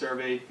land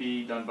survey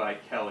fee done by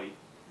Kelly.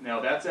 Now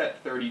that's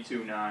at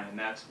 $32,900, and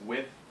that's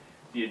with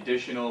the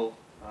additional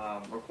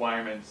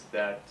requirements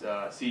that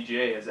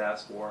CGA has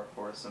asked for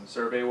some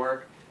survey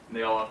work, and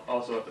they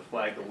also have to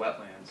flag the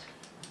wetlands.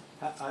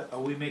 are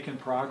we making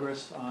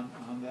progress on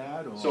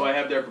that, or? So I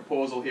have their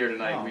proposal here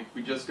tonight, Oh.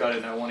 we just got it,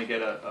 and I wanna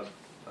get a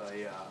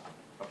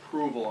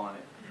approval on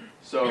it.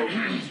 So,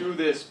 to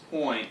this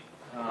point,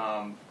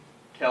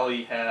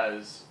 Kelly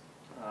has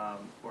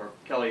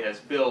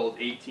billed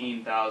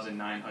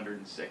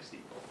 $18,960.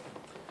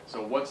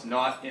 So what's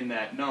not in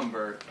that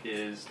number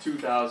is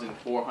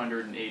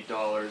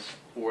 $2,408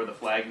 for the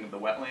flagging of the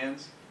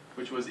wetlands,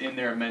 which was in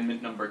their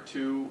amendment number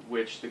 2,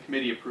 which the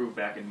committee approved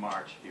back in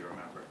March, if you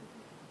remember.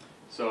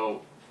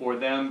 So for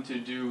them to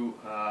do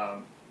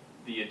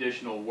the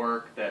additional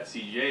work that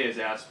CGA has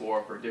asked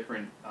for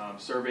different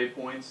survey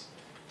points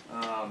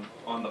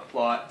on the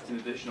plot, it's an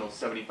additional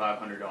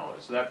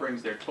 $7,500. So that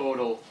brings their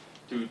total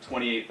to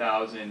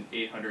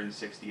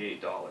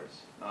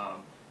 $28,868.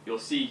 You'll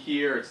see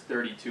here it's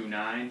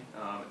 $32,900.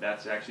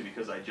 That's actually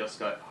because I just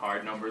got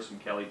hard numbers from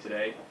Kelly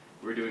today.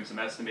 We were doing some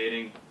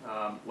estimating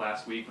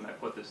last week when I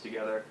put this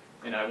together,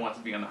 and I want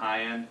to be on the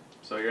high end.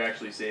 So you're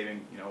actually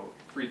saving,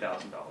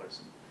 $3,000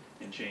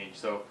 and change.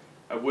 So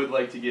I would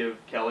like to give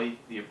Kelly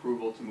the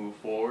approval to move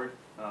forward.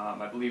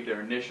 I believe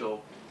their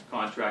initial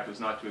contract was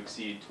not to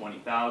exceed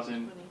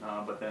 $20,000,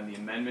 but then the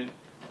amendment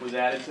was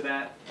added to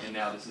that, and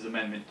now this is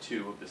amendment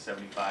 2 of the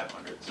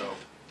 $7,500. So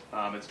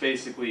it's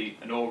basically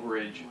an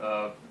overage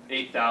of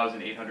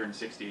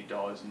 $8,868.91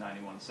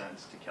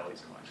 to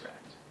Kelly's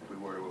contract if we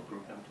were to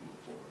approve them to move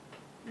forward.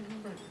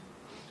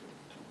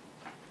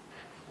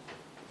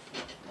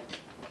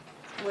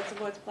 What's the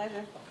board's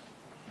pleasure? I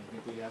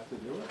think we have to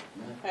do it.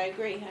 I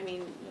agree, I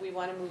mean, we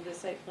wanna move the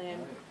site plan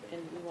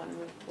and we wanna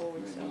move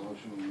forward, Make a so.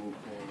 motion, we move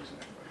forward.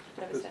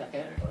 Do you have a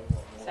second?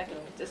 Second,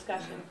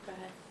 discussion, go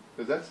ahead.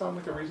 Does that sound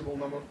like a reasonable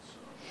number,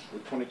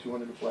 with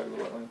 2,200 to flag the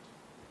wetland?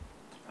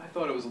 I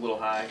thought it was a little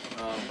high,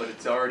 but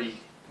it's already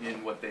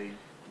in what they,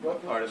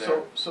 part of their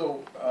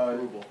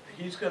approval.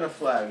 He's gonna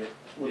flag it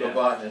with a Yeah.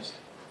 botanist,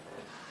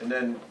 and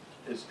then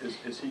is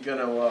he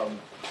gonna,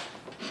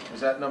 is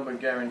that number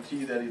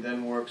guaranteed that he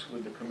then works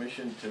with the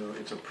commission to,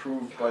 it's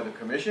approved by the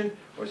commission,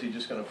 or is he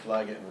just gonna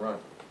flag it and run?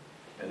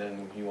 And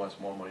then he wants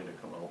more money to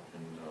come out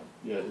and,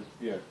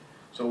 Yeah.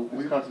 so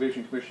This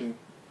Conservation Commission,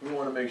 we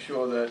wanna make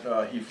sure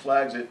that, he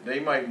flags it. They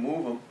might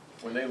move them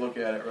when they look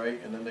at it, right,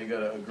 and then they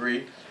gotta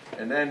agree.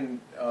 And then,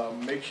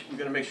 we're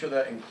gonna make sure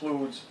that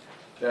includes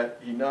that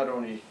he not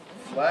only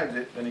flags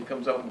it, then he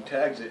comes out and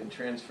tags it and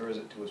transfers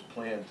it to his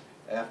plan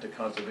after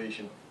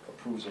conservation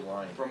approves a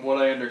line. From what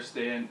I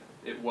understand,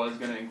 it was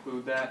gonna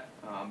include that,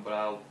 but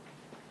I'll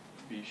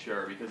be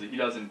sure, because he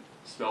doesn't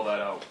spell that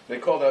out. They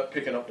call that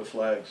picking up the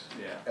flags.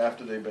 Yeah.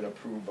 After they've been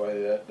approved by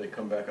that, they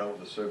come back out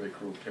with the survey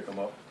crew, pick them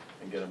up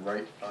and get them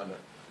right on it.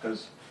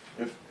 Because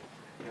if,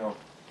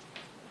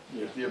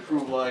 if the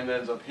approved line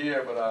ends up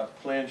here, but our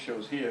plan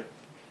shows here,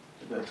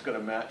 that's gonna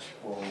match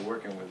what we're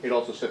working with. it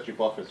also sets your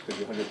buffers, because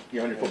your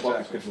 100-foot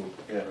buffers could move.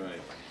 Yeah, Right.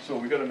 so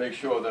we gotta make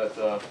sure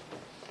that,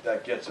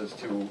 that gets us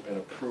to an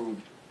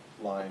approved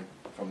line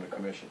from the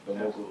commission, the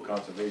local Absolutely.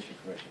 conservation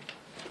commission.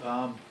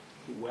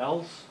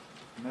 Wells,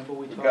 remember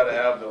we We talked? gotta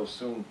have those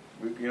soon.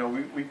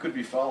 We could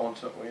be following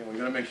something, we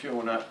gotta make sure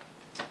we're not,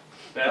 I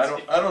That's,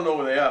 don't know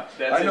where they are.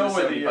 that's I in know the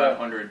where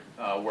 7,500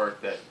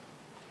 work that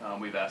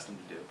we've asked them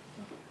to do.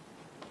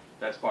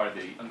 That's part of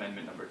the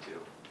amendment number 2.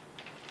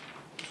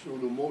 So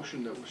the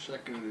motion that was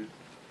seconded,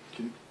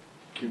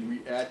 can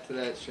we add to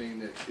that saying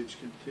that it's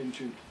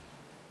contingent,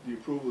 the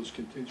approval is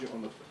contingent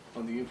on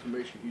the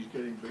information he's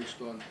getting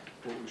based on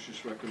what was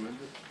just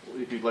recommended?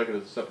 If you'd like it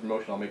as a separate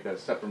motion, I'll make that a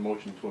separate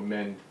motion to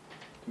amend,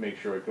 to make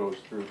sure it goes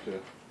through to,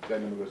 that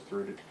number goes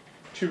through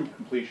to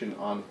completion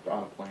on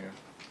a plan,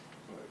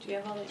 Do you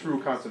have all the?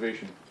 through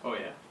conservation. Oh,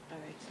 yeah. All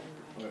right, so,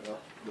 All right,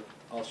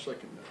 I'll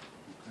second that.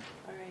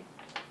 all right,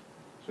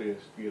 So yes,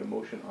 you get a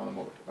motion on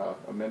a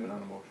amendment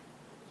on a motion.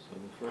 So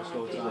the first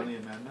All in vote's on favor? the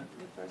amendment?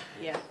 the first,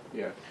 yeah,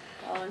 Yeah.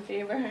 all in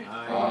favor?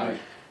 Aye.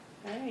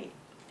 All right,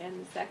 and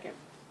the second,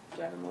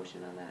 do I have a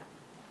motion on that?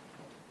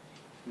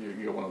 You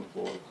got one on the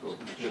floor, so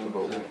it's just a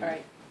vote. All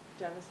right,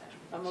 do I have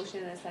a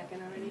motion and a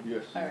second already?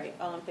 Yes. All right,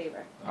 all in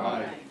favor?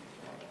 Aye.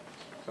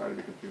 Sorry to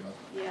be confused.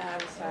 Yeah,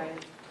 I was sorry.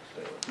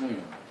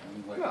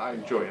 No, I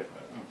enjoy it.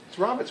 It's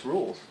Robert's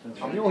rules.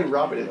 I'm the only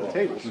Robert at the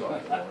table, so.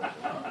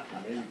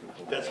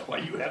 That's why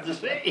you have to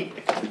say.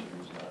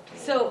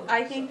 So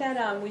I think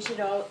that we should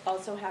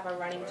also have a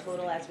running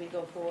total as we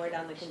go forward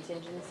on the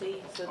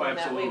contingency, so Oh, then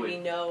that way absolutely.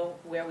 we know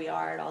where we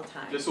are at all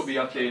times. This will be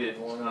updated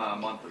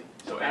monthly.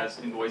 So as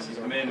invoices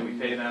come in and we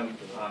pay them,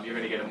 you're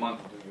gonna get a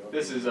month.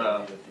 This is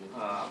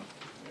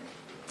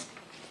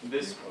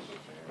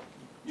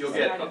you'll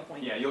get, Starting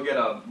point. yeah, you'll get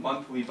a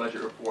monthly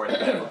budget report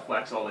that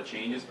reflects all the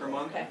changes per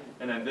month. Okay.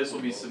 And then this will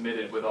be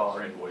submitted with all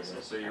our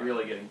invoices, so you're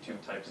really getting 2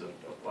 types of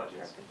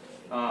budgets.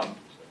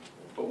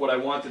 But what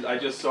I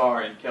just saw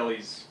in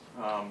Kelly's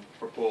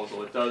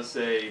proposal, it does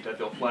say that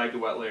they'll flag the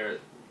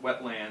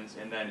wetlands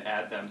and then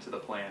add them to the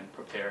plan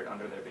prepared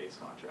under their base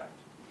contract.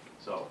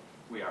 So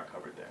we are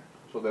covered there.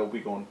 So they'll be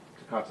going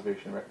to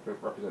conservation,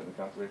 representing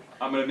conservation.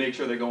 I'm gonna make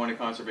sure they're going to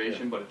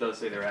conservation, but it does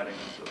say they're adding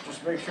them to the plan.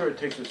 Just make sure it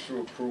takes us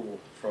through approval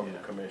from the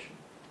Yeah. commission.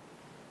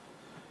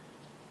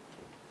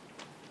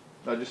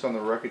 Now, just on the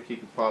record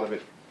keeping part of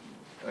it,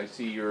 I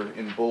see you're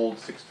in bold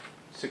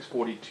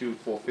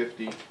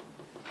 642,450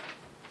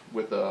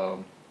 with a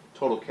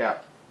total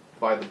cap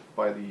by the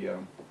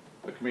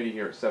committee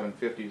here at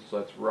 750, so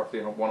that's roughly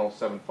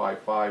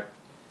 107,555.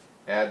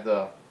 Add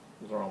the, it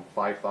was around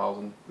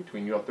 5,000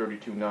 between your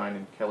 32.9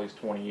 and Kelly's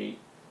 28.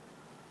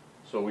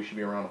 So we should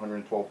be around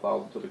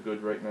 112,000 to the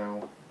good right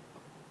now.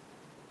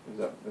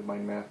 Is my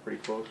math pretty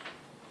close?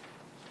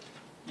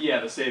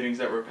 Yeah, the savings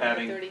that we're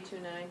having,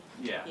 32.9.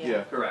 yeah,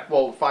 Yeah. correct.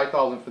 Well,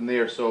 5,000 from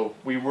there, so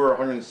we were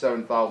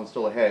 107,000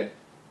 still ahead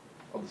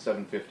of the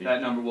 750.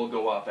 That number will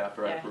go up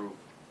after I Yeah. approve.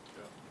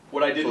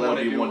 What I So didn't that'll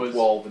wanna be do was.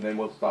 112, and then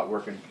we'll start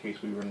working in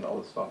case we run into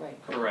other stuff. Right.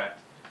 Correct.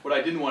 What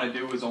I didn't want to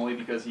do was only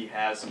because he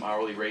has some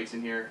hourly rates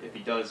in here, if he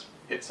does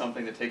hit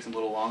something that takes him a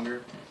little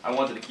longer, I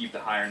wanted to keep the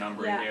higher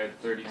number in Yeah. here,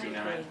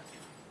 32.9. agree.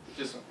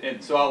 Just,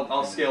 and so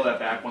I'll scale that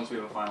back once we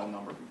have a final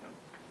number from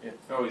him.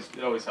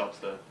 It always helps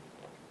to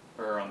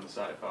err on the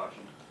side of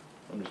caution.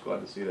 I'm just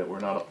glad to see that we're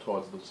not up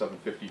towards the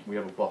 750. We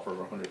have a buffer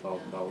of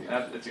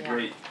 $100,000. It's a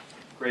Yeah.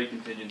 great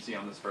contingency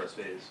on this first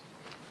phase.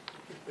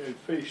 And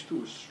phase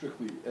two is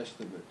strictly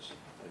estimates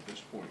at this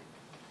point,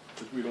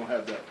 because we don't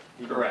have that,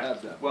 we don't Correct.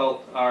 have that.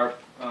 Well, our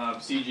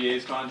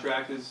CGA's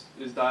contract is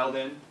dialed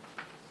in,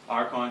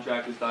 our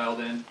contract is dialed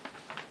in,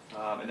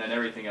 and then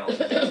everything else is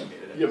estimated.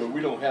 Yeah, but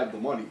we don't have the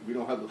money, we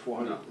don't have the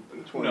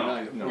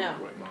 429. No. No.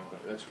 Right,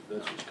 that's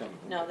what's coming.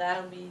 No,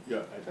 that'll be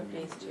Yeah. for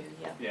phase 2,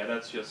 yeah. Yeah,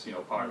 that's just,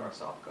 part of our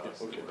soft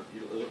costs. Okay.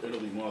 It'll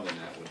be more than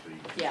that with the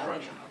Yeah, I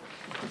construction of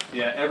it.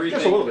 Yeah, everything.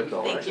 Just a little bit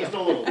though, Thank right? you. Just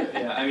a little bit.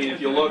 Yeah, I mean, if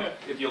you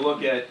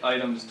look at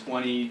items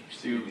 20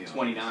 to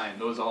 29,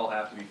 those all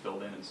have to be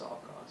filled in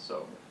soft costs.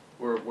 So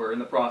we're in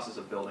the process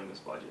of building this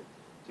budget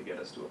to get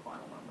us to a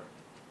final number.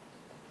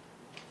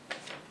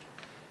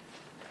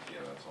 Yeah,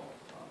 that's all,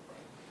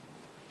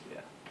 right.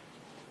 Yeah.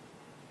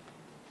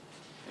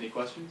 Any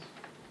questions?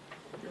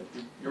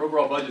 Your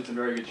overall budget's in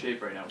very good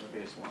shape right now with the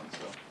base one,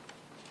 so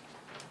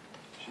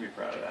should be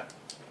proud of that.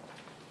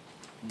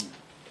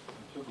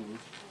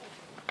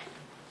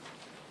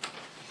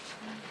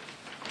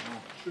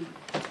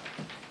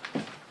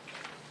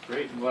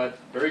 Great, I'm glad,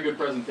 very good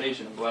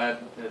presentation. I'm glad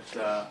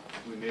that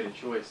we made a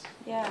choice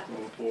Yeah. to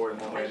move forward in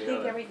one way I or the think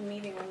other. every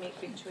meeting will make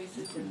big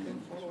choices and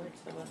move forward,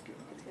 so it's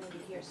gonna be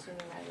here sooner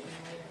rather than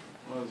later.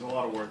 Well, there's a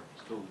lot of work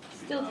still to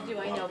be Still to done. do,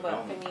 I a lot know, of but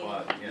I development,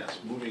 mean- But, yes,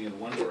 moving in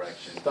one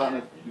direction.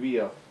 Starting to be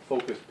a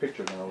focused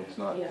picture now. It's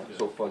not Yeah.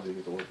 so fuzzy as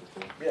it was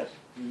before. Yes,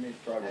 we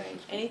made progress.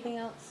 Alright, anything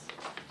else?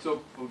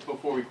 So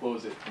before we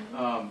close it,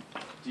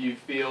 do you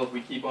feel if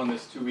we keep on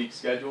this 2-week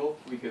schedule,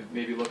 we could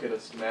maybe look at a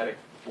schematic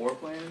floor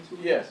plan in 2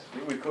 weeks? Yes,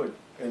 we could,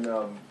 and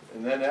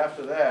then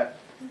after that,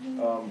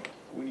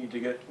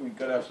 we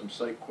gotta have some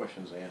site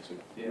questions answered.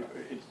 Yeah.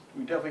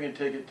 We definitely can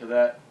take it to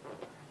that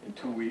in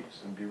 2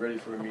 weeks and be ready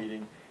for a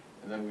meeting,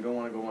 and then we don't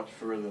wanna go much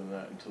further than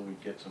that until we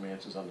get some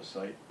answers on the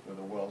site, where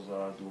the wells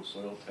are, do a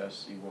soil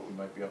test, see what we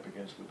might be up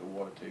against with the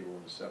water table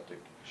and the septic.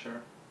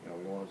 Sure. You know,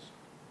 we don't wanna,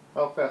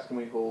 How fast can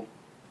we hold,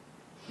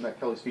 not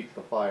Kelly's feet to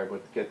the fire,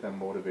 but get them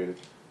motivated?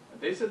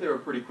 They said they were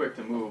pretty quick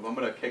to move. I'm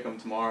gonna kick them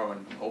tomorrow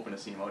and I'm hoping to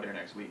see them out here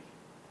next week.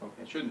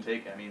 Okay. It shouldn't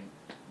take, I mean,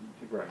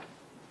 Right.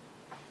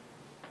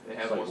 they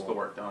have Site most of the walk.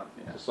 work done,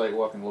 yeah. The site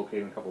walk and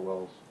locating a couple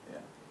wells.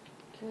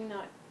 Can we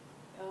not,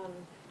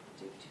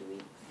 do 2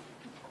 weeks?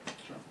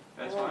 Sure.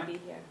 That's I won't fine. be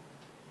here.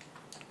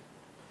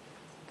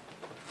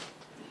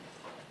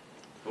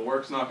 The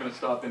work's not gonna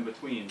stop in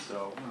between,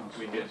 so No,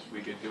 we so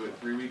could do it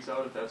 3 weeks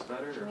out if that's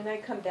better, I or? mean, I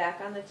come back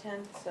on the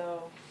 10th,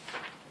 so,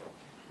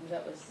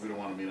 That was, We don't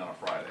wanna meet on a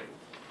Friday.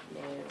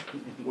 yeah,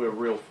 We're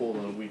real full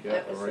in a week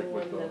that after, was the right?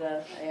 With one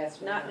that I asked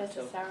for not not to.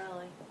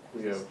 necessarily.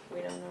 we have,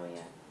 We don't know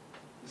yet.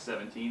 The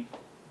 17th?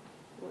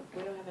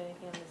 We don't have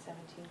anything on the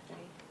 17th,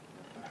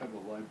 right? I have a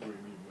library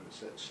meeting, but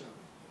it's at 7.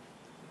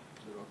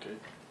 Is it okay?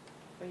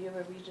 Or you have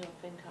a regional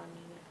FinCom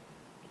meeting?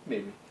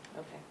 maybe.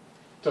 Okay.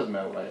 Doesn't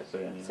matter what I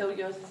say anyway. So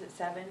yours is at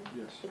 7?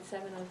 Yes. It's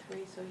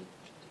 7:03, so do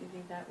you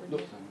think that would No.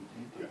 be?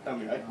 Yeah, I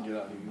mean, I can get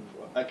out of here,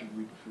 I can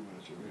leave a few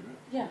minutes early, right?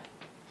 Yeah.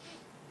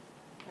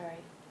 All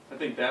right. I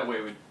think that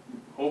way we'd,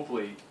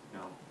 hopefully,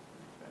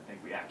 I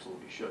think we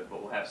absolutely should,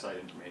 but we'll have site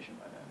information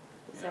by then.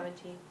 The Yeah.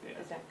 17th, Yeah.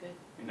 is that good?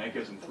 And that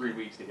gives them 3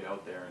 weeks to get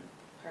out there and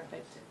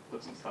Perfect.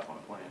 put some stuff on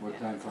a plan. What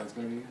time,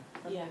 5:30?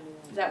 Yeah.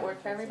 Does that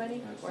work for everybody?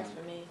 That's Works fine.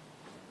 for me.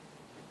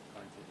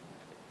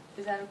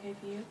 Is that okay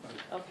for you?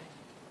 Okay.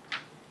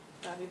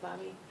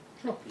 Bobby?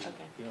 Sure. Okay.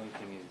 The only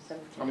thing is.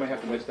 17th. I might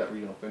have to miss that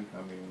regional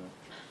FinCom meeting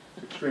though.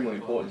 It's extremely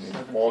important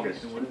in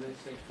August. What did they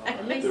say?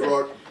 And They're Lisa, al-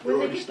 they're when they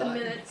already get the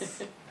started.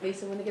 minutes,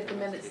 Lisa, when they get the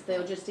minutes,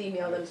 they'll just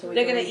email them so we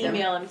They're can gonna read them.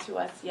 email them to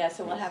us, yeah,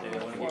 so we'll have them They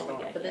wanna before get we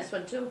going. get For here. this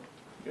one too?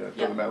 Yeah, it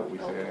Yeah. doesn't matter what we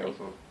say Okay. anyhow,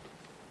 so.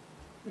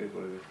 It is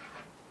what it is. Is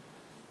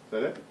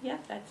that it? Yeah,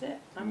 that's it.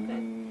 I'm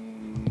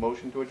good.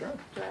 Motion to adjourn.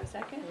 Do I have a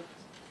second?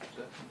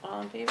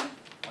 All in favor?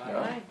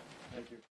 Aye. Thank you.